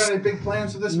we're going got to... any big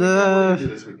plans for this weekend? What do you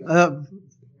do this weekend?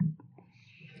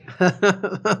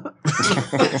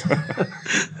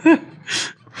 What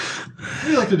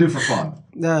do you like to do for fun?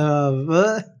 Do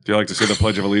you like to say the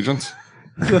Pledge of Allegiance?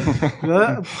 You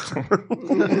know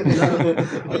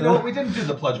what? We didn't do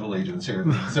the Pledge of Allegiance here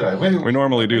today. We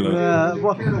normally do that.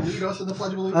 Would you care to lead us in the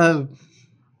Pledge of Allegiance?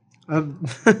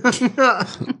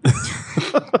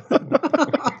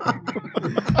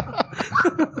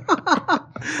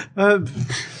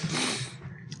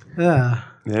 Yeah.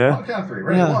 I'll count three.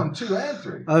 Ready? Yeah. 1, 2, and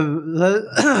 3.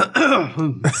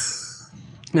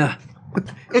 Yeah.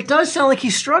 It does sound like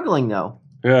he's struggling, though.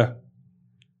 Yeah.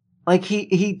 Like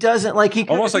he doesn't like he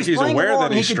could, Almost if like he's playing aware along,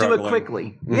 that he's he could do struggling. it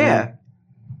quickly. Mhm. Yeah,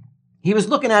 he was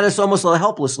looking at us almost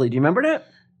helplessly. Do you remember that?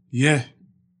 Yeah.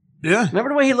 Yeah. Remember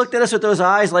the way he looked at us with those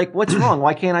eyes? Like, what's wrong?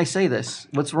 Why can't I say this?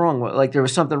 What's wrong? Like there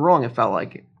was something wrong. It felt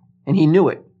like it, and he knew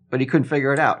it, but he couldn't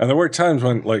figure it out. And there were times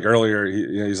when, like earlier,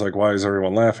 he's like, "Why is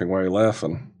everyone laughing? Why are you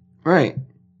laughing?" Right.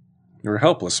 You were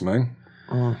helpless, man.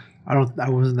 I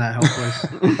wasn't that helpless.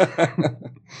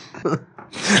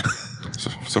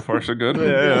 So far, so good.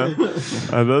 Yeah.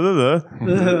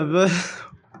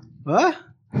 What?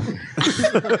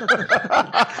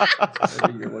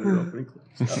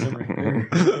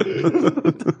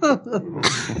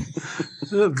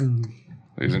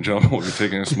 Ladies and gentlemen, we'll be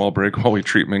taking a small break while we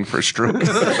treat Ming for a stroke. Give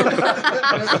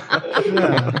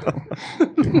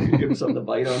him something to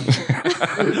bite on.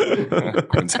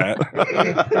 Quinn's hat.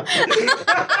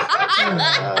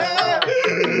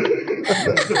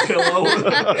 Pillow.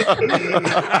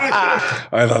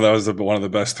 I thought that was one of the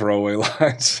best throwaway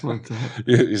lines.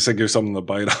 You said give something to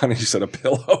bite on, and you said a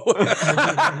pillow.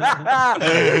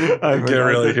 I can't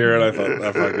really hear it. I thought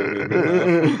that fucking made me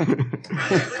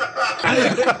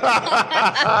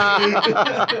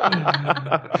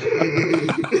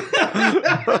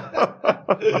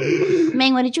laugh.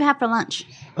 Ming, what did you have for lunch?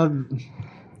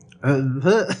 Are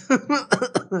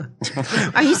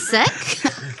you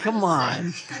sick? Come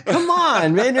on,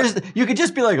 man. You could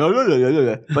just be like,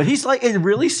 but he's like, it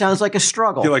really sounds like a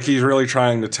struggle. Like he's really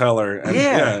trying to tell her, and,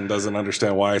 Yeah. and doesn't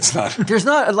understand why it's not. There's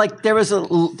not like there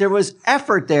was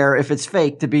effort there. If it's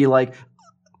fake, to be like,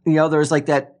 there's like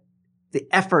the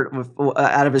effort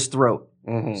out of his throat.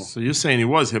 Mm-hmm. So you're saying he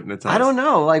was hypnotized? I don't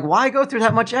know. Like, why go through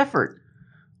that much effort?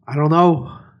 I don't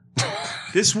know.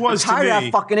 This was I'm tired to of me.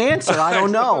 that fucking answer. I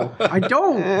don't know. I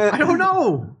don't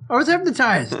know. I was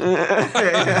hypnotized.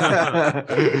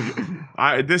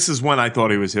 This is when I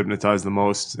thought he was hypnotized the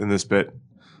most in this bit.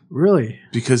 Really?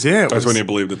 Because That's when you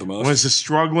believed it the It most. was the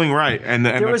struggling, right? And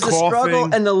the There was a coughing. struggle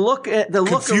and the look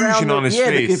Confusion around on his the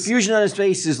face. confusion on his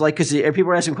face is like because people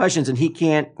are asking questions and he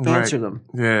can't answer them.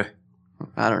 Yeah.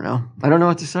 I don't know. I don't know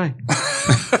what to say.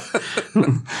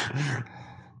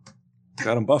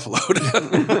 Got him buffaloed.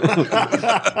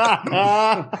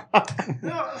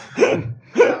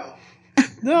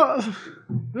 No.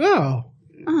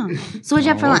 Oh. So what'd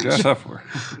you have for What'd lunch? you have for?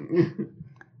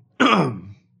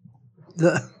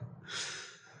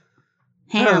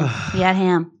 Ham. We had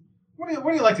ham. What do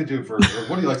you like to do for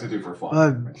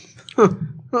fun?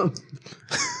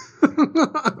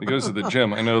 He goes to the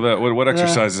gym. I know that. What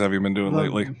exercises have you been doing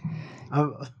lately?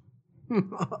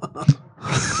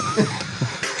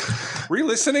 Were you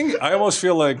listening? I almost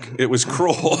feel like it was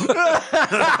cruel. It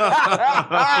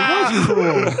was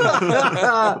cruel.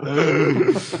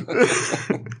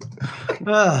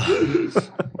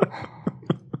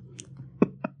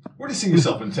 Where do you see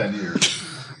yourself in 10 years?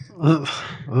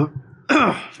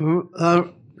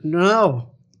 No.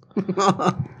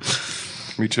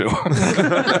 Me too. So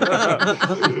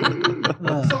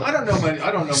I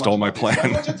don't know. Stole my much about plan.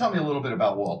 Why don't you tell me a little bit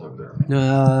about Walt over there?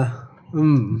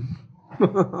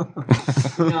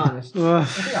 Be honest.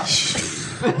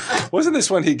 Wasn't this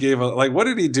when he gave what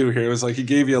did he do here? It was like he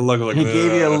gave you a look like He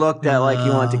gave you a look that like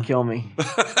you wanted to kill me.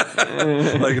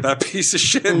 like that piece of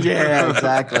shit. Yeah,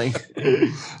 exactly.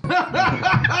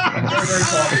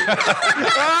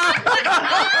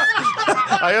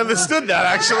 I understood that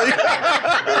actually.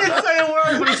 He didn't say a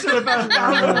word, but he said about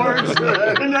 1,000 words.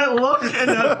 And that look and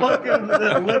that fucking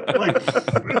that lip, like.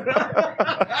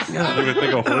 I didn't even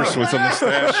think a horse was in the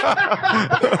stash.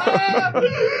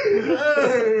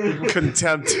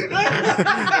 Contempt.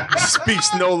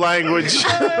 Speaks no language.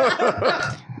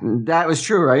 That was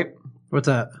true, right? What's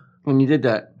that? When you did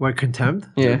that. What, contempt?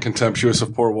 Yeah. Contemptuous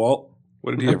of poor Walt.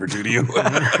 What did he ever do to you?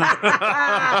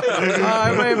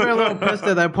 I might have been a little pissed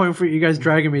at that point for you guys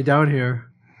dragging me down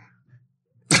here.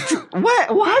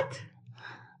 What?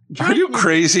 Are you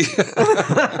crazy?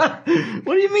 What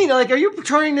do you mean? Like, are you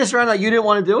turning this around like you didn't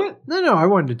want to do it? No, I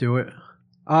wanted to do it.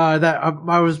 I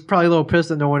was probably a little pissed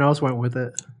that no one else went with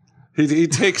it. He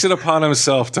takes it upon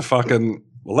himself to fucking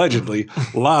allegedly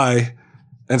lie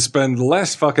and spend the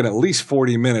last fucking at least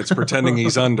 40 minutes pretending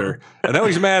he's under. And now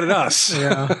he's mad at us.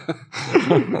 Yeah.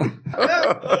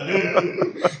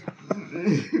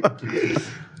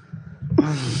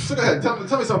 So go ahead. Tell me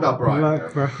something about Brian.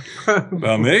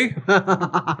 About me?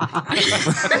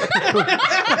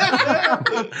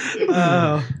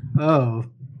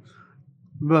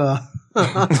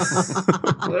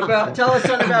 What about? Tell us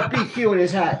something about BQ and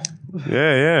his hat.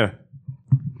 Yeah.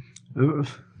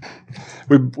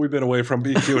 We've been away from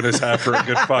BQ and his hat for a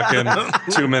good fucking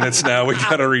 2 minutes now. We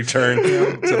got to return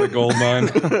to the gold mine.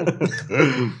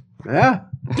 Yeah.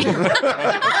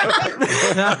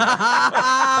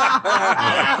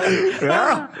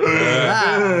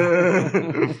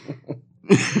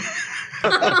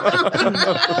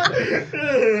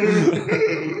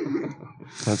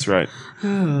 That's right.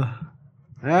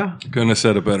 Yeah. Couldn't have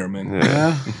said it better, man.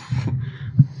 Yeah.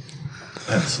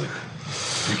 Honestly.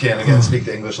 You can't again speak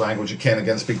the English language. You can't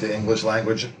again speak the English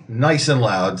language. Nice and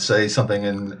loud. Say something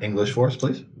in English for us,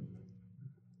 please.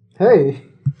 Hey.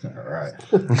 All right.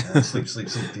 Yeah, sleep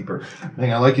deeper.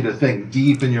 I'd like you to think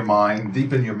deep in your mind,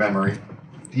 deep in your memory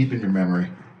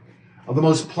of the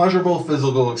most pleasurable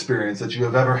physical experience that you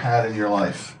have ever had in your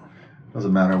life.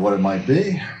 Doesn't matter what it might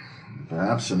be.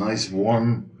 Perhaps a nice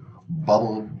warm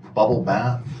bubble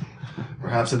bath.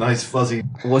 Perhaps a nice fuzzy.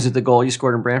 Was it the goal you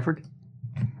scored in Brantford?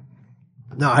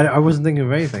 No, I wasn't thinking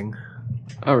of anything.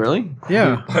 Oh, really?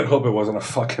 Yeah. I'd hope it wasn't a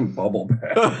fucking bubble bath.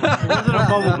 It wasn't a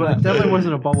bubble bath. It definitely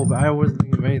wasn't a bubble bath. I wasn't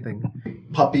thinking of anything.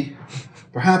 Puppy.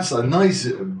 Perhaps a nice,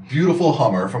 beautiful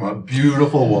Hummer from a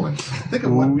beautiful woman. Think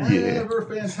of whatever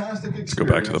fantastic experience. Let's go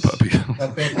back to the puppy.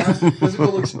 That fantastic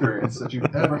physical experience that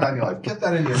you've ever had in your life. Get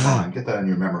that in your mind. Get that in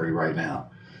your memory right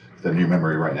now. Get that in your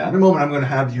memory right now. In a moment, I'm going to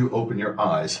have you open your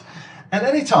eyes. And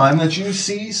any time that you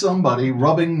see somebody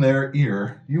rubbing their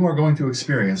ear, you are going to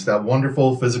experience that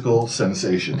wonderful physical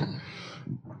sensation.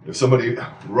 If somebody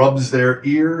rubs their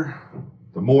ear,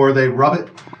 the more they rub it,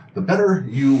 the better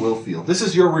you will feel. This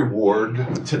is your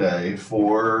reward today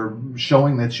for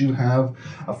showing that you have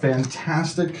a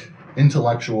fantastic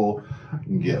intellectual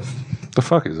gift. The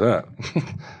fuck is that?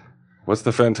 What's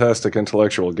the fantastic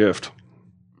intellectual gift?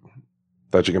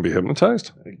 That you can be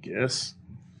hypnotized? I guess.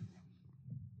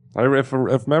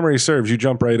 If memory serves, you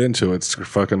jump right into it. It's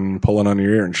fucking pulling on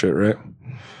your ear and shit, right?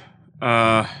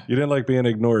 You didn't like being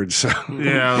ignored, so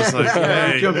Yeah, I was like,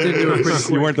 hey. Jumped into it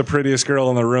pretty you weren't the prettiest girl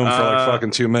in the room for like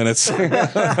fucking 2 minutes. To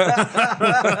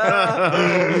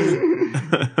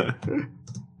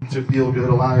feel good,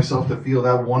 allow yourself to feel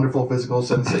that wonderful physical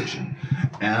sensation.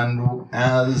 And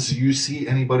as you see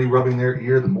anybody rubbing their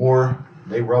ear, the more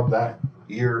they rub that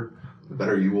ear, the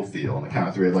better you will feel. On the count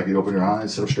of three, I'd like you to open your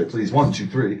eyes, sit up straight, please. 1, 2,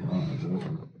 3.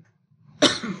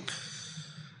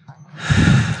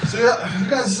 So, yeah, you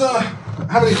guys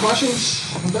have any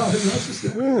questions about hypnosis?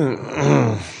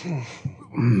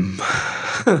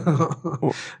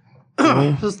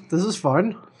 This is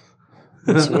fun.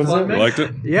 You liked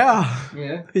it? Yeah.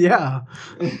 Yeah.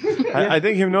 I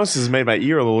think hypnosis made my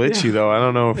ear a little itchy, though. I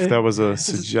don't know if that was a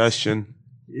suggestion.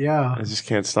 Yeah. I just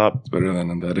can't stop. It's better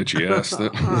than that itchy ass.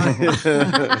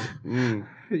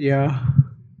 Yeah.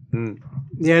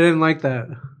 Yeah, I didn't like that.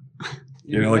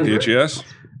 You didn't like the itchy ass?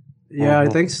 Yeah, I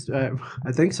think so.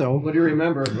 What do you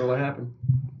remember? What happened?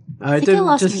 I think I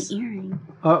lost my earring.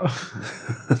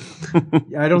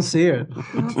 I don't see it.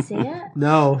 You don't see it?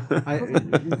 No.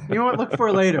 You know what? Look for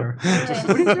it later. What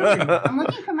are you doing? I'm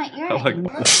looking for my earring.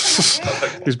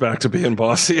 He's back to being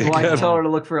bossy Why again. tell her to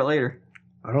look for it later?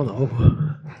 I don't know.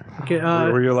 Okay,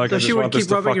 Were you like, so I she just would want this keep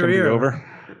to rubbing fucking her be ear. over?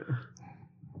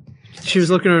 She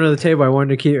was looking under the table. I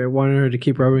wanted her to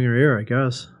keep rubbing her ear, I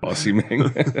guess. Bossy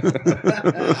Ming.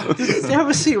 Just have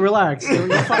a seat. Relax. You'll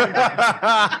find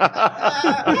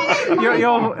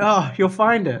it. You'll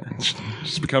find it.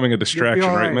 Just becoming a distraction,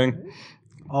 all right, right. Ming?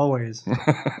 Always.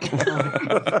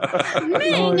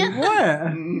 Ming!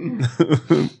 What?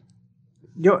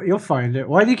 You'll find it.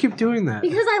 Why do you keep doing that?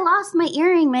 Because I lost my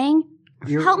earring, Ming.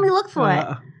 Help me look for it.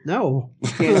 No. You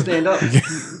can't stand up.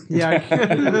 Yeah.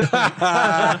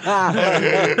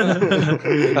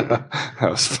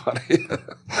 That was funny.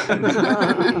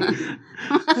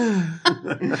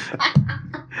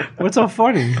 What's so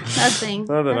funny? Nothing.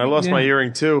 Nothing. I lost my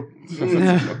earring, too. You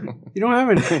don't have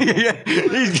any. You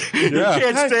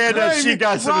can't stand that she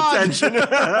got some attention. You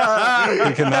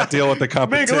cannot deal with the Ming,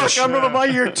 competition. look, I'm over my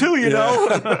ear, too, you know?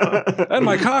 And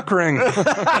my cock ring.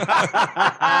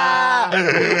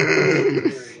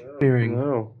 Earring.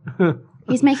 No.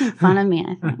 He's making fun of me,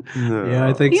 I think. Yeah,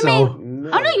 I think You so. mean?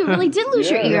 Oh, no, you really did lose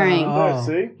your earring. Oh.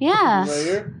 See? Yeah.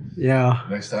 Yeah.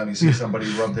 Next time you see somebody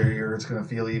rub their ear, it's going to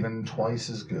feel even twice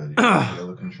as good. You gotta be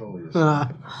able to control yourself.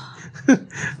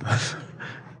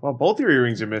 Well, both your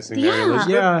earrings are missing. Mary Yeah.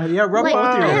 Elizabeth. Yeah, rub Like, both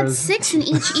I had yours. 6 in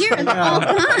each ear the whole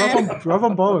time. Rub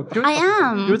them both. Do I it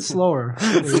am. slower.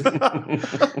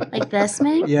 Like this,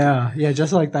 Ming? Yeah,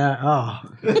 just like that. Oh,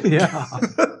 yeah.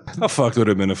 How fucked would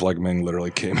it have been if, like, Ming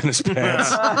literally came in his pants?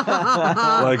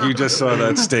 Like, you just saw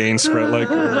that stain spread, like...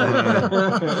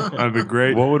 That'd be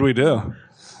great. What would we do?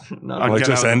 I'd Like, get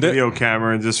just out end the it? video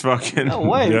camera and just fucking... No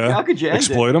way. Yeah. How could you end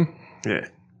Exploit him? Yeah.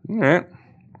 All right.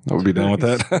 I would be done with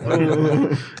that.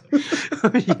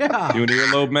 Yeah. You an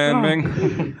earlobe man,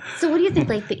 Ming? So what do you think?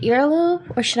 Like the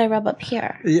earlobe? Or should I rub up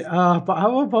here? But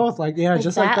how about both? Like, yeah, Like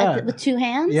just that? like that. With 2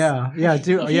 hands? Yeah. Do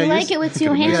If you like it with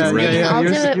 2 hands, yeah, Ming, yeah, I'll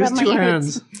use, do it. use Rub my 2 ear.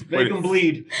 hands. Make them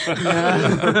bleed.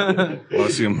 I'll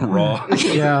see him raw.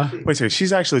 Yeah. Wait a second.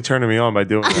 She's actually turning me on by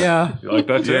doing that. Yeah. You like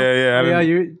that too? Yeah. I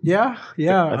mean, Yeah.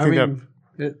 I think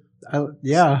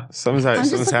Yeah. something's I'm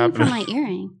just something's looking for happening. my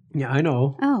earring. Yeah, I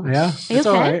know. Oh. Yeah. Are you It's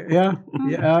all okay? right. Yeah.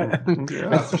 Yeah.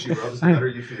 If she rubs, the better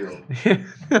you feel.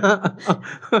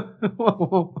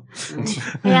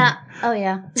 Yeah. Oh,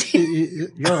 yeah.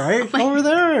 You're all right over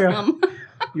there.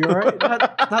 You're all right.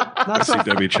 I Not see so.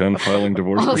 Debbie Chen filing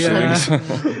divorce Oh, proceedings.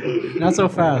 Not so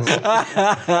fast.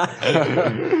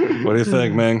 What do you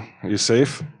think, Ming? Are you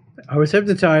safe? I was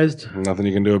hypnotized. Nothing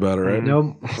you can do about it, right?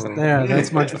 Nope. Yeah,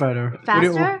 that's much better. What do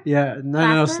you- Faster? Yeah. No,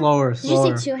 Faster? slower. Did you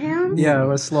Slower. say 2 hands? Yeah, it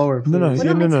was slower. No, please. What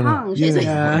about my tongue? She's like,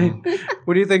 Yeah.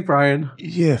 What do you think, Brian?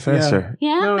 Yeah, faster.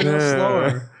 yeah? No,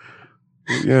 slower.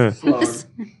 Yeah.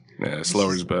 Yeah,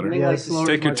 slower is better. Yeah, slower.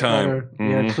 Take is your much time. better.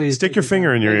 Mhm. Yeah, please. Stick your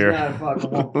finger in your ear. Yeah.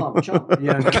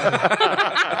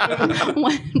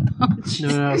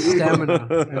 No,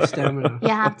 stamina. Stamina. You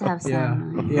have to have Yeah.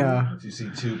 stamina. Yeah. If you see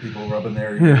 2 people rubbing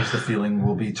their ears, the feeling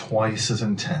will be twice as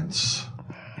intense.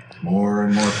 More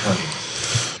and more putty.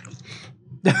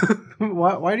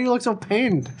 Why do you look so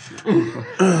pained?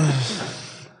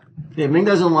 Yeah, Ming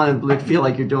doesn't want to feel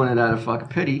like you're doing it out of fucking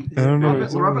pity. I don't know.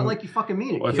 Rub it like you fucking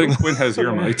mean it. Well, I kid. think Quinn has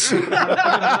ear mites. Were you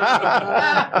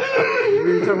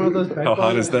talking about those bed How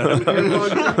hot bugs? is that?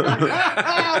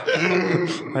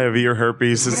 I have ear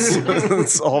herpes.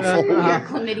 It's awful.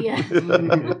 Chlamydia.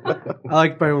 I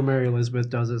like better when Mary Elizabeth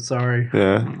does it. Sorry.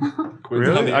 Yeah.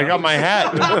 Really? I got my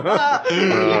hat.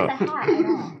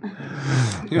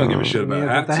 You don't give a shit about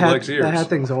Yeah, hats. He likes ears. the hat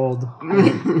thing's old.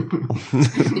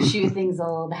 The shoe thing's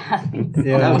old.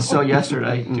 Yeah. That was so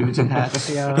yesterday, dudes in hats.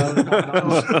 Yeah.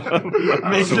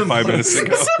 So 5 minutes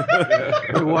ago.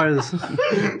 It was.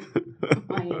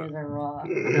 My ears are raw.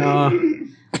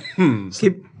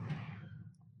 Keep.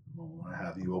 I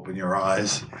have you open your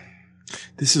eyes.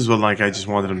 This is when, like, I just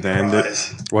wanted him to end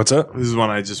it. What's up? This is when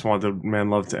I just wanted Man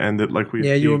Love to end it. Like we.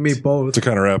 Yeah, you and me both. To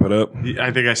kind of wrap it up.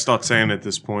 I think I start saying at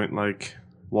this point, like,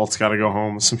 Walt's got to go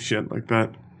home or some shit like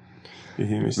that. You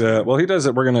hear me? Yeah, well, he does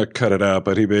it. We're going to cut it out,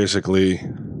 but he basically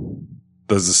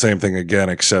does the same thing again,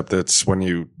 except it's when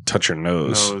you touch your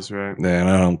nose. Nose, right. And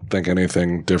I don't think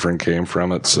anything different came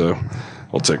from it, so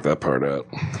we'll take that part out.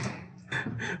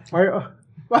 Why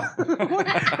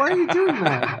are you doing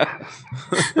that?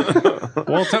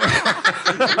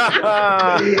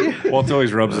 Walt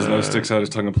always rubs his nose, sticks out his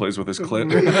tongue, and plays with his clit.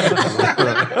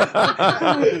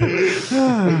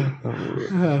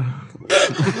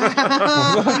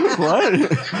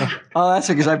 What? Oh, that's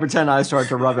because I pretend I started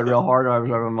to rub it real hard. I was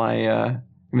rubbing my in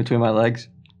between my legs.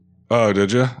 Oh,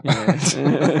 did you?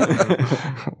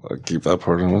 Yeah. I'll keep that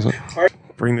part in, was it?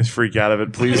 Bring this freak out of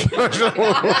it, please. Let's have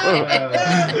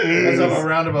a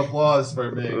round of applause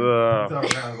for me. Let's have a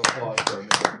round of applause for me.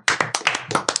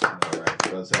 All right,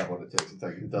 it does have what it takes.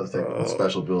 It does take a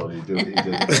special ability to do what he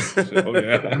did. Oh,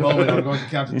 yeah. In a moment, I'm going to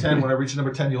count to 10. When I reach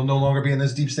number 10, you'll no longer be in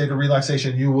this deep state of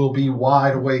relaxation. You will be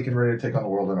wide awake and ready to take on the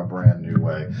world in a brand new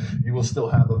way. You will still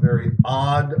have a very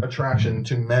odd attraction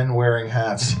to men wearing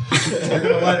hats. You're going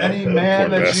to let any man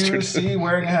Poor that bastard. you see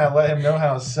wearing a hat, let him know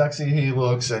how sexy he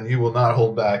looks, and you will not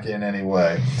hold back in any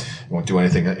way. You won't do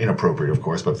anything inappropriate, of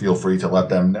course, but feel free to let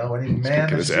them know. Any man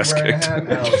get his that's ass wearing a kicked. hat,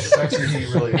 how sexy he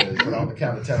really is. But on the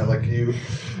count of 10, I'd like you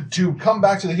to come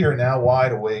back to the here and now,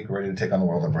 wide awake, ready to take on the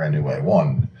world in a brand new way.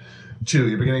 1, 2,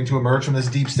 you're beginning to emerge from this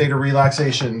deep state of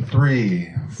relaxation. 3,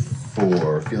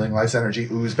 4, feeling life's energy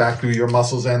ooze back through your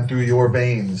muscles and through your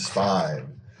veins. 5,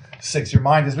 6, your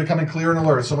mind is becoming clear and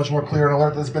alert, so much more clear and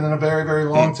alert than it's been in a very, very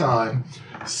long time.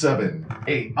 7,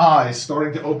 8, eyes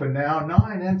starting to open now.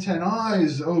 9 and 10,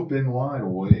 eyes open wide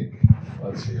awake.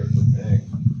 Let's hear it for Ming.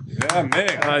 Yeah,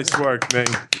 Ming. Nice work, Ming.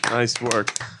 Nice work.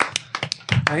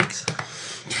 Thanks.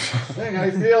 Ming, how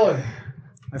you feeling?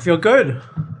 I feel good.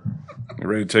 You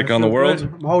ready to take on the world?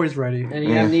 Good. I'm always ready.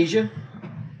 Any amnesia?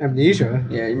 Amnesia?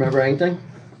 Yeah, you remember anything?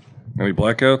 Any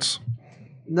blackouts?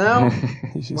 No.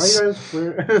 Why you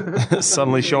guys?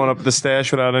 Suddenly showing up at the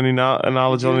stash without any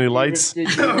knowledge on any lights. Do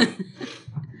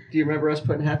you remember us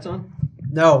putting hats on?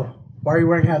 No. Why are you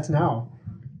wearing hats now?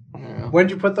 When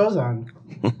did you put those on?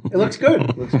 It looks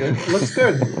good. Looks good. It looks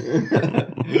good.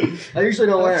 I usually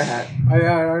don't wear a hat.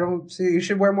 I don't see. You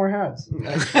should wear more hats.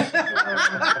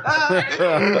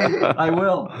 I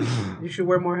will. You should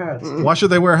wear more hats. Why should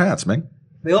they wear hats, Ming?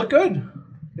 They look good.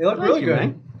 They look really good.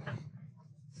 man.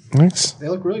 Thanks. They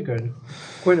look really good.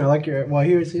 Quinn, I like your. Well,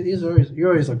 you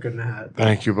always look good in a hat.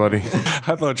 Thank you, buddy.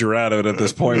 I thought you were out of it at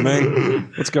this point,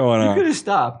 Ming. What's going You could on? have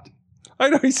stopped. I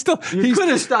know he's still. You could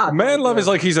have stopped. Man Love is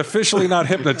like he's officially not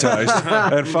hypnotized,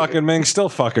 and fucking Ming's still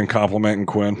fucking complimenting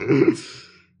Quinn.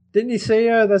 Didn't he say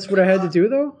that's what I had to do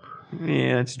though?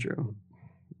 Yeah, that's true.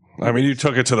 I mean, you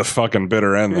took it to the fucking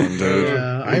bitter end, then, dude.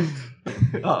 Yeah,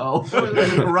 Uh-oh.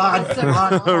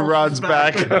 Rod's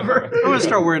back. I'm gonna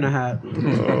start wearing a hat.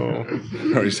 Oh,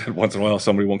 I already said once in a while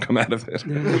somebody won't come out of it.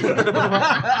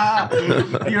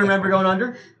 Do you remember going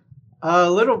under? A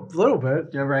little bit.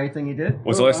 Do you remember anything you did?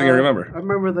 What's the last thing you remember? I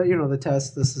remember that the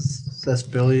test. This is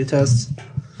accessibility test.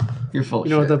 You're full of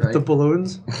You know shit, right? the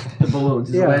balloons. The balloons.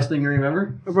 Is Yeah. the last thing you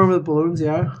remember? I remember the balloons.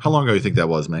 Yeah, How long ago do you think that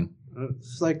was, Ming?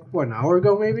 it's like what, an hour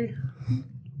ago maybe.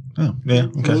 Oh, yeah.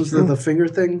 It was the finger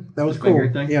thing. That was The cool.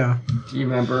 finger thing? Yeah. Do you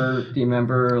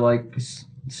remember like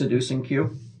seducing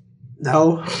Q?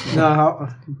 No.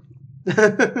 But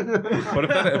if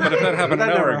that happened an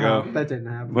hour ago, That didn't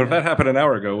happen. but if that happened an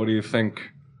hour ago, what do you think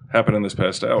happened in this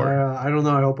past hour? I don't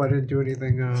know. I hope I didn't do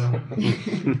anything.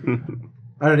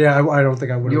 I don't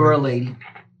think I would. You were a lady.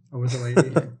 I was a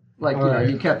lady. Like, All right.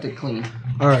 you kept it clean.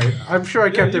 All right. I'm sure I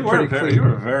kept it pretty clean. You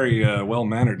were a very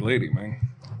well-mannered lady, man.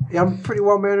 Yeah, I'm pretty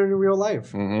well mannered in real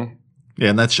life. Mm-hmm. Yeah,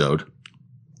 and that showed.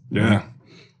 Yeah.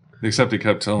 Except he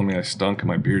kept telling me I stunk and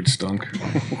my beard stunk.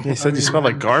 He said you smelled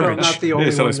like garbage. Not the Yeah, only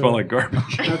he said I one smelled to- like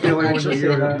garbage. Not the only one to Actually, say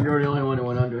that. you're the only one who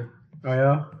went under. Oh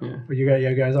yeah. Yeah. But you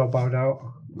guys all bowed out.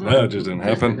 That just didn't It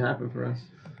didn't happen. happen for us.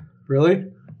 Really?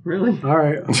 Really? All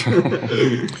right.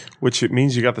 Which it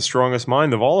means you got the strongest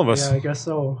mind of all of us. Yeah, I guess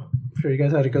so. I'm sure you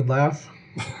guys had a good laugh.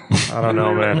 I don't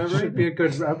know, man. Should be a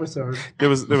good episode. There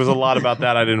was a lot about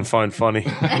that I didn't find funny.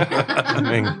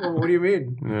 Well, what do you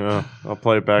mean? Yeah, I'll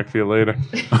play it back for you later.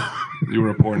 You were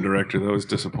a porn director that was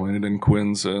disappointed in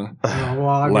Quinn's Well,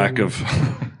 I lack mean, of.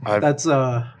 That's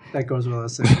that goes without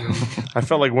saying. I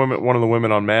felt like one of the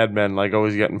women on Mad Men, like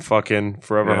always getting fucking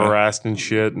forever Yeah. harassed and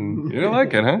shit. And You don't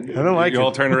like it, huh? I don't like you it.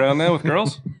 all turned around now with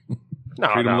girls? no,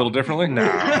 Treat them a little differently? No,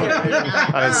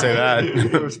 I didn't say that.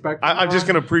 Respect. I'm just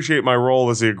gonna appreciate my role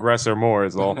as the aggressor more.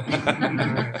 Is all.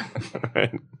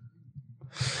 Right.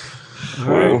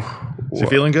 Whoa. Is you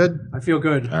feeling good? I feel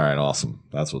good. All right, awesome.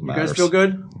 That's what You matters. guys feel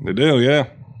good? They do, yeah.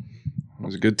 It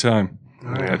was a good time.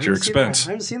 at your expense.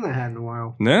 I haven't seen that hat in a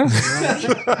while. No?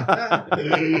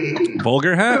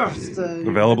 Vulgar hat? Just,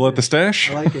 Available at the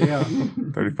stash? I like it, yeah.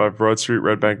 35 Broad Street,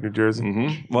 Red Bank, New Jersey.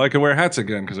 Mm-hmm. Well, I can wear hats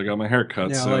again because I got my hair cut,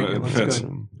 Yeah, I so like it. it That's fits.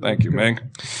 good. Thank you, Ming.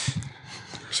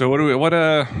 So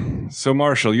so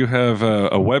Marshall, you have a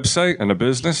website and a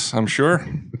business, I'm sure?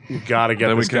 You gotta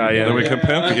get this guy in. That we can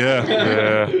pimp?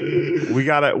 Yeah. We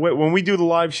gotta, when we do the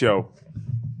live show,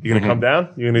 you gonna come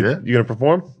down? You gonna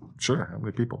perform? Sure. How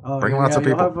many people? Oh, Bring yeah, lots of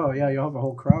you'll people. have you'll have a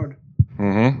whole crowd.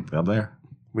 Mm-hmm. I'm there.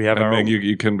 We have And our Ming,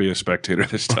 you can be a spectator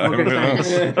this time.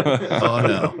 Oh,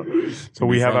 no. So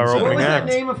we have our What opening was that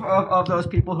act. name of those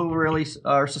people who really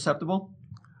are susceptible?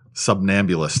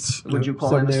 Somnambulists. Would you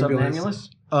call him a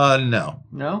Somnambulist. somnambulist?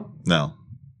 No. No?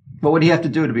 What would he have to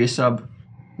do to be a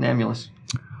somnambulist?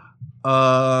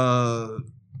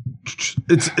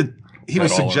 He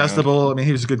was suggestible. I mean,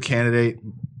 he was a good candidate,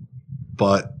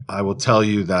 but I will tell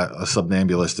you that a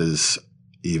somnambulist is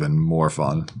even more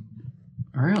fun.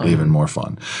 Really? Even more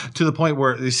fun, to the point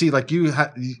where you see, like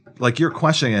you're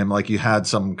questioning him, like you had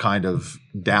some kind of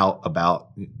doubt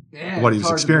about what he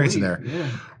was experiencing there. Yeah.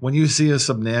 When you see a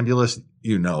somnambulist,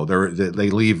 they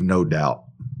leave no doubt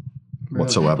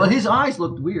whatsoever. But his eyes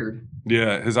looked weird.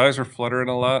 Yeah, his eyes were fluttering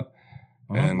a lot.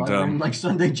 And Like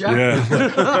Sunday Jack. yeah.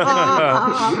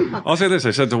 I'll say this.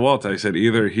 I said to Walt, I said,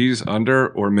 either he's under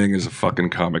or Ming is a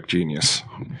fucking comic genius.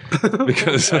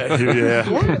 because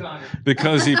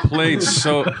because he played it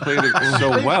so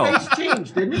well. His face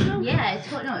changed, didn't it? Yeah,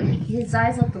 his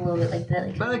eyes looked a little bit like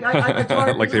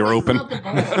that. Like they were open.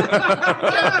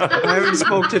 I haven't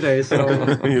spoke today, so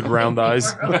He had round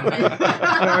eyes.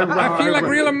 I feel like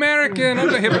real American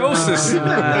under hypnosis.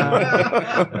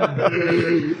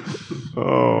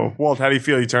 Oh, Walt, how do you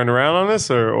feel? You turned around on this,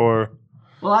 or?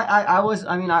 Well,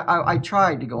 I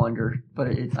tried to go under, but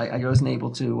I wasn't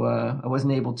able to. I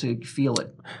wasn't able to feel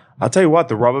it. I'll tell you what,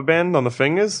 the rubber band on the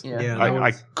fingers. Yeah.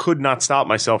 I could not stop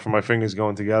myself from my fingers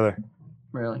going together.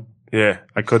 Really. Yeah,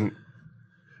 I couldn't.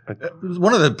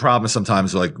 One of the problems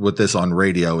sometimes, like with this on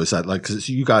radio, is that like 'cause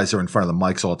you guys are in front of the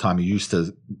mics all the time.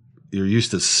 You're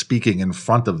used to speaking in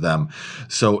front of them,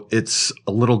 so it's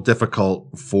a little difficult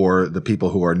for the people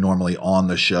who are normally on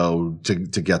the show to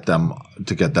get them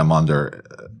under.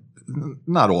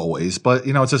 Not always, but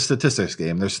it's a statistics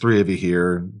game. There's 3 of you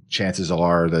here. Chances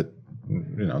are that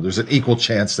there's an equal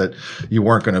chance that you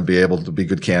weren't going to be able to be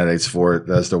good candidates for it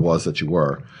as there was that you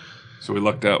were. So we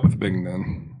lucked out with Bing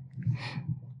then.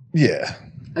 Yeah.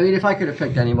 I mean, if I could have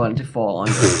picked anyone to fall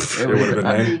under, it would have been.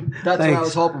 I mean, that's what I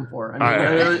was hoping for.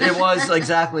 I mean, it was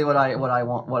exactly what I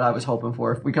was hoping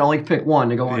for. If we could only pick one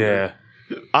to go under. Yeah.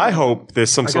 I hope there's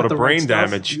some sort of brain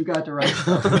damage. You got the right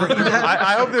stuff.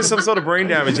 I hope there's some sort of brain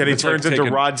damage and he turns into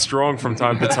taking- Rod Strong from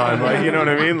time to time. Like, you know what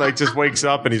I mean? Like, just wakes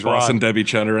up and he's Boss and Rod. Debbie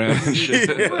chat around and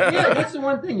shit. Yeah, that's the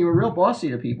one thing. You were real bossy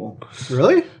to people.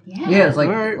 really? Yeah, it's like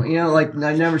like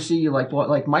I never see you like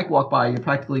Mike walk by. You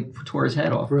practically tore his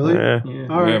head off. Really? Yeah. Yeah.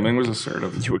 All right. Yeah, Ming was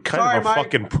assertive. You were kind Sorry, of a Mike.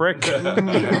 fucking prick.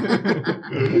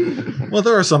 Well,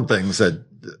 there are some things that,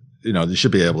 you should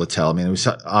be able to tell. I mean, it was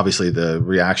obviously the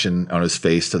reaction on his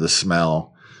face to the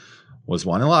smell was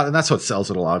one. And that's what sells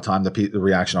it a lot of time, the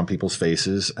reaction on people's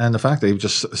faces. And the fact that he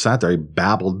just sat there, he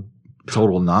babbled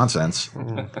total nonsense.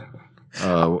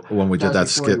 When we did that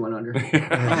was before he skit. went under. I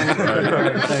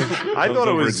thought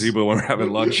it Over at was. Zebo when we're having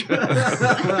lunch.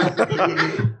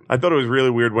 I thought it was really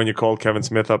weird when you called Kevin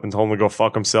Smith up and told him to go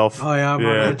fuck himself. Oh yeah. I'm Yeah,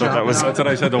 on I that thought that job was. now. That's what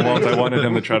I said to Walt. I wanted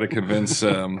him to try to convince you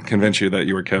that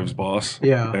you were Kev's boss.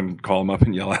 Yeah. And call him up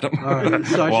and yell at him. All right.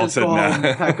 So I Walt should said, go nah. home,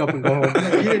 pack up, and go home.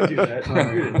 You didn't do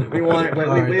that. We wanted. We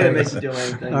didn't make you do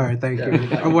anything. All right. Thank you.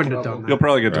 I wouldn't have done that. You'll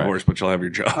probably get divorced, but you'll have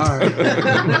your job. All right.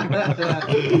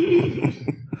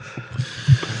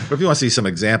 But if you want to see some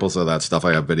examples of that stuff,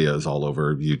 I have videos all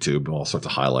over YouTube, all sorts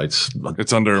of highlights.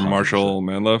 It's under Marshall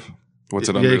Manlove. What's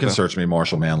it under? Yeah, you can though? search me,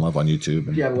 Marshall Manlove, on YouTube.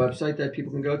 Do you have a website that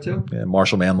people can go to? Yeah,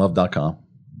 MarshallManlove.com.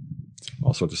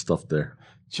 All sorts of stuff there.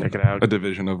 Check it out. A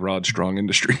division of Rod Strong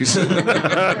Industries. I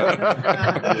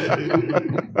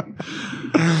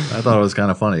thought it was kind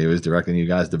of funny. He was directing you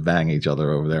guys to bang each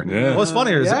other over there. Yeah. What was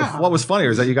funnier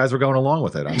is that you guys were going along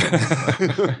with it.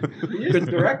 Good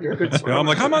director. Good. Yeah, I'm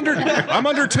like, I'm under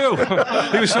 2.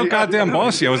 He was so goddamn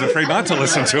bossy. I was afraid not to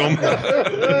listen to him.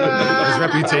 His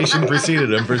reputation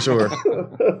preceded him for sure.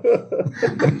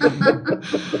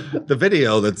 The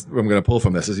video that I'm going to pull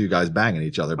from this is you guys banging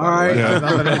each other. By All right.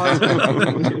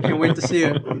 the way. Can't wait to see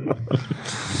it. And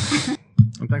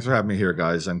thanks for having me here,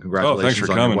 guys, and congratulations thanks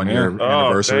for on coming, your 1 year Oh,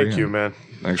 anniversary. thank you, man.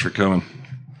 Thanks for coming.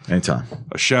 Anytime.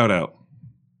 A shout out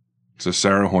to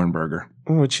Sarah Hornberger.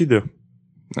 Oh, what'd she do?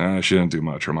 She didn't do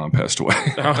much. Her mom passed away.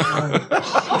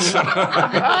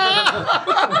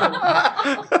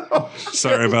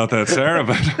 Sorry about that, Sarah,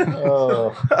 but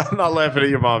I'm not laughing at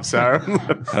your mom, Sarah.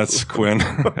 That's Quinn.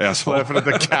 Asshole. Laughing at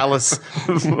the callous.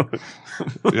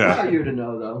 Yeah. How are you to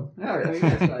know, though?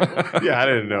 Yeah, I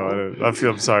didn't know. I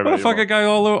feel sorry What about a fucking guy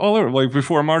all over. Like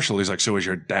before Marshall, he's like, so is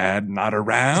your dad not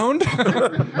around?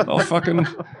 All fucking.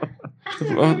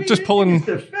 Just pulling.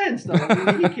 Defense, though.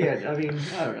 I mean, he can't. I mean,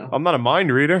 I don't know. I'm not a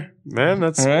mind reader, man.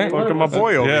 That's Right? fucking my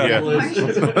boy over here.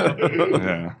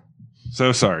 Yeah.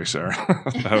 So sorry, Sarah.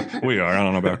 We are. I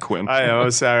don't know about Quinn. I am.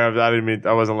 I'm sorry. I didn't mean.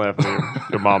 I wasn't laughing at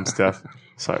your mom's death.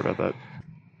 Sorry about that.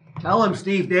 Tell him,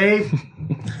 Steve Dave.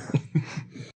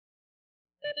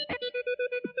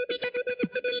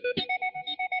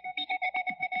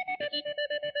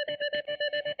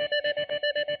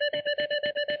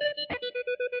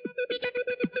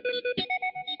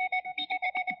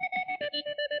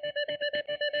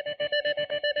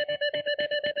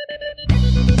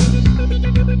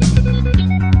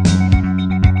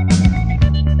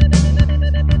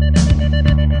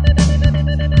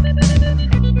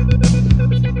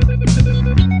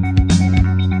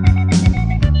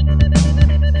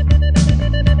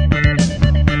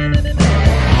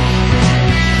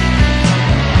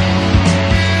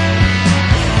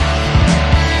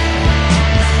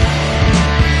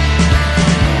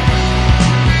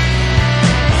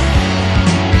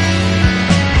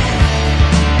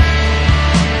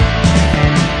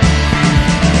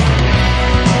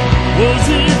 Was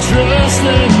it trust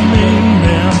in me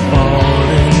now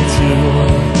falling into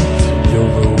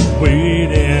your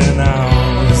waiting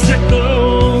arms? It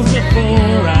goes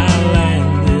before I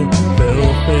landed,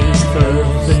 fell face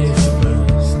first.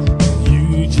 You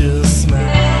just smiled.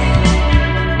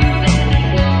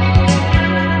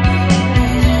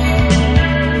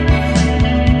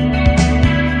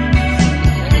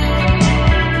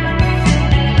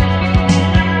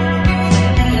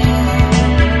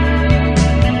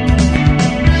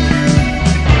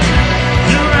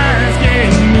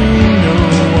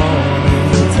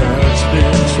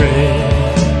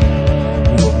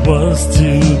 Was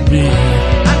to be.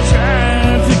 I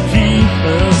tried to keep a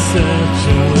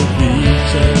searching with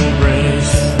each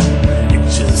embrace. It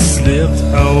just slipped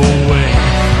away.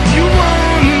 You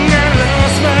won, I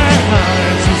lost my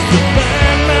heart just to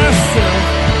find myself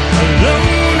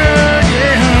alone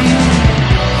again.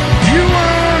 You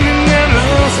won, I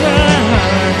lost my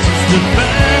heart just to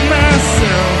find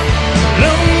myself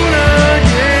alone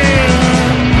again.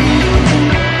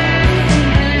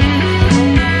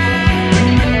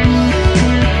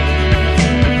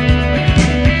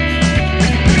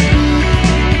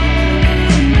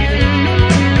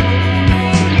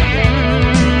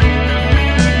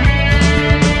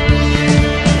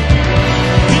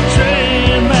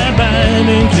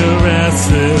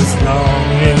 Caresses,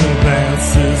 longing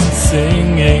glances,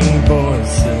 singing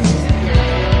voices,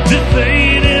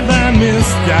 defeated by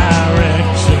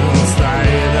misdirection,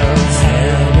 sleight of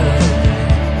hand,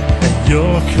 and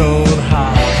your cold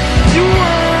heart. You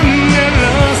won and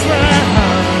lost my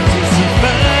heart just to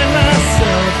find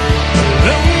myself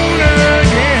alone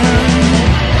again.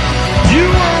 You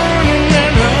won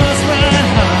and lost my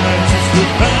heart just to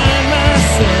find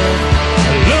myself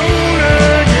alone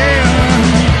again.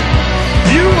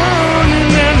 You won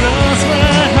and I lost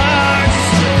my heart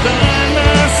just to find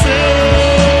myself.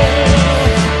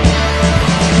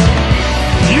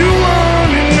 You won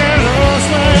and I lost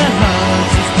my heart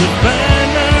just to find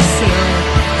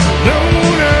myself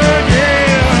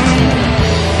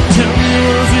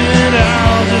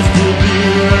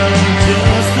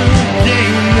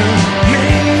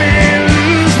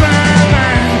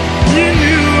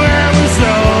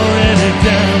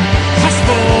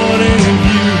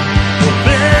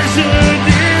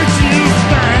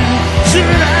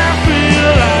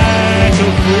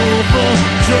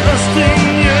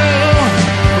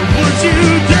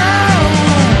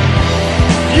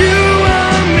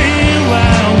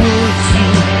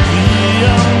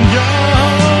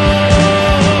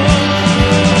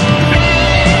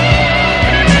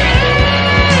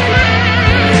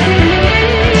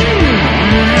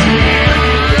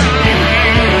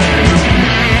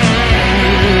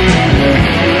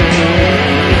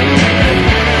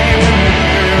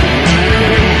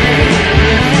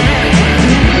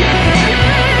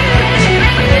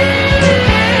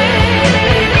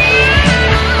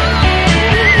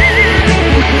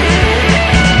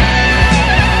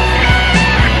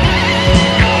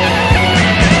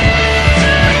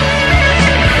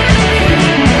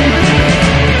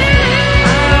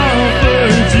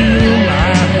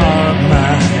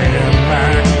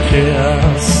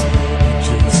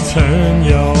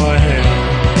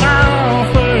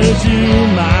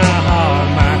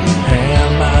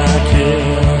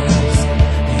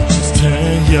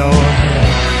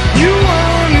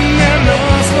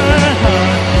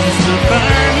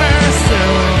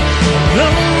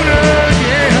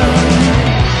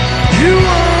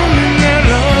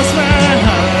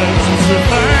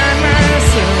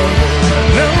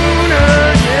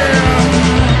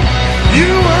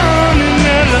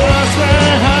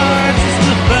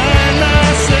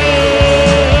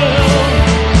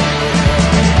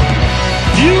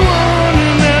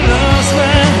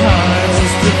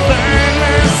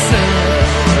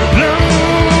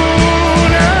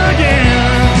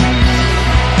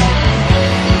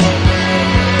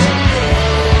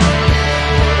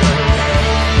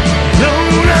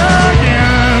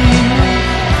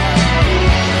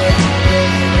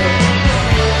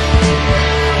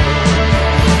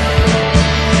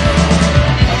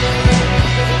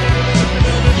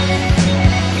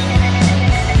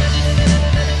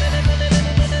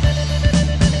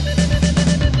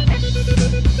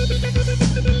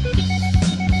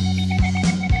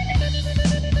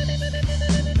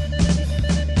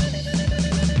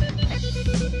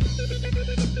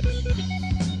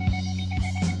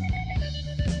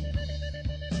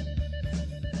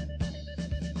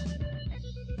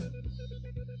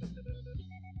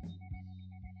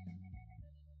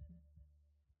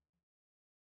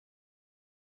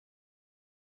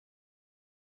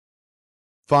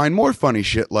Find more funny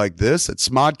shit like this at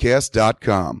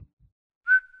smodcast.com.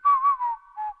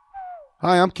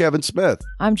 Hi, I'm Kevin Smith.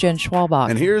 I'm Jen Schwalbach.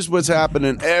 And here's what's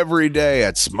happening every day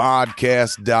at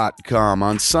smodcast.com.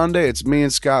 On Sunday, it's me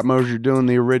and Scott Mosier doing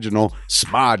the original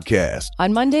Smodcast.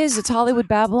 On Mondays, it's Hollywood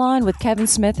Babylon with Kevin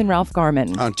Smith and Ralph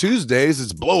Garman. On Tuesdays,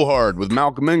 it's Blowhard with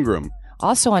Malcolm Ingram.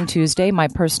 Also on Tuesday, my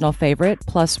personal favorite,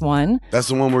 Plus One. That's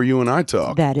the one where you and I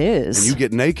talk. That is. And you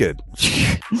get naked.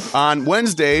 On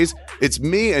Wednesdays, it's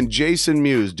me and Jason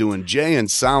Mewes doing Jay and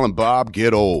Silent Bob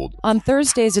Get Old. On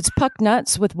Thursdays, it's Puck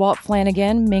Nuts with Walt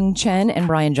Flanagan, Ming Chen, and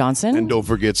Brian Johnson. And don't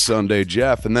forget Sunday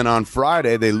Jeff. And then on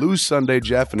Friday, they lose Sunday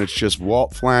Jeff, and it's just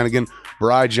Walt Flanagan,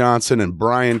 Bri Johnson, and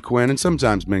Brian Quinn, and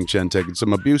sometimes Ming Chen taking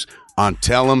some abuse on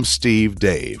Tell 'em Steve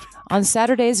Dave. On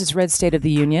Saturdays, it's Red State of the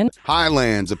Union.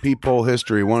 Highlands, A Peephole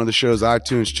History, one of the shows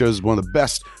iTunes chose as one of the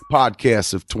best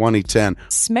podcasts of 2010.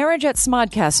 Marriage at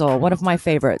Smodcastle, one of my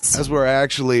favorites. That's where I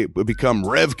actually become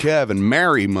Rev Kev and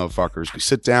marry motherfuckers. We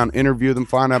sit down, interview them,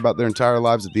 find out about their entire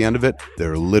lives. At the end of it,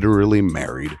 they're literally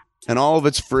married. And all of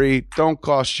it's free, don't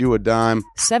cost you a dime.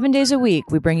 7 days a week,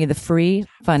 we bring you the free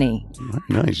funny.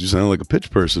 Very nice. You sound like a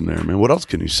pitch person there, man. What else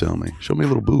can you sell me? Show me a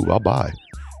little boob. I'll buy.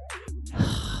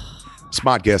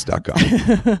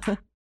 Smodcast.com.